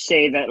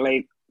say that,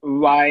 like,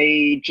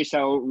 why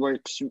Giselle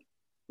works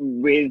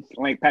with,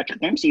 like, Patrick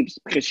Dempsey,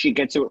 because she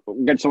gets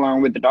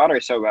along with the daughter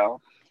so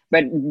well.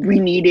 But we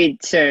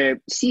needed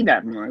to see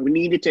that more. We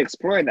needed to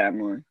explore that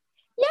more.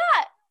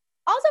 Yeah.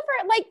 Also,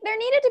 there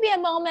needed to be a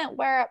moment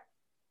where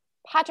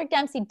Patrick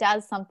Dempsey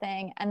does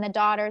something and the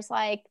daughter's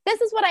like,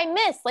 "This is what I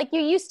miss. Like,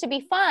 you used to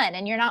be fun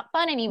and you're not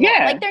fun anymore."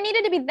 Yeah. Like, there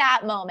needed to be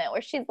that moment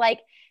where she's like,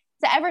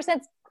 so ever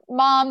since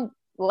mom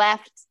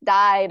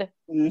died,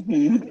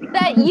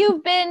 that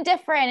you've been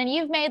different and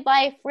you've made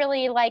life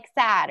really like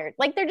sad, or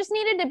like there just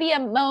needed to be a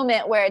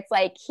moment where it's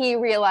like he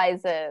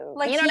realizes,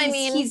 like, you know what I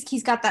mean?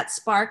 He's got that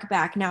spark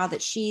back now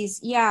that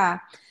she's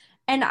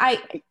and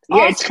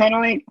it's kind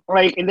of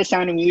like in The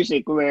Sound of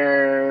Music,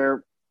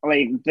 where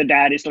like the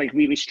dad is like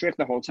really strict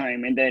the whole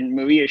time, and then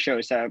Maria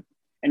shows up,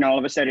 and all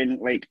of a sudden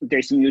like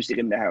there's music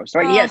in the house.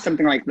 Like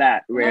something like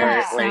that.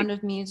 Where Sound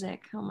of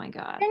Music. Oh my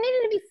God. There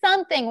needed to be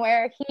something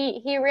where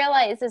he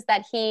realizes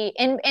that he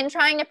in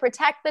trying to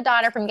protect the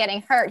daughter from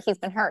getting hurt, he's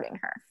been hurting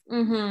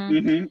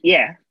her.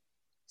 Yeah.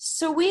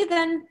 So we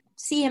then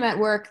see him at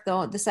work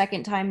though, the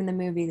second time in the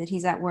movie that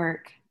he's at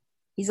work.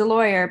 He's a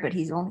lawyer, but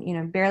he's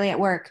barely at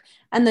work.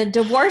 And the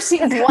divorce is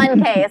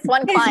one case,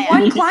 one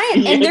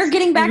client. And they're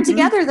getting back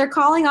together. They're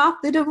calling off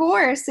the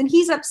divorce, and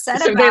he's upset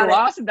about it. So they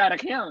lost that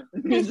account.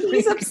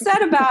 He's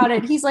upset about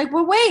it. He's like,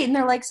 "Well, wait." And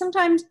they're like,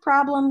 "Sometimes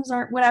problems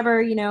aren't whatever,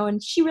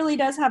 and she really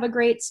does have a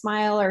great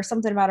smile," or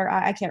something about her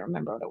eye. I can't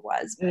remember what it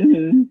was.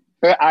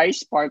 Her eyes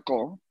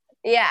sparkle.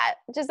 Yeah.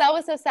 Giselle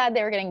was so sad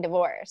they were getting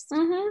divorced.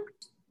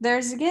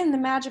 There's, again, the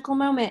magical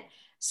moment.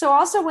 So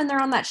also when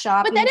they're on that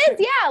shop. But that is,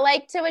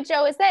 like to what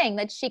Joe was saying,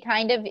 that she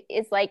kind of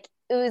is like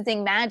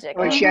oozing magic.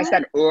 Like she has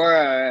that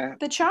aura,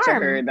 the charm to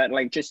her that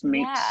like just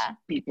makes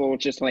people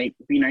just like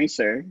be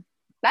nicer.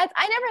 I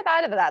never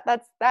thought of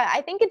that.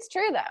 I think it's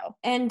true though.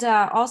 And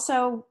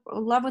also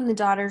love when the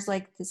daughter's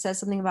like says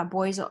something about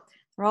boys.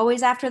 They're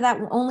always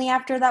only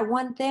after that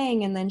one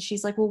thing. And then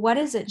she's like, "Well, what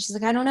is it?" She's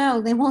like, "I don't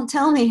know. They won't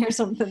tell me," or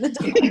something. And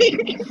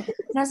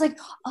I was like,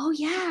 "Oh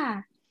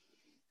yeah.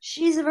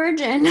 She's a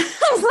virgin."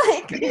 I was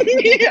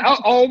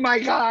like, oh my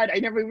God, I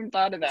never even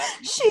thought of that.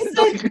 She's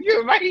like,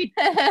 "You're right."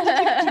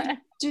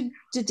 Do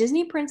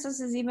Disney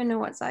princesses even know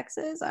what sex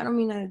is? I don't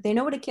mean, they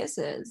know what a kiss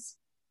is.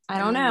 I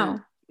don't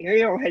know.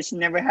 Ariel has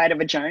never had a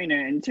vagina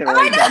until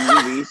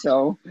that movie,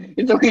 so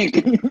it's okay. I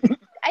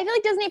feel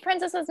like Disney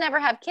princesses never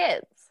have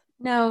kids.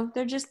 No,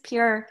 they're just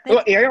pure.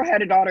 Well, Ariel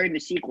had a daughter in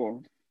the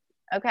sequel.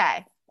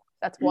 Okay,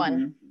 that's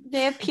one.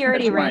 They have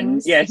purity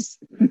rings. Yes.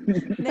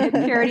 They have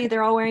purity.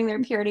 They're all wearing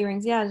their purity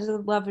rings. Yeah, I just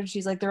love it.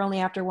 She's like, "They're only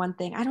after one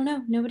thing." I don't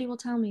know. Nobody will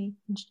tell me.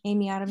 And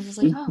Amy Adams is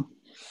like, "Oh,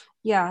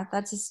 yeah,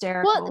 that's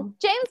hysterical." Well,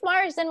 James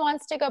Marsden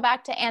wants to go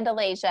back to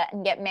Andalasia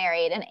and get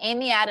married, and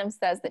Amy Adams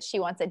says that she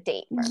wants a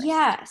date first.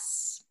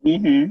 Yes.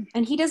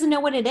 And he doesn't know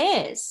what it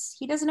is.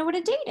 He doesn't know what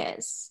a date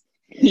is.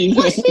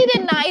 Well, she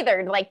didn't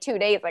either, like 2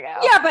 days ago.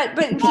 Yeah, but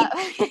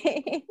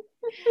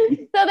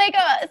so they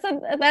go.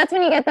 So that's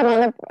when you get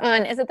them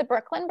on. Is it the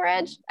Brooklyn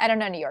Bridge? I don't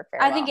know New York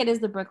very well. I think it is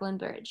the Brooklyn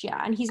Bridge.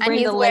 Yeah, and he's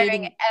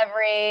wearing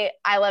every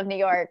 "I love New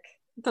York"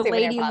 the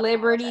Lady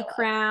Liberty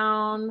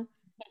crown.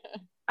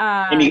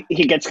 And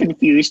he gets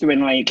confused when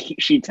like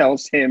she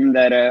tells him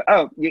that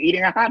oh, you're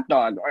eating a hot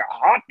dog or a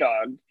hot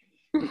dog.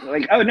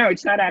 Like, oh no,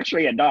 it's not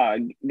actually a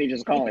dog. They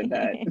just call it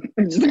that.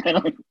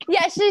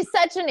 Yeah, she's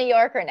such a New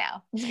Yorker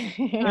now.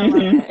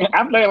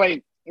 After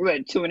like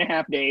what,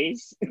 2.5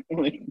 days.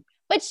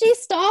 But she's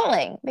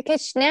stalling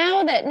because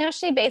now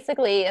she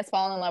basically has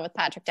fallen in love with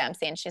Patrick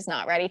Dempsey and she's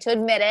not ready to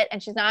admit it,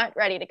 and she's not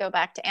ready to go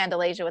back to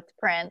Andalasia with the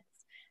prince.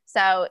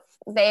 So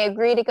they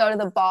agree to go to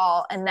the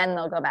ball, and then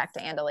they'll go back to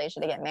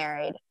Andalasia to get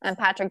married. And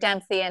Patrick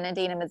Dempsey and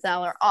Idina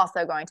Menzel are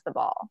also going to the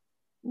ball.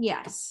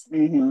 Yes.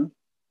 Mm-hmm.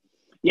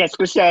 Yes,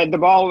 because the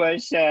ball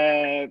was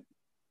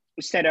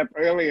set up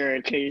earlier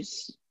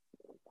because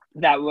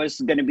that was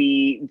going to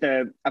be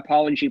the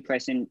apology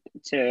present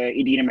to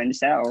Idina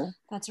Menzel.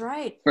 That's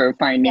right. For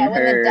finding her. Yeah,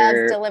 when the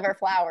doves deliver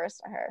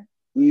flowers to her.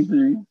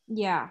 Mm-hmm.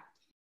 Yeah.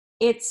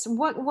 It's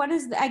what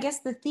is I guess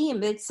the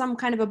theme? It's some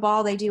kind of a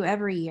ball they do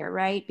every year,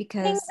 right?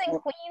 Because Kings and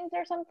Queens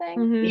or something.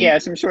 Mm-hmm. Yeah,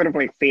 some sort of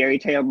like fairy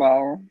tale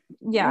ball.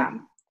 Yeah.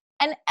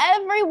 And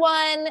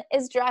everyone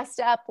is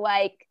dressed up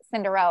like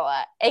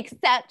Cinderella,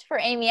 except for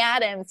Amy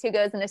Adams, who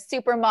goes in a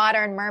super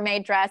modern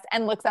mermaid dress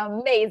and looks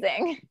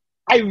amazing.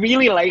 I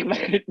really like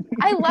that.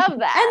 I love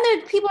that.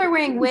 And the people are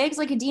wearing wigs.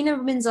 Like Idina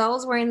Menzel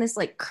is wearing this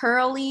like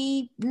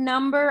curly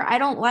number. I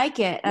don't like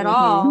it at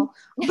all.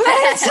 But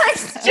it's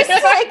like, just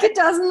like it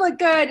doesn't look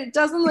good. It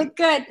doesn't look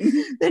good.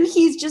 Then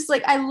he's just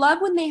like, I love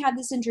when they have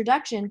this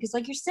introduction because,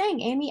 like you're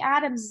saying, Amy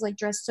Adams is like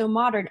dressed so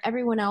modern.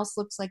 Everyone else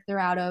looks like they're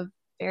out of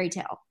fairy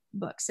tale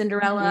books.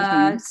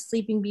 Cinderella,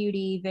 Sleeping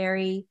Beauty,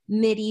 very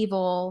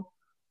medieval.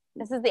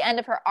 This is the end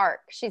of her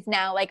arc. She's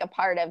now like a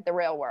part of the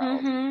real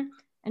world. Mm-hmm.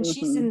 And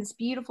she's in this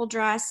beautiful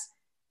dress,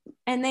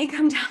 and they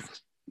come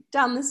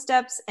down the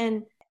steps,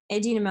 and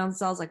Idina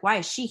Menzel's like, why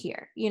is she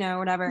here? You know,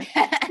 whatever.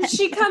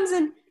 She comes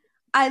in.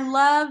 I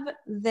love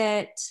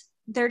that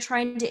they're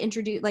trying to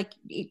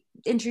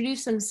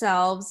introduce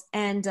themselves,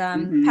 and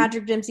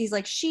Patrick Dempsey's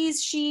like,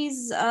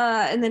 she's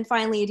and then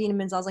finally Idina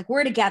Menzel's like,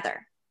 we're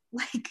together.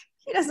 Like,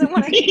 he doesn't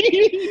want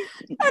to.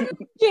 And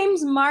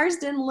James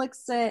Marsden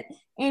looks at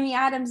Amy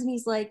Adams and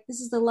he's like,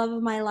 this is the love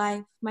of my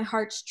life, my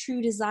heart's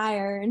true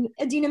desire. And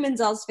Idina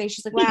Menzel's face,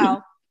 she's like,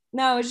 wow,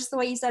 no, it's just the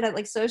way you said it,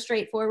 like so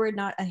straightforward,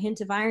 not a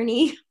hint of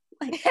irony.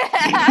 Like,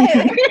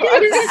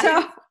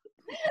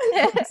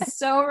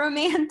 so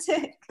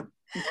romantic.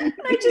 And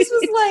I just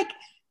was like,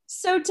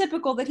 so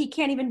typical that he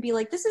can't even be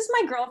like, this is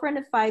my girlfriend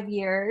of 5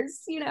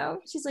 years, you know?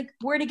 She's like,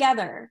 we're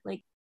together.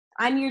 Like,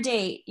 I'm your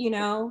date, you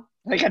know?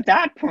 Like at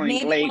that point,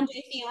 maybe like one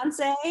day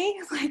fiance,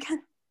 like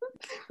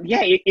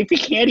yeah, if you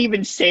can't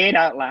even say it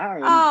out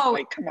loud,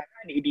 like come on,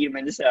 Idina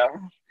Menzel.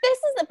 This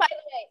is, by the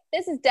way,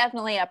 this is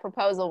definitely a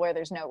proposal where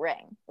there's no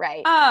ring,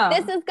 right? Oh,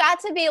 this has got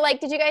to be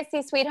like, did you guys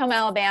see Sweet Home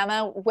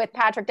Alabama with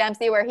Patrick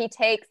Dempsey, where he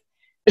takes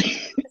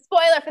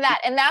spoiler for that,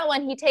 and that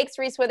one he takes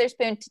Reese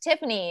Witherspoon to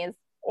Tiffany's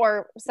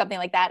or something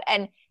like that,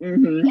 and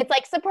it's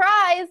like,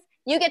 surprise,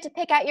 you get to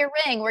pick out your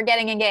ring, we're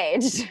getting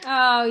engaged.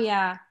 Oh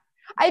yeah.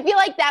 I feel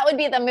like that would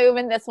be the move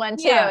in this one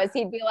too, is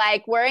he'd be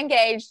like, we're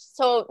engaged,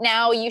 so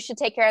now you should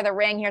take care of the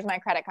ring. Here's my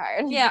credit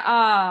card.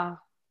 Yeah.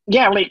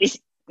 Yeah, like it's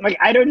like,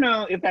 I don't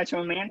know if that's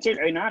romantic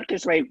or not,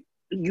 because like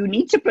you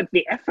need to put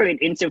the effort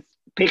into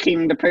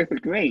picking the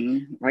perfect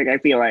ring. Like I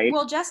feel like.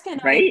 Well, Jessica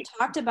and I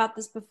talked about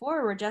this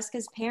before, where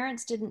Jessica's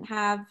parents didn't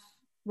have,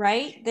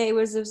 right? It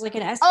was like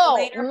an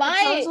escalator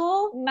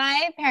proposal.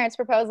 My parents'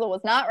 proposal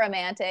was not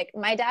romantic.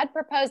 My dad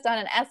proposed on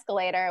an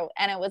escalator,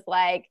 and it was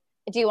like,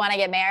 do you want to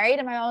get married?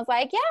 And my mom was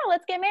like, yeah,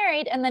 let's get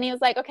married. And then he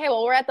was like, okay,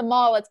 well, we're at the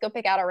mall. Let's go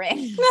pick out a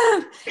ring.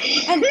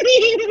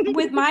 And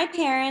with my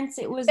parents,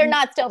 it was... They're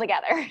not still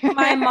together.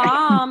 My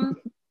mom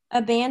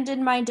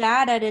abandoned my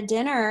dad at a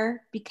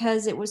dinner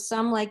because it was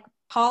some like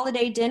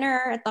holiday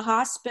dinner at the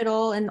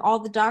hospital, and all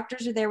the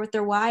doctors are there with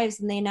their wives,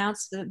 and they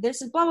announced that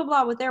this is blah, blah,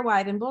 blah with their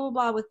wife and blah, blah,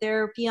 blah with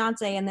their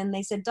fiance. And then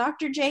they said,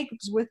 Dr.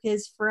 Jacobs with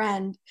his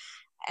friend.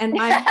 And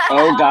my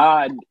oh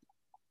God.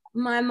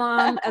 My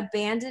mom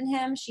abandoned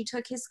him. She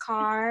took his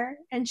car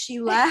and she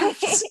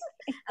left.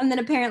 And then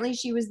apparently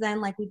she was then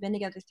like, we've been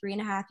together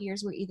 3.5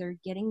 years. We're either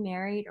getting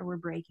married or we're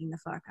breaking the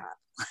fuck up.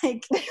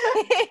 Like,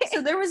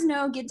 so there was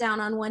no get down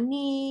on one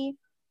knee.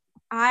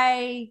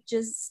 I'm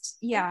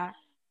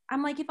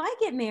like, if I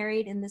get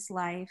married in this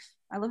life,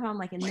 I love how I'm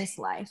like in this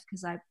life,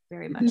 because I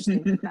very much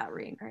think about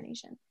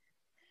reincarnation.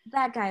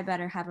 That guy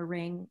better have a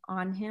ring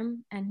on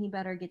him, and he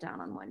better get down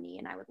on one knee,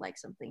 and I would like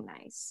something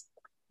nice.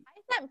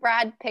 I sent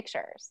Brad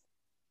pictures.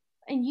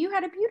 And you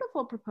had a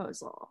beautiful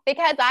proposal.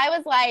 Because I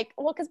was like,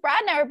 well, because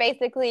Brad and I were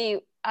basically,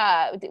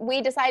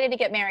 we decided to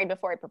get married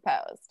before he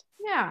proposed.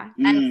 Yeah.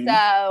 And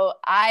so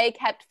I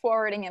kept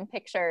forwarding him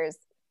pictures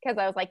because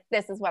I was like,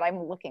 this is what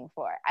I'm looking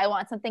for. I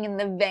want something in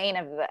the vein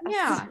of this.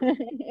 Yeah.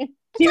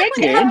 See, that's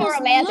good. How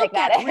romantic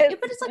that is.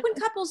 But it's like when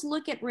couples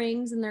look at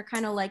rings and they're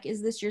kind of like,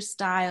 is this your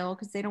style?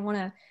 Because they don't want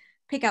to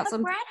pick out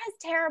some. Brad has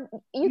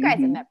terrible. You guys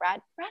have met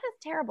Brad. Brad has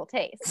terrible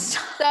taste.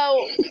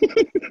 So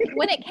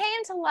when it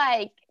came to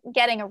like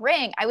getting a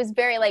ring, I was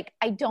very like,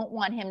 I don't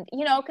want him,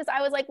 because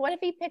I was like, what if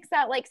he picks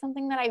out like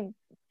something that I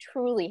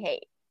truly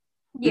hate?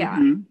 Yeah.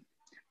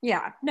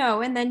 Yeah.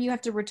 No, and then you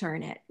have to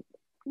return it.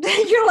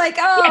 You're like,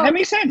 oh, yeah, that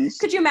makes sense.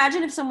 Could you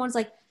imagine if someone's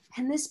like,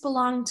 and this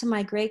belonged to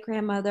my great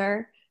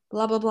grandmother,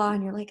 blah blah blah,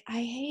 and you're like,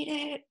 I hate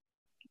it.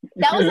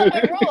 That was one of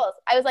my rules.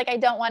 I was like, I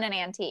don't want an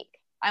antique.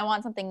 I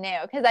want something new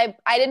because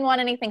I didn't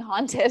want anything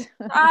haunted.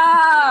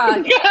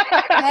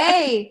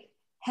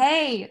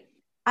 Hey,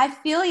 I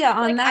feel you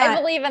on that.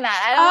 I believe in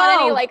that. I don't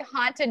want any like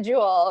haunted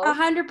jewels.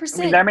 100%.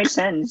 I mean, that makes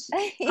sense.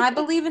 I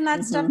believe in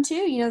that stuff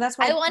too. That's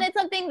why I wanted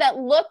something that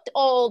looked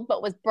old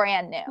but was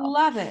brand new.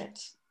 Love it.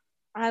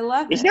 I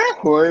love it. Is there a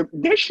horror?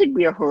 There should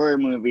be a horror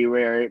movie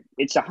where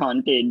it's a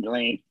haunted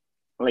like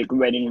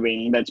wedding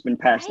ring that's been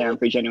passed down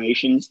for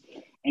generations,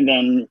 and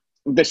then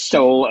the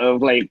soul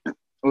of like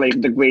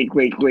the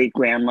great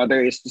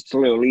grandmother is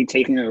slowly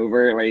taking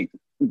over like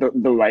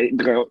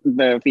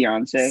the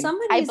fiance.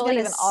 Somebody's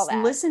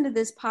gonna listen to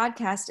this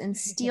podcast and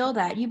steal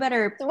that. You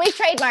better. We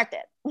trademarked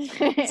it.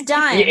 It's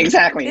done. Yeah,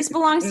 exactly. This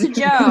belongs to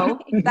Joe.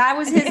 That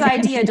was his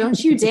idea.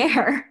 Don't you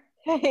dare.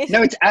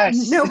 No, it's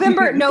us.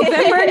 November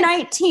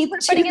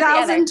 19th,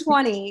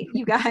 2020,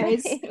 you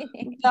guys.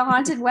 The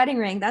Haunted Wedding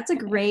Ring. That's a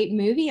great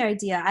movie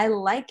idea. I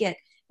like it.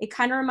 It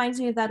kind of reminds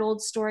me of that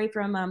old story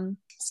from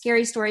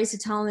Scary Stories to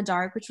Tell in the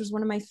Dark, which was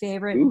one of my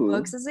favorite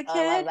books as a kid.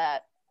 I love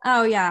that.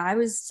 Oh, yeah. I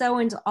was so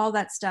into all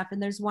that stuff.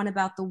 And there's one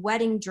about the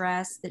wedding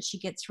dress that she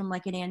gets from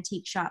like an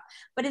antique shop.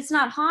 But it's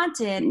not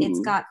haunted.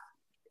 It's got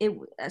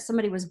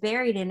somebody was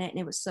buried in it and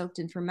it was soaked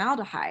in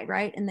formaldehyde,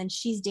 right? And then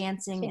she's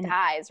dancing. She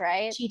dies,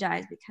 right? She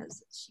dies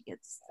because she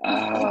gets.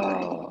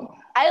 Oh.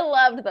 I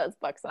loved those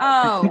books.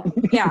 Oh,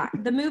 yeah.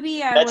 The movie.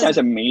 That sounds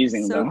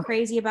amazing. So though.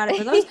 Crazy about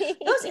it. But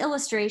those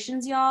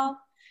illustrations, y'all.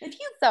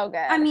 So good.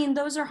 I mean,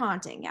 those are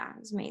haunting. Yeah,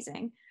 it's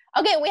amazing.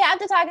 Okay, we have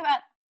to talk about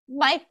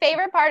my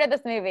favorite part of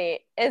this movie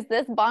is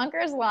this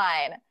bonkers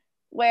line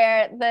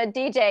where the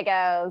DJ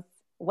goes,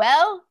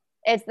 well,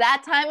 it's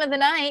that time of the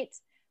night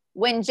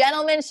when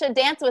gentlemen should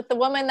dance with the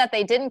woman that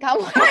they didn't come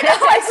with.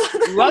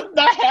 What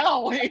the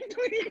hell? As if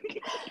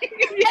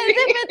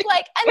it's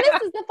like, and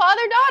this is the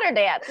father-daughter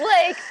dance.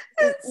 Like,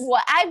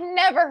 what? I've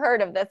never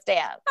heard of this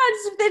dance.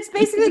 It's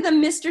basically the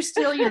Mr.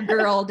 Steal Your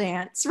Girl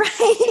dance,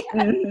 right?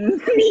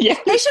 Yeah.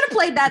 They should have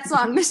played that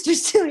song, Mr.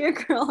 Steal Your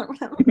Girl, or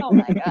whatever. Oh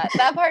my God.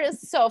 That part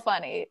is so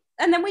funny.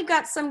 And then we've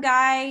got some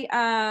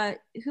guy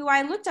who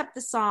I looked up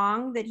the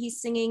song that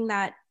he's singing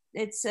that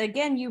it's,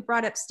 again, you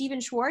brought up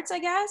Stephen Schwartz, I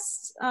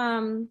guess.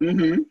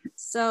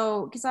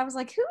 So, because I was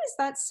like, who is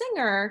that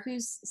singer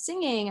who's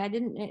singing? I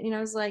didn't, I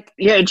was like.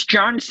 Yeah, it's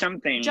John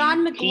something.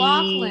 John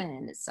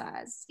McLaughlin, it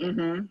says.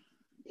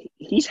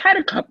 He's had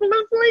a couple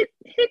of like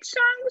hit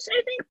songs,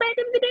 I think, back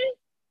in the day.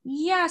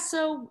 Yeah,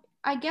 so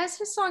I guess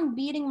his song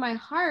Beating My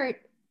Heart,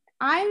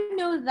 I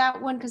know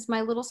that one because my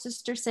little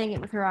sister sang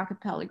it with her a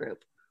cappella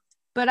group.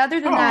 But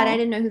other than that, I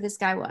didn't know who this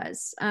guy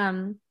was.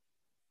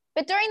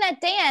 But during that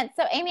dance,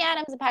 so Amy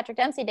Adams and Patrick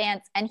Dempsey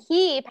dance, and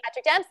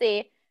Patrick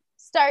Dempsey,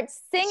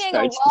 starts singing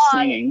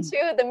along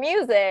to the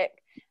music.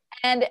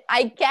 And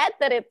I get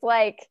that it's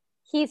like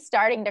he's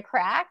starting to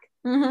crack,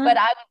 but I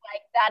was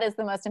like, that is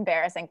the most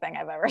embarrassing thing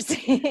I've ever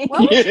seen.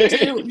 What would you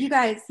do? You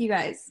guys,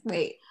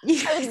 wait.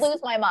 I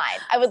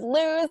would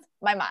lose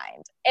my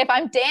mind. If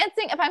I'm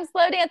dancing, if I'm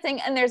slow dancing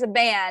and there's a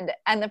band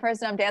and the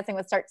person I'm dancing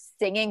with starts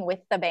singing with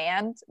the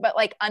band, but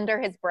like under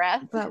his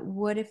breath. But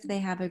what if they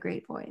have a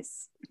great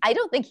voice? I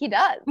don't think he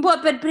does.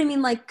 Well, but I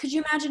mean, like, could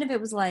you imagine if it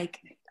was like,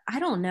 I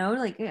don't know,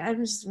 like, I'm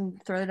just going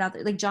to throw it out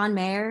there, like John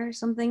Mayer or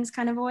something's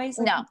kind of voice?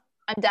 Like, no,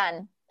 I'm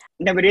done.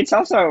 No, but it's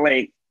also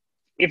like,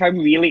 if I'm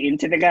really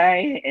into the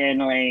guy and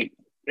like,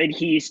 and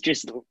he's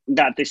just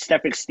got this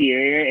stiff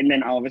exterior, and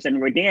then all of a sudden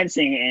we're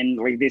dancing and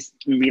like this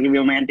really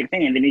romantic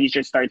thing, and then he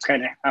just starts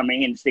kind of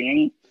humming and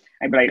singing,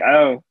 I'd be like,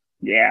 oh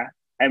yeah,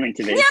 I'm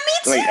into this. Yeah, me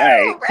too.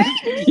 Like,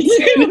 right. Me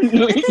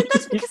too.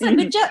 That's because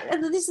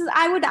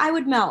I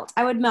would melt.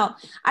 I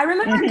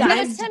remember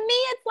guys. To me,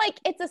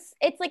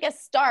 it's like a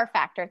star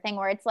factor thing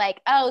where it's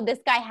like, oh, this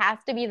guy has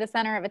to be the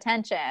center of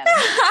attention.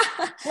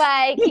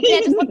 Like you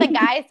can't just let the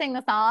guy sing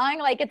the song.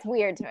 Like it's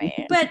weird to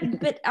me.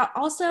 But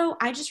also,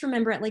 I just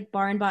remember at like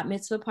bar and bat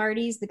mitzvah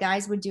parties, the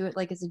guys would do it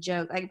like as a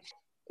joke. Like,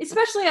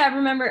 especially I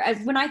remember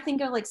when I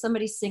think of like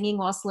somebody singing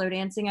while slow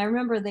dancing, I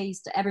remember they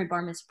used to, every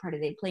bar mitzvah party,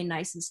 they'd play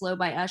Nice and Slow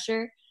by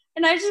Usher.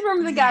 And I just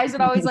remember the guys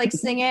would always like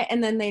sing it.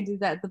 And then they do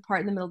the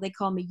part in the middle, they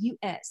call me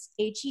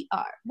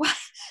USHER. What?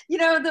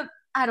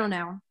 I don't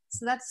know.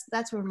 So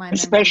that's where my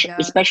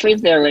especially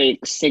if they're like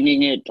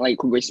singing it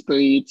like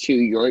whispery to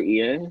your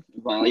ear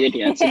while you're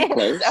dancing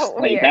close. So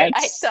like weird.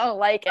 that's... I don't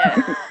like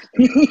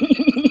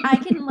it. I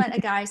can let a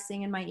guy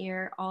sing in my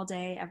ear all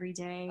day, every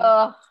day.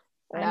 Oh,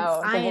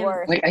 No, I am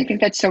divorce. Like, I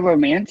think that's so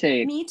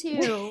romantic. Me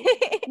too.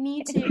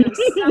 Me too.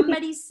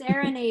 Somebody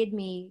serenade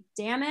me.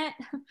 Damn it.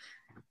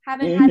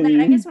 Haven't had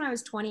that. I guess when I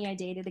was 20, I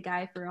dated a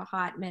guy for a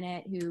hot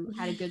minute who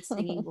had a good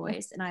singing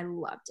voice, and I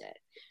loved it.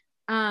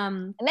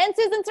 And then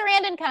Susan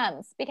Sarandon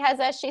comes because,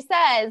 as she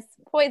says,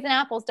 poison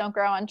apples don't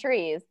grow on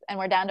trees, and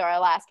we're down to our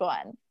last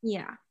one.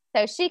 Yeah.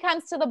 So she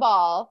comes to the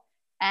ball,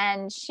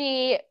 and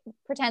she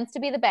pretends to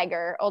be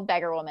the old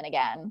beggar woman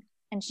again.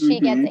 And she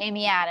gets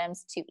Amy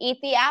Adams to eat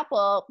the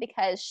apple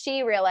because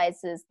she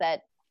realizes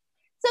that.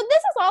 So this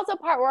is also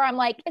part where I'm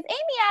like, is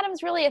Amy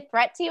Adams really a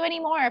threat to you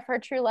anymore if her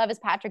true love is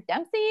Patrick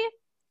Dempsey?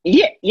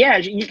 Yeah.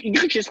 You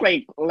could just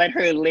like let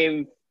her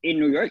live in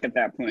New York at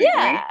that point.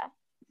 Yeah.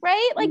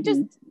 Right? Like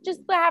just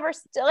have her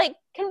like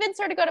convince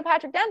her to go to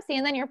Patrick Dempsey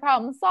and then your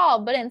problem's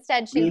solved. But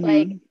instead she's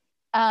like,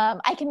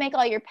 I can make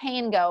all your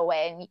pain go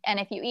away. And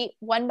if you eat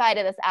one bite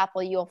of this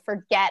apple, you'll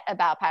forget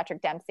about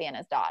Patrick Dempsey and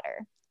his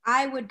daughter.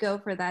 I would go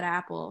for that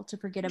apple to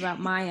forget about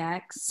my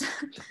ex.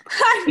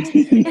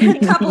 A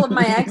couple of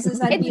my exes.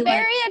 It's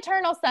very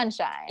Eternal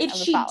Sunshine.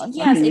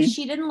 If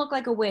she didn't look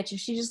like a witch, if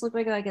she just looked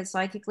like a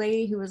psychic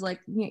lady who was like,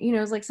 it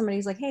was like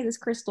somebody's like, hey, this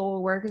crystal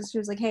will work. And she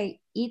was like,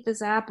 hey, eat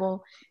this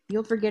apple.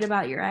 You'll forget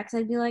about your ex.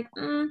 I'd be like,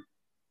 all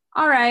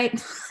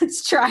right,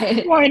 let's try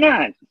it. Why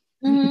not?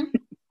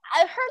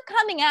 Her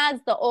coming as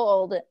the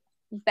old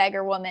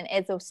beggar woman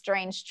is a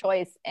strange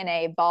choice in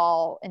a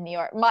ball in New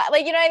York.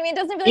 Like, you know what I mean?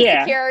 Doesn't feel like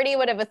security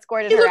would have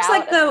escorted her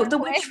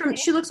out.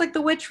 She looks like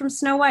the witch from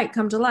Snow White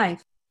come to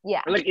life.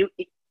 Yeah. Like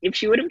if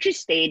she would have just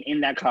stayed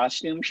in that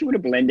costume, she would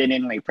have blended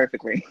in like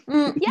perfectly.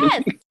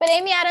 Yes, but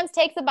Amy Adams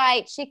takes a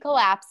bite. She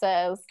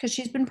collapses because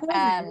she's been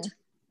poisoned.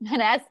 And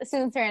as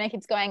Susan Sarandon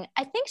keeps going,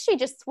 I think she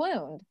just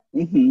swooned.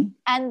 Mm-hmm.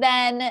 And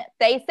then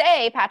they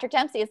say Patrick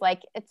Dempsey is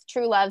like, it's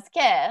true love's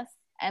kiss.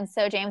 And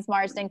so James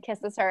Marsden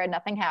kisses her and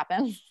nothing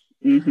happens.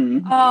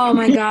 Mm-hmm. Oh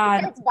my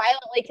God. It's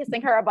violently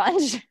kissing her a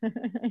bunch.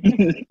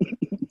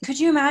 Could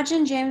you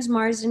imagine James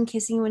Marsden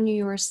kissing when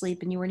you were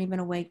asleep and you weren't even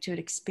awake to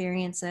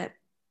experience it?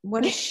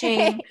 What a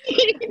shame.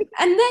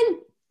 And then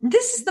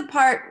this is the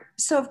part.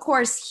 So of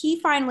course he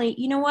finally,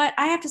 you know what?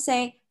 I have to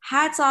say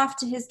hats off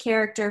to his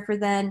character for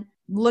then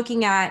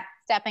looking at,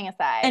 stepping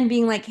aside and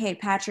being like, hey,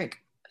 Patrick,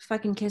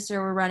 fucking kiss her.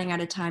 We're running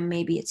out of time.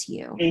 Maybe it's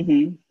you.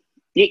 Mm-hmm.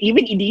 Yeah,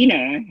 even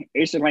Edina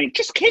is like,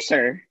 just kiss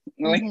her.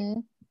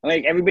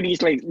 Like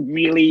everybody's like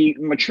really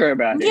mature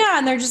about it. Yeah,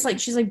 and they're just like,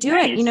 she's like, do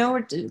it.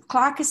 The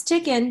clock is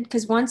ticking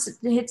because once it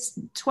hits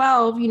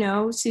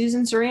 12,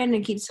 Susan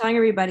Sarandon keeps telling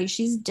everybody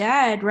she's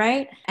dead,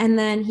 right? And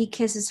then he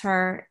kisses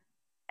her,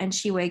 and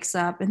she wakes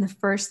up, and the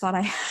first thought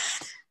I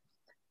had,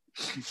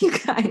 you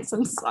guys,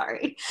 I'm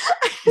sorry.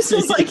 I just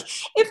was like,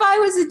 if I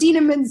was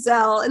Idina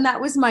Menzel and that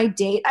was my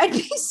date, I'd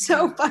be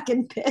so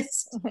fucking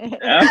pissed.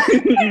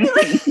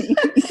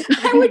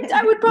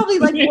 I would probably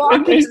like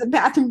walk into the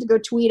bathroom to go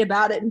tweet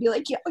about it and be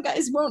like, you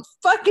guys won't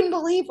fucking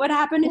believe what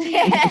happened to me.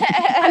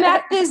 I'm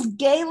at this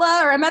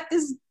gala or I'm at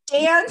this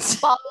dance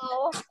ball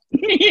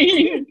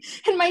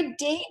and my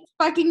date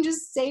fucking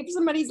just saved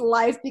somebody's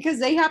life because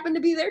they happen to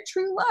be their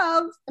true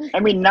love. I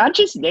mean, not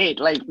just date,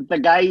 like the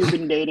guy you've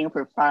been dating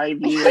for 5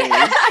 years.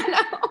 I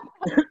know.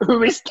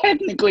 Who is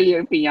technically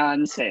your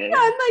fiance. Yeah,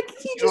 and like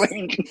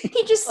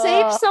he just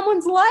saved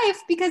someone's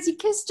life because he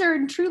kissed her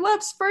in true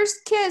love's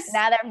first kiss.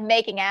 Now they're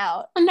making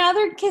out. And now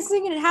they're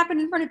kissing and it happened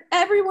in front of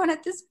everyone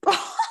at this ball.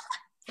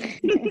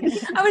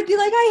 I would be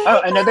like,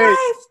 I hate my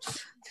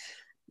life.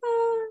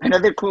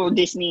 Another cool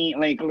Disney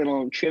like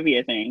little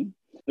trivia thing.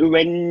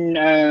 When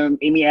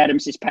Amy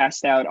Adams is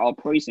passed out, all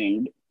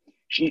poisoned,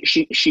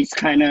 she's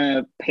kind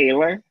of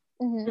paler.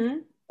 Mm-hmm.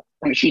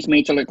 Like, she's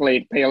made to look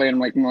like paler and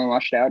like more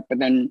washed out. But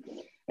then,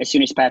 as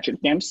soon as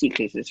Patrick Dempsey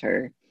kisses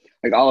her,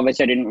 like all of a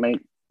sudden,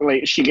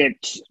 like she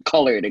gets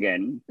colored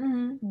again.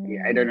 Mm-hmm.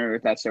 Yeah, I don't know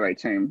if that's the right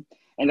term.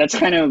 And that's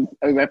kind of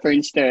a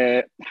reference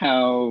to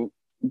how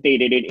they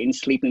did it in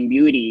Sleeping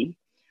Beauty,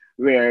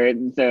 where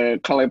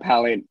the color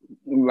palette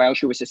while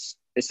she was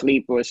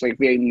asleep was like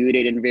very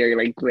muted and very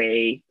like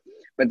gray,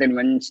 but then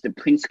once the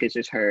prince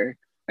kisses her,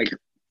 like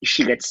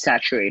she gets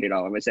saturated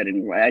all of a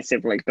sudden, as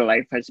if like the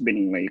life has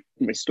been like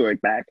restored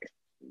back.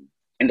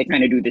 And they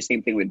kind of do the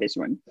same thing with this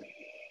one.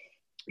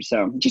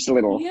 So just a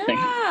little thing.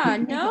 Yeah,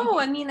 no,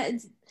 I mean,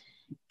 it's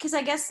because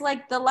I guess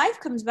like the life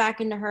comes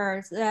back into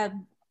her.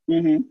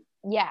 Mm-hmm.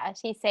 Yeah,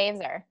 she saves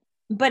her.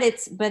 But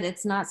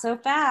it's not so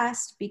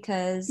fast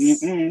because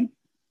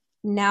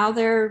now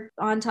they're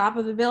on top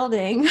of a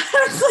building.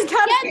 It's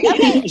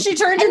like, she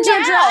turned into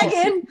a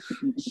dragon.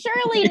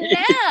 Surely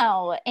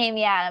now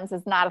Amy Adams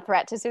is not a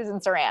threat to Susan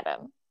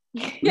Sarandon.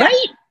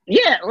 Right?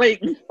 Yeah,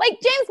 like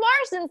James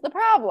Marsden's the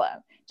problem.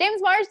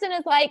 James Marsden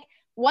is like,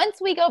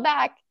 once we go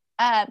back,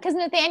 because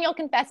Nathaniel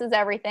confesses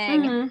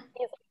everything. Mm-hmm.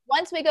 He's like,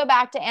 once we go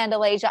back to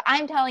Andalasia,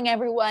 I'm telling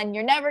everyone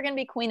you're never going to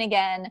be queen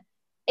again.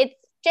 It's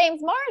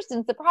James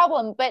Marsden's the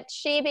problem, but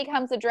she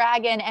becomes a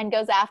dragon and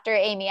goes after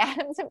Amy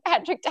Adams and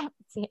Patrick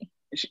Dempsey.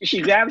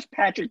 She grabs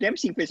Patrick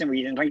Dempsey for some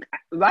reason. Like,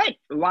 what?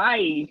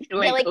 Why?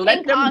 Like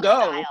let them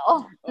go.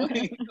 Style.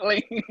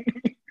 like,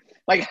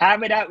 like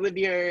have it out with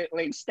your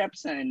like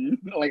stepson,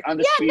 like on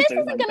the streets this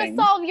or isn't something. going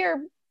to solve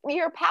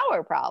your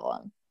power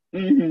problem.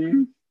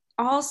 Mm-hmm.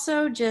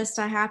 Also, just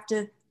I have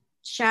to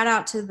shout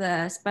out to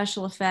the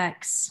special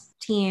effects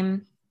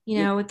team,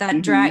 you know, with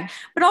that drag.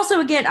 But also,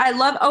 again, I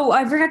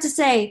forgot to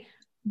say,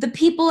 the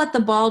people at the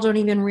ball don't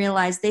even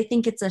realize, they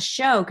think it's a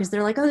show because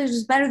they're like, oh, this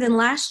was better than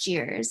last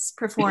year's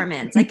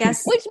performance, I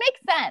guess. Which makes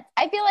sense.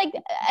 I feel like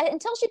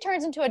until she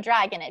turns into a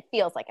dragon, it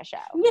feels like a show.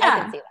 Yeah. I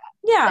can see that.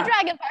 Yeah. The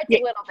dragon part's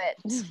a little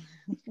bit.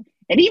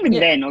 And even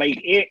then,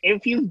 like,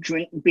 if you've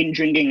been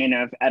drinking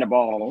enough at a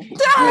ball,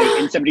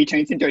 like, and somebody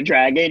turns into a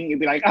dragon, you'd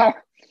be like, oh,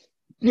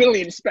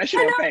 brilliant special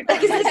effects.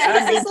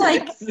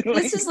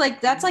 This is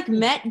like, that's like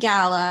Met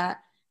Gala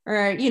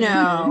or, you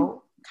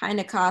know,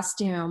 kind of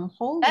costume.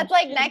 Holy That's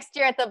like next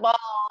year at the ball.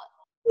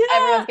 Yeah.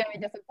 Everyone's going to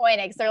be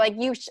disappointed because they're like,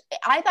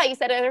 I thought you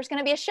said there's going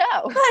to be a show.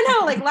 I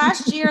know, like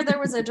last year there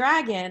was a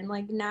dragon.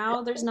 Like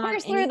now there's not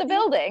anything. Through the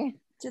building.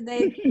 Did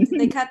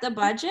they cut the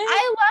budget?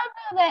 I love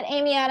though that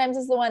Amy Adams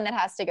is the one that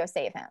has to go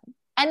save him.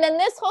 And then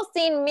this whole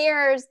scene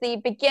mirrors the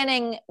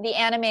beginning, the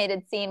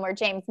animated scene where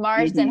James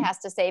Marsden has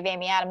to save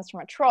Amy Adams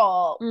from a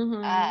troll.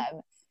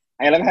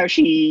 I love how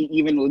she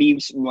even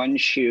leaves one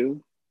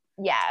shoe.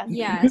 Yeah.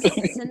 Yes,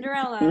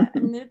 Cinderella.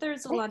 And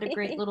there's a lot of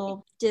great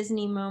little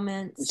Disney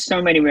moments. So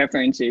many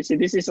references. So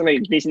this is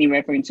like Disney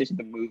references to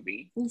the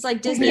movie. It's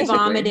like Disney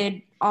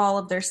vomited all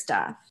of their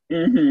stuff.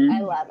 I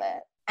love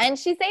it. And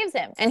she saves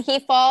him. And he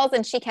falls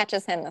and she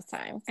catches him this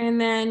time.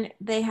 And then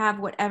they have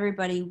what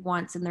everybody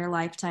wants in their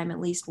lifetime at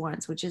least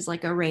once, which is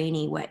like a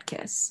rainy, wet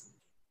kiss.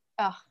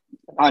 Oh.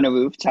 On a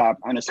rooftop,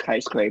 on a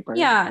skyscraper.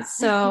 Yeah,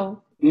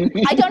 so...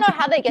 I don't know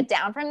how they get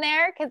down from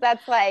there because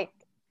that's like...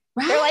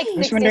 Right. They're like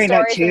 60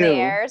 stories in the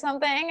air or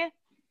something.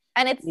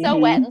 And it's so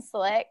wet and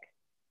slick.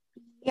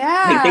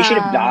 Yeah. Like they should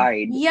have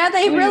died. Yeah,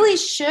 they really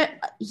should.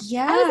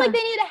 Yeah. I was like,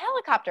 they need a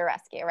helicopter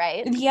rescue,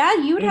 right? Yeah,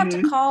 you would have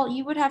to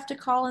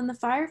call in the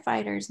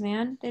firefighters,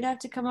 man. They'd have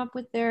to come up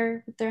with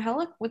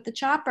with the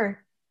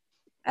chopper.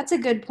 That's a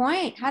good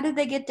point. How did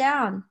they get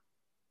down?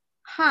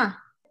 Huh.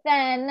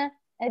 Then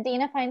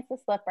Adina finds the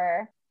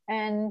slipper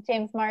and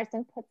James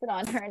Marsden puts it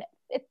on her and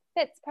it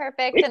fits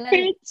perfect. And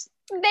then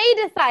they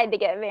decide to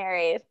get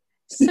married.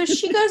 So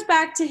she goes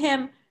back to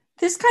him.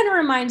 This kind of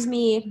reminds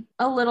me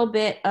a little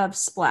bit of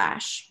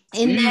Splash.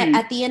 In that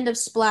at the end of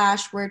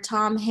Splash, where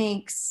Tom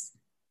Hanks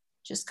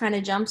just kind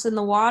of jumps in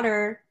the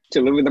water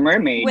to live with the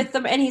mermaid.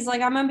 And he's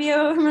like, I'm gonna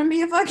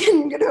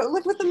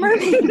live with the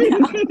mermaid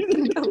now.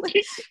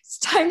 It's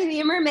time to be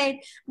a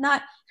mermaid.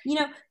 Not,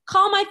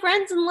 call my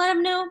friends and let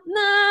them know.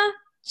 Nah.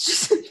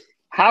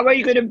 How are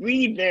you gonna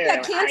breathe there?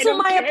 Yeah, cancel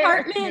my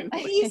apartment,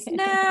 please.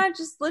 Nah,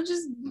 let's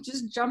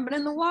just jumping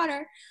in the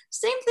water.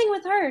 Same thing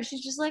with her.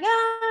 She's just like,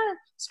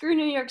 screw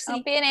New York City.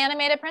 I'll be an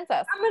animated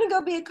princess. I'm gonna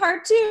go be a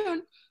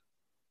cartoon.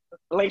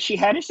 Like she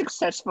had a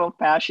successful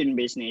fashion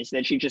business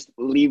that she just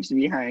leaves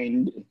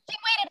behind. She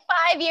waited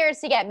 5 years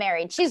to get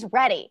married. She's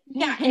ready.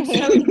 Yeah, and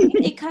so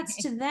it cuts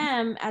to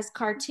them as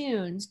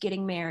cartoons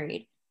getting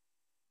married.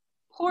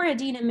 Poor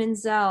Idina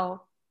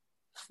Menzel.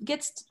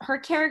 Her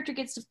character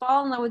gets to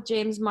fall in love with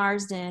James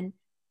Marsden,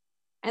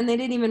 and they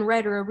didn't even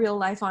write her a real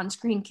life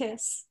on-screen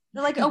kiss.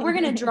 They're like, oh, we're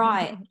gonna draw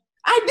it.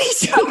 I'd be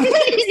so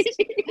pissed.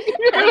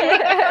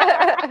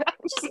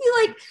 Just be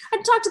like,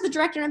 I'd talk to the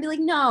director and I'd be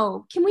like,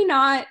 no, can we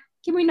not?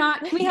 Can we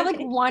have like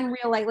one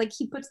real like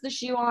he puts the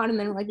shoe on and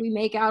then like we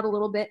make out a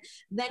little bit,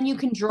 then you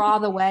can draw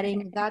the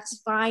wedding.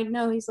 That's fine.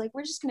 No, he's like,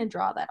 we're just gonna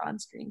draw that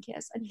on-screen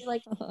kiss. I'd be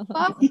like,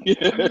 fuck you.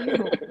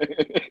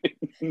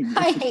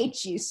 I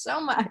hate you so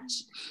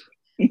much.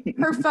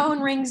 Her phone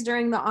rings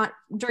during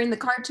the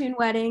cartoon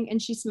wedding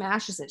and she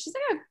smashes it. She's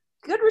like,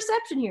 good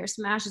reception here,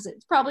 smashes it.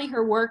 It's probably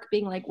her work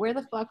being like, where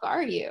the fuck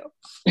are you?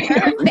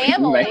 Her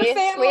family.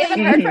 We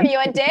haven't heard from you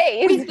in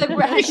days.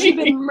 Has she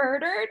been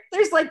murdered?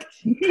 There's like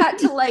cut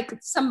to like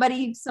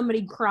somebody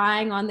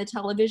crying on the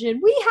television.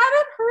 We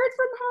haven't heard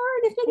from her,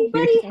 and if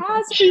anybody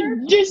has she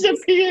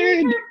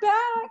disappeared. Her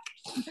back.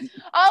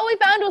 All we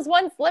found was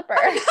one slipper.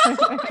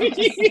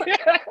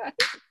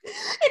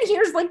 And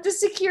here's like the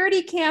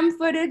security cam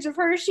footage of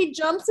her. She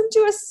jumps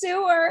into a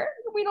sewer.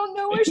 We don't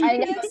know where she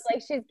is. It's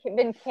like she's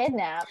been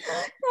kidnapped.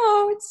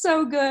 Oh, it's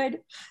so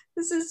good.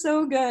 This is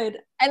so good.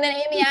 And then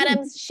Amy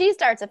Adams, she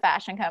starts a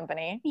fashion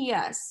company.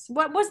 Yes.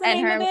 What was the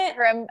name of it?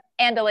 Her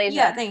Andalasia.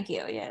 Yeah, thank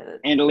you. Yeah.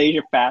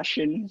 Andalasia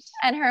Fashions.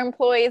 And her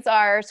employees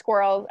are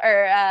squirrels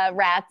or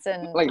rats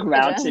and like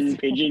rats and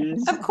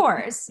pigeons. Of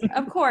course.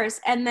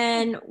 And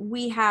then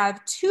we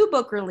have 2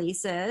 book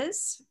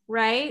releases,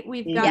 right?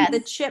 We've got the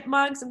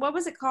Chipmunks. What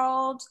was it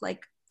called?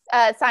 Like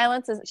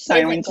Silence is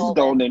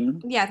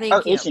golden. Yeah,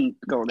 thank you. Isn't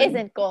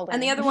golden.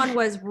 And the other one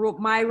was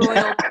My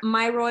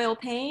Royal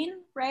Pain,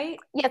 right?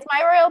 Yes,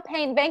 My Royal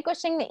Pain,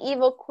 Vanquishing the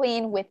Evil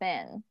Queen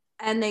Within.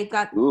 And they've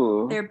got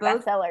they're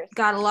both bestsellers.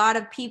 Got a lot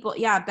of people.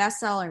 Yeah,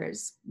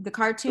 bestsellers. The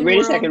cartoon. Wait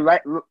a second.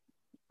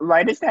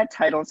 Why does that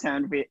title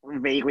sound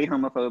vaguely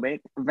homophobic?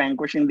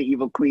 Vanquishing the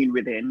Evil Queen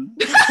Within.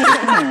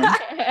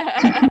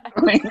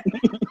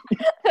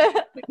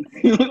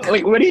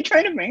 Like, what are you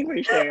trying to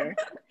vanquish there?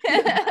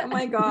 Oh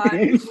my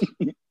god.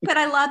 But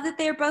I love that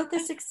they're both a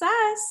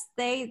success.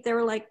 They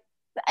were like,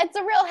 it's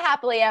a real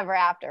happily ever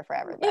after for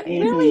everybody.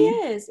 it really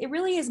is. It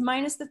really is,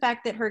 minus the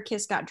fact that her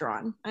kiss got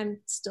drawn. I'm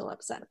still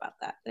upset about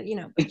that. But,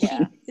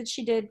 that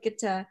she did get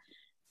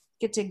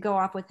to go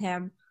off with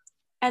him.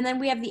 And then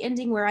we have the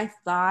ending where I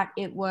thought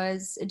it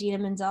was Idina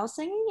Menzel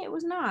singing. It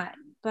was not,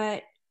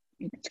 but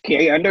it's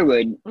Carrie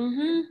Underwood.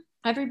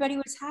 Everybody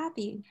was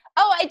happy.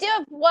 Oh, I do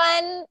have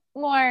one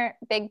more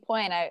big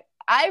point.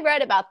 I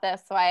read about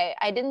this, so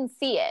I didn't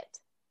see it.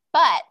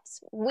 But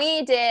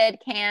we did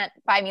Can't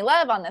Buy Me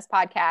Love on this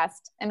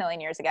podcast a million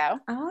years ago,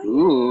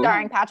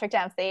 starring Patrick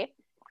Dempsey.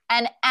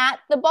 And at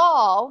the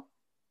ball,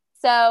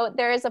 so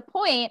there is a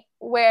point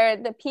where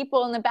the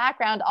people in the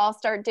background all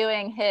start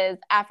doing his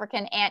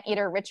African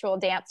anteater ritual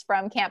dance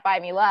from Can't Buy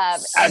Me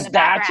Love.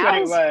 That's what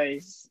it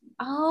was.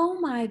 Oh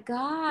my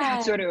God.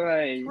 That's what it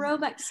was.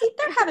 Throwback. See,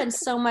 they're having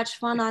so much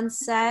fun on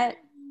set.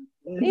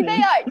 They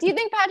are. Do you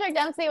think Patrick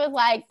Dempsey was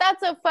like, "That's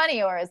so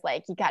funny," or is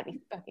like, "You gotta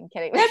be fucking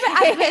kidding me"?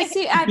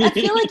 I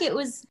feel like it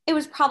was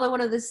probably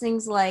one of those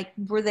things like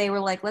where they were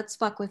like, "Let's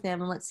fuck with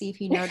him and let's see if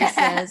he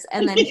notices,"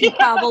 and then he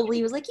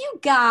probably was like, "You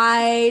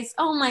guys,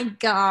 oh my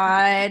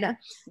God,"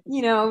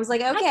 it was like,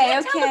 I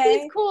can't tell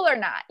if he's cool or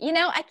not. I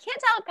can't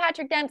tell if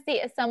Patrick Dempsey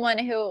is someone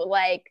who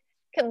like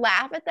could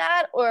laugh at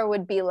that or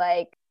would be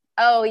like,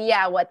 "Oh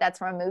yeah, what? That's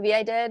from a movie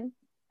I did."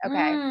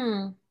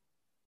 Okay.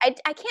 I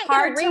can't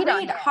get a read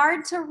on it.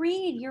 Hard to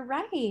read. You're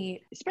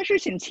right. Especially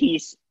since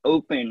he's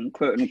open,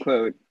 quote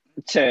unquote,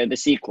 to the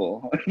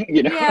sequel.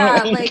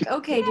 Yeah, like,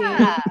 okay, dude,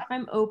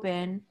 I'm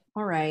open.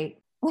 All right.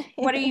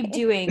 What are you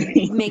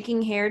doing?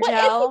 Making hair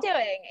gel? What is he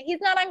doing?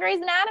 He's not on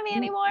Grey's Anatomy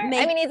anymore? I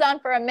mean, he's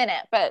on for a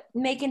minute, but...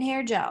 Making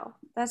hair gel.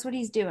 That's what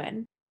he's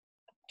doing.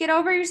 Get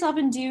over yourself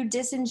and do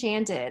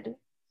Disenchanted.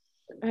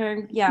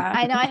 Yeah.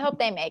 I know. I hope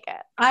they make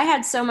it. I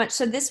had so much.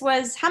 So this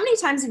was... How many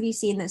times have you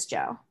seen this,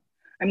 Joe?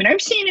 I mean,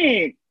 I've seen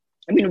it...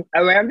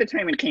 around the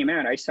time it came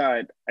out, I saw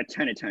it a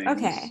ton of times.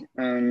 Okay.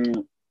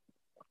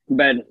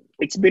 But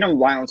it's been a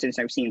while since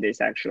I've seen this,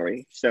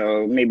 actually.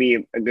 So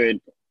maybe a good,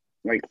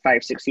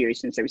 5-6 years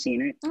since I've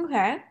seen it.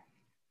 Okay.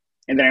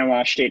 And then I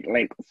watched it,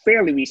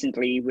 fairly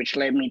recently, which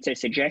led me to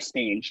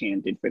suggesting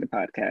Enchanted for the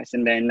podcast.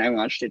 And then I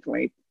watched it,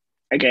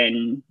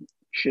 again,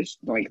 just,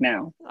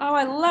 now. Oh,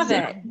 I love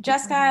it.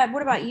 Jessica,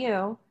 what about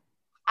you?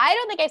 I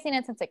don't think I've seen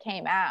it since it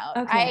came out.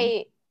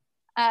 Okay.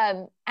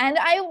 And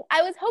I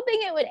was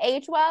hoping it would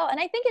age well, and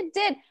I think it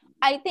did.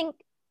 I think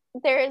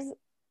there's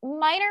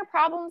minor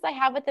problems I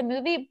have with the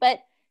movie, but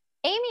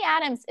Amy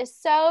Adams is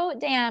so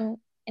damn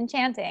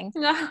enchanting.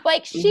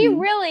 She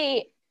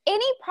really,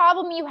 any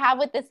problem you have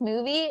with this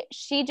movie,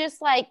 she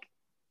just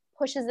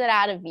pushes it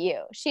out of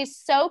you. She's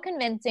so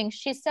convincing.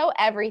 She's so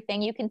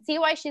everything. You can see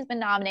why she's been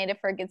nominated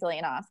for a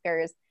gazillion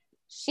Oscars.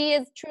 She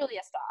is truly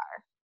a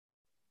star.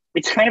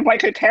 It's kind of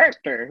like her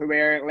character,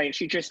 where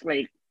she just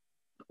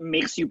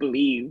makes you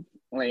believe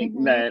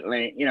that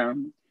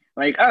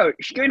oh,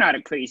 you're not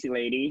a crazy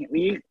lady,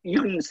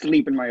 you can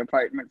sleep in my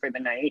apartment for the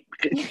night.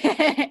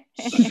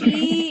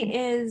 she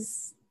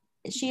is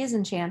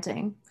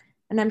enchanting,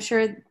 and I'm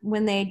sure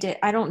when they did,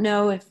 I don't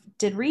know if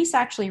did Reese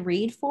actually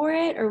read for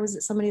it or was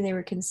it somebody they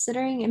were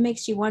considering. It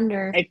makes you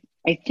wonder.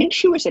 I think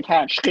she was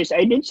attached because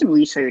I did some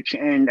research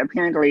and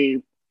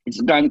apparently it's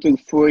gone through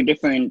 4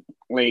 different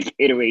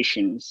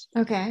iterations.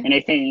 Okay. And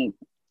I think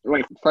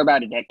for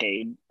about a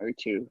decade or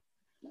 2.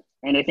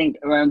 And I think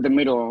around the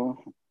middle,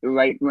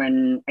 right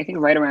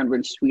around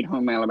when Sweet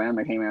Home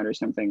Alabama came out or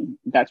something,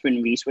 that's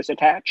when Reese was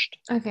attached.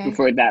 Okay.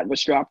 Before that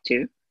was dropped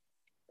too.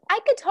 I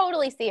could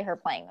totally see her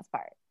playing this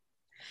part.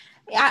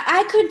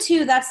 I could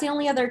too. That's the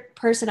only other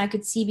person I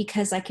could see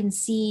because I can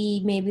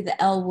see maybe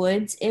the Elle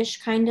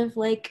Woods-ish kind of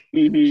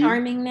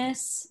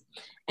charmingness.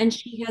 And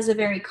she has a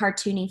very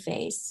cartoony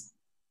face.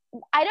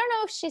 I don't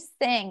know if she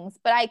sings,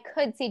 but I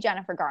could see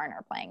Jennifer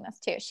Garner playing this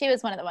too. She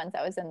was one of the ones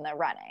that was in the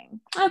running.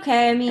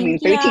 Okay, I mean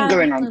 13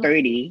 going on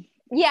 30.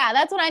 Yeah,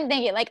 that's what I'm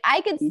thinking.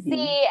 I could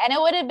see, and it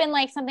would have been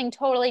something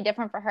totally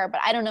different for her,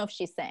 but I don't know if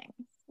she sings.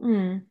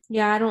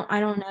 Yeah, I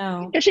don't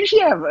know. Doesn't she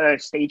have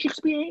stage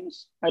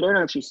experience? I don't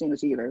know if she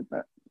sings either,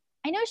 but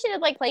I know she did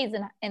plays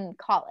in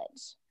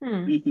college.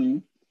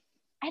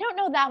 I don't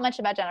know that much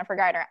about Jennifer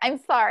Garner. I'm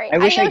sorry. I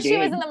know she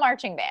was in the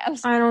marching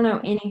band. I don't know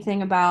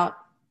anything about.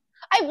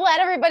 I've let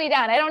everybody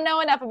down. I don't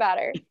know enough about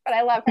her, but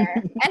I love her.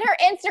 And her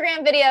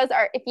Instagram videos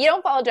are, if you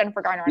don't follow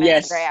Jennifer Garner on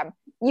Instagram,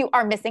 you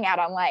are missing out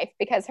on life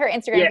because her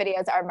Instagram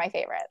videos are my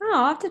favorite. Oh,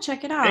 I'll have to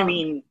check it out. I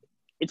mean,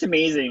 it's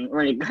amazing.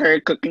 Her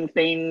cooking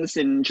things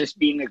and just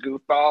being a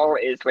goofball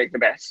is the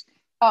best.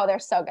 Oh, they're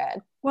so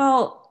good.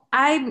 Well,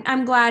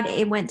 I'm glad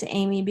it went to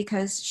Amy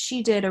because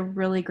she did a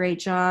really great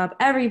job.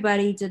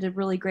 Everybody did a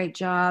really great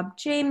job.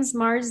 James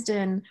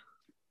Marsden,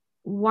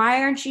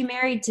 why aren't you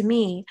married to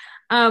me?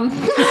 I'll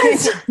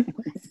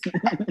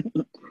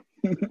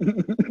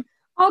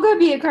go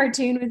be a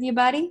cartoon with you,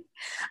 buddy.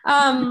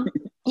 So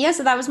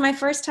that was my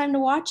first time to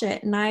watch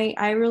it, and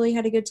I really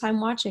had a good time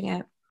watching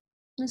it.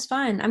 It was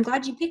fun. I'm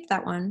glad you picked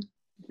that one.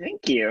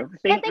 Thank you.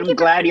 Thank I'm you for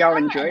glad y'all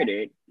coming on. enjoyed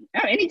it.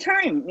 Oh,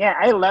 anytime. Yeah,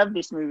 I love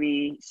this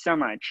movie so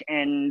much.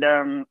 And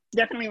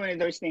definitely one of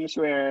those things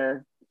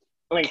where,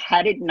 like,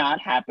 had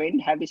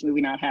this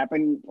movie not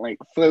happened, like,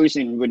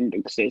 Frozen wouldn't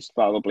exist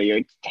probably,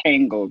 or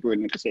Tangled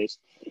wouldn't exist.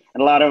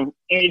 And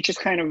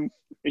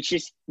it's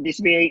just this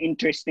very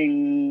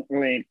interesting,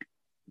 like,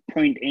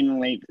 point in,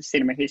 like,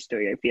 cinema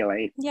history, I feel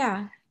like.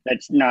 Yeah.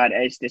 That's not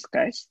as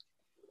discussed.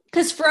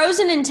 Because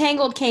Frozen and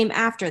Tangled came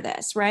after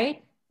this,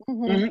 right?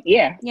 Mm-hmm.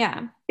 Yeah.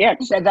 Yeah. Yeah,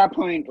 because at that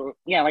point,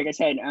 yeah, like I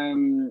said,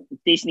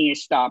 Disney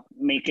has stopped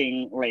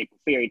making like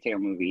fairy tale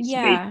movies.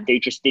 Yeah. They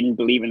just didn't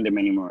believe in them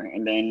anymore.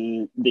 And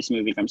then this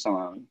movie comes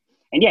along.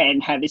 And yeah,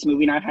 and had this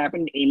movie not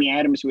happened, Amy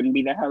Adams wouldn't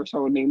be the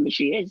household name that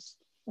she is.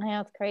 I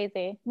know, it's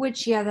crazy.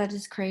 Which, yeah, that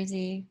is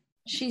crazy.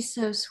 She's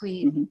so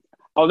sweet. Mm-hmm.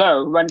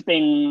 Although, one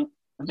thing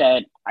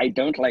that I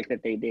don't like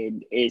that they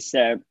did is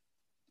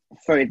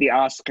for the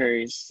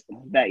Oscars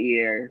that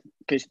year,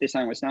 because the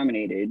song was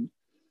nominated,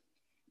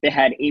 they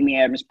had Amy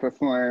Adams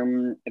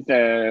perform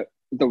the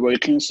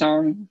working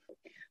song,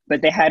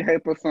 but they had her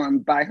perform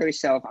by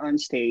herself on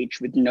stage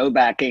with no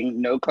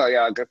backing, no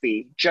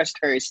choreography, just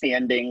her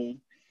standing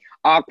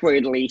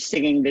awkwardly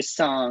singing this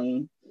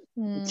song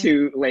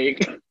to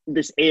like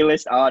this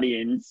A-list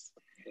audience.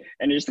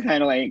 And it's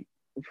kind of like,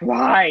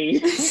 why?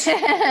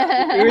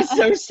 It was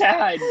so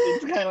sad.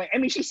 It's kind of like, I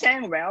mean, she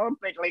sang well,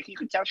 but like you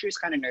could tell she was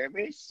kind of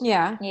nervous.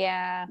 Yeah.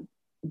 Yeah.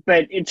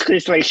 But it's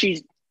because like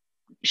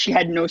she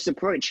had no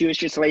support. She was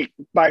just like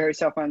by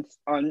herself on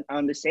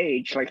the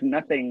stage, like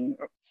nothing.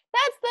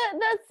 That's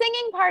the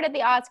singing part at the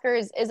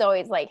Oscars is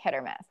always like hit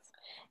or miss.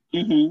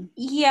 Mm-hmm.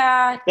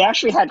 Yeah. They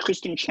actually had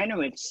Kristen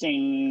Chenoweth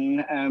sing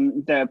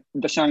the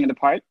song in the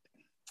part.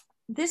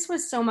 This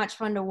was so much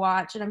fun to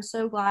watch, and I'm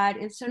so glad.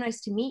 It's so nice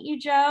to meet you,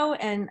 Joe,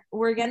 and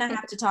we're going to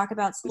have to talk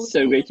about Celine.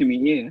 So great to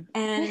meet you.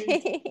 And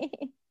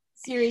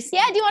seriously.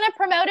 Yeah, do you want to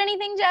promote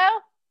anything, Joe?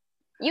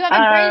 You have a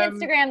great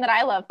Instagram that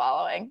I love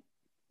following.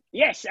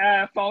 Yes,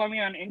 follow me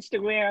on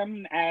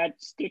Instagram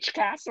at Stitch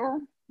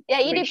Castle. Yeah,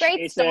 you do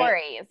great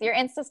stories. Your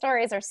Insta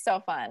stories are so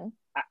fun.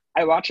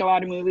 I watch a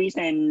lot of movies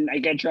and I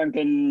get drunk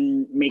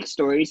and make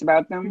stories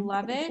about them.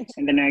 Love it.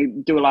 And then I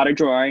do a lot of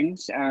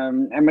drawings.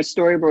 I'm a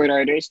storyboard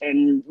artist,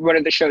 and one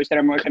of the shows that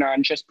I'm working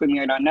on just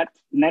premiered on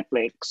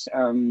Netflix,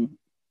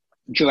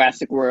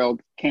 Jurassic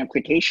World Camp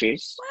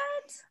Cretaceous.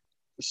 What?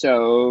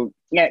 So,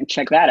 yeah,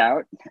 check that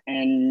out.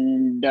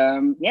 And,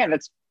 yeah,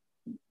 that's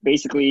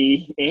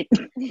basically it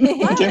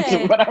in terms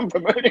of what I'm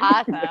promoting.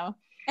 Awesome.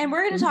 And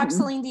we're going to talk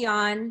Celine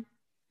Dion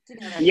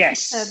together.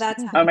 Yes. So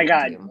that's oh my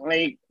God.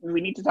 Like,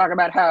 we need to talk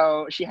about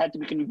how she had to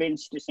be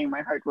convinced to sing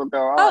My Heart Will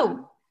Go On.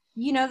 Oh,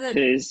 you know that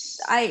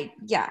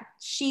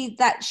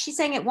she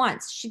sang it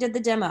once. She did the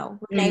demo.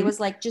 Renee was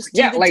like, just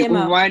do the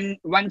demo.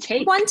 One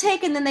take. One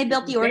take, and then they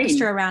built the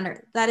orchestra around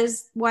her. That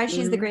is why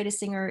she's the greatest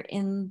singer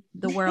in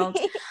the world.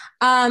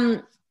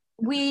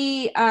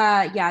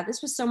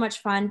 This was so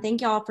much fun.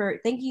 Thank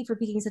you for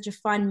picking such a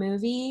fun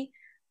movie.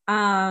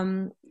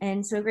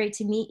 And so great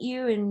to meet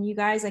you, and you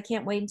guys, I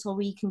can't wait until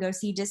we can go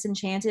see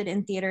Disenchanted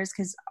in theaters,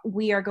 because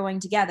we are going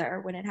together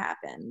when it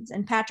happens.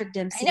 And Patrick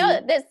Dempsey, I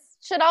know this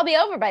should all be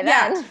over by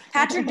then. Yeah,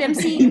 Patrick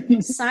Dempsey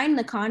signed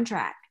the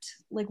contract.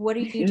 Like, what are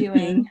you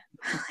doing?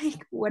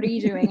 Like, what are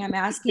you doing? I'm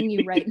asking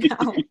you right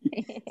now.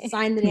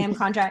 Sign the damn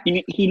contract.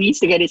 He needs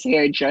to get his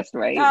hair just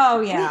right.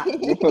 Oh yeah.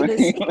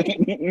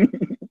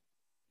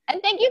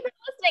 And thank you for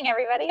listening,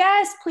 everybody.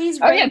 Yes, please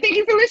rate. Oh, yeah, thank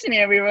you for listening,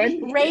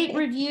 everyone. Rate,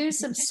 review,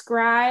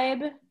 subscribe.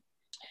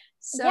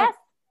 So, yes.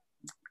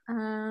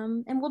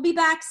 And we'll be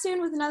back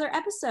soon with another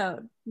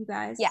episode, you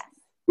guys. Yes.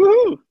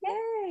 Woohoo.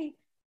 Yay.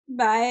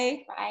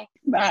 Bye. Bye.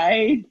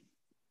 Bye.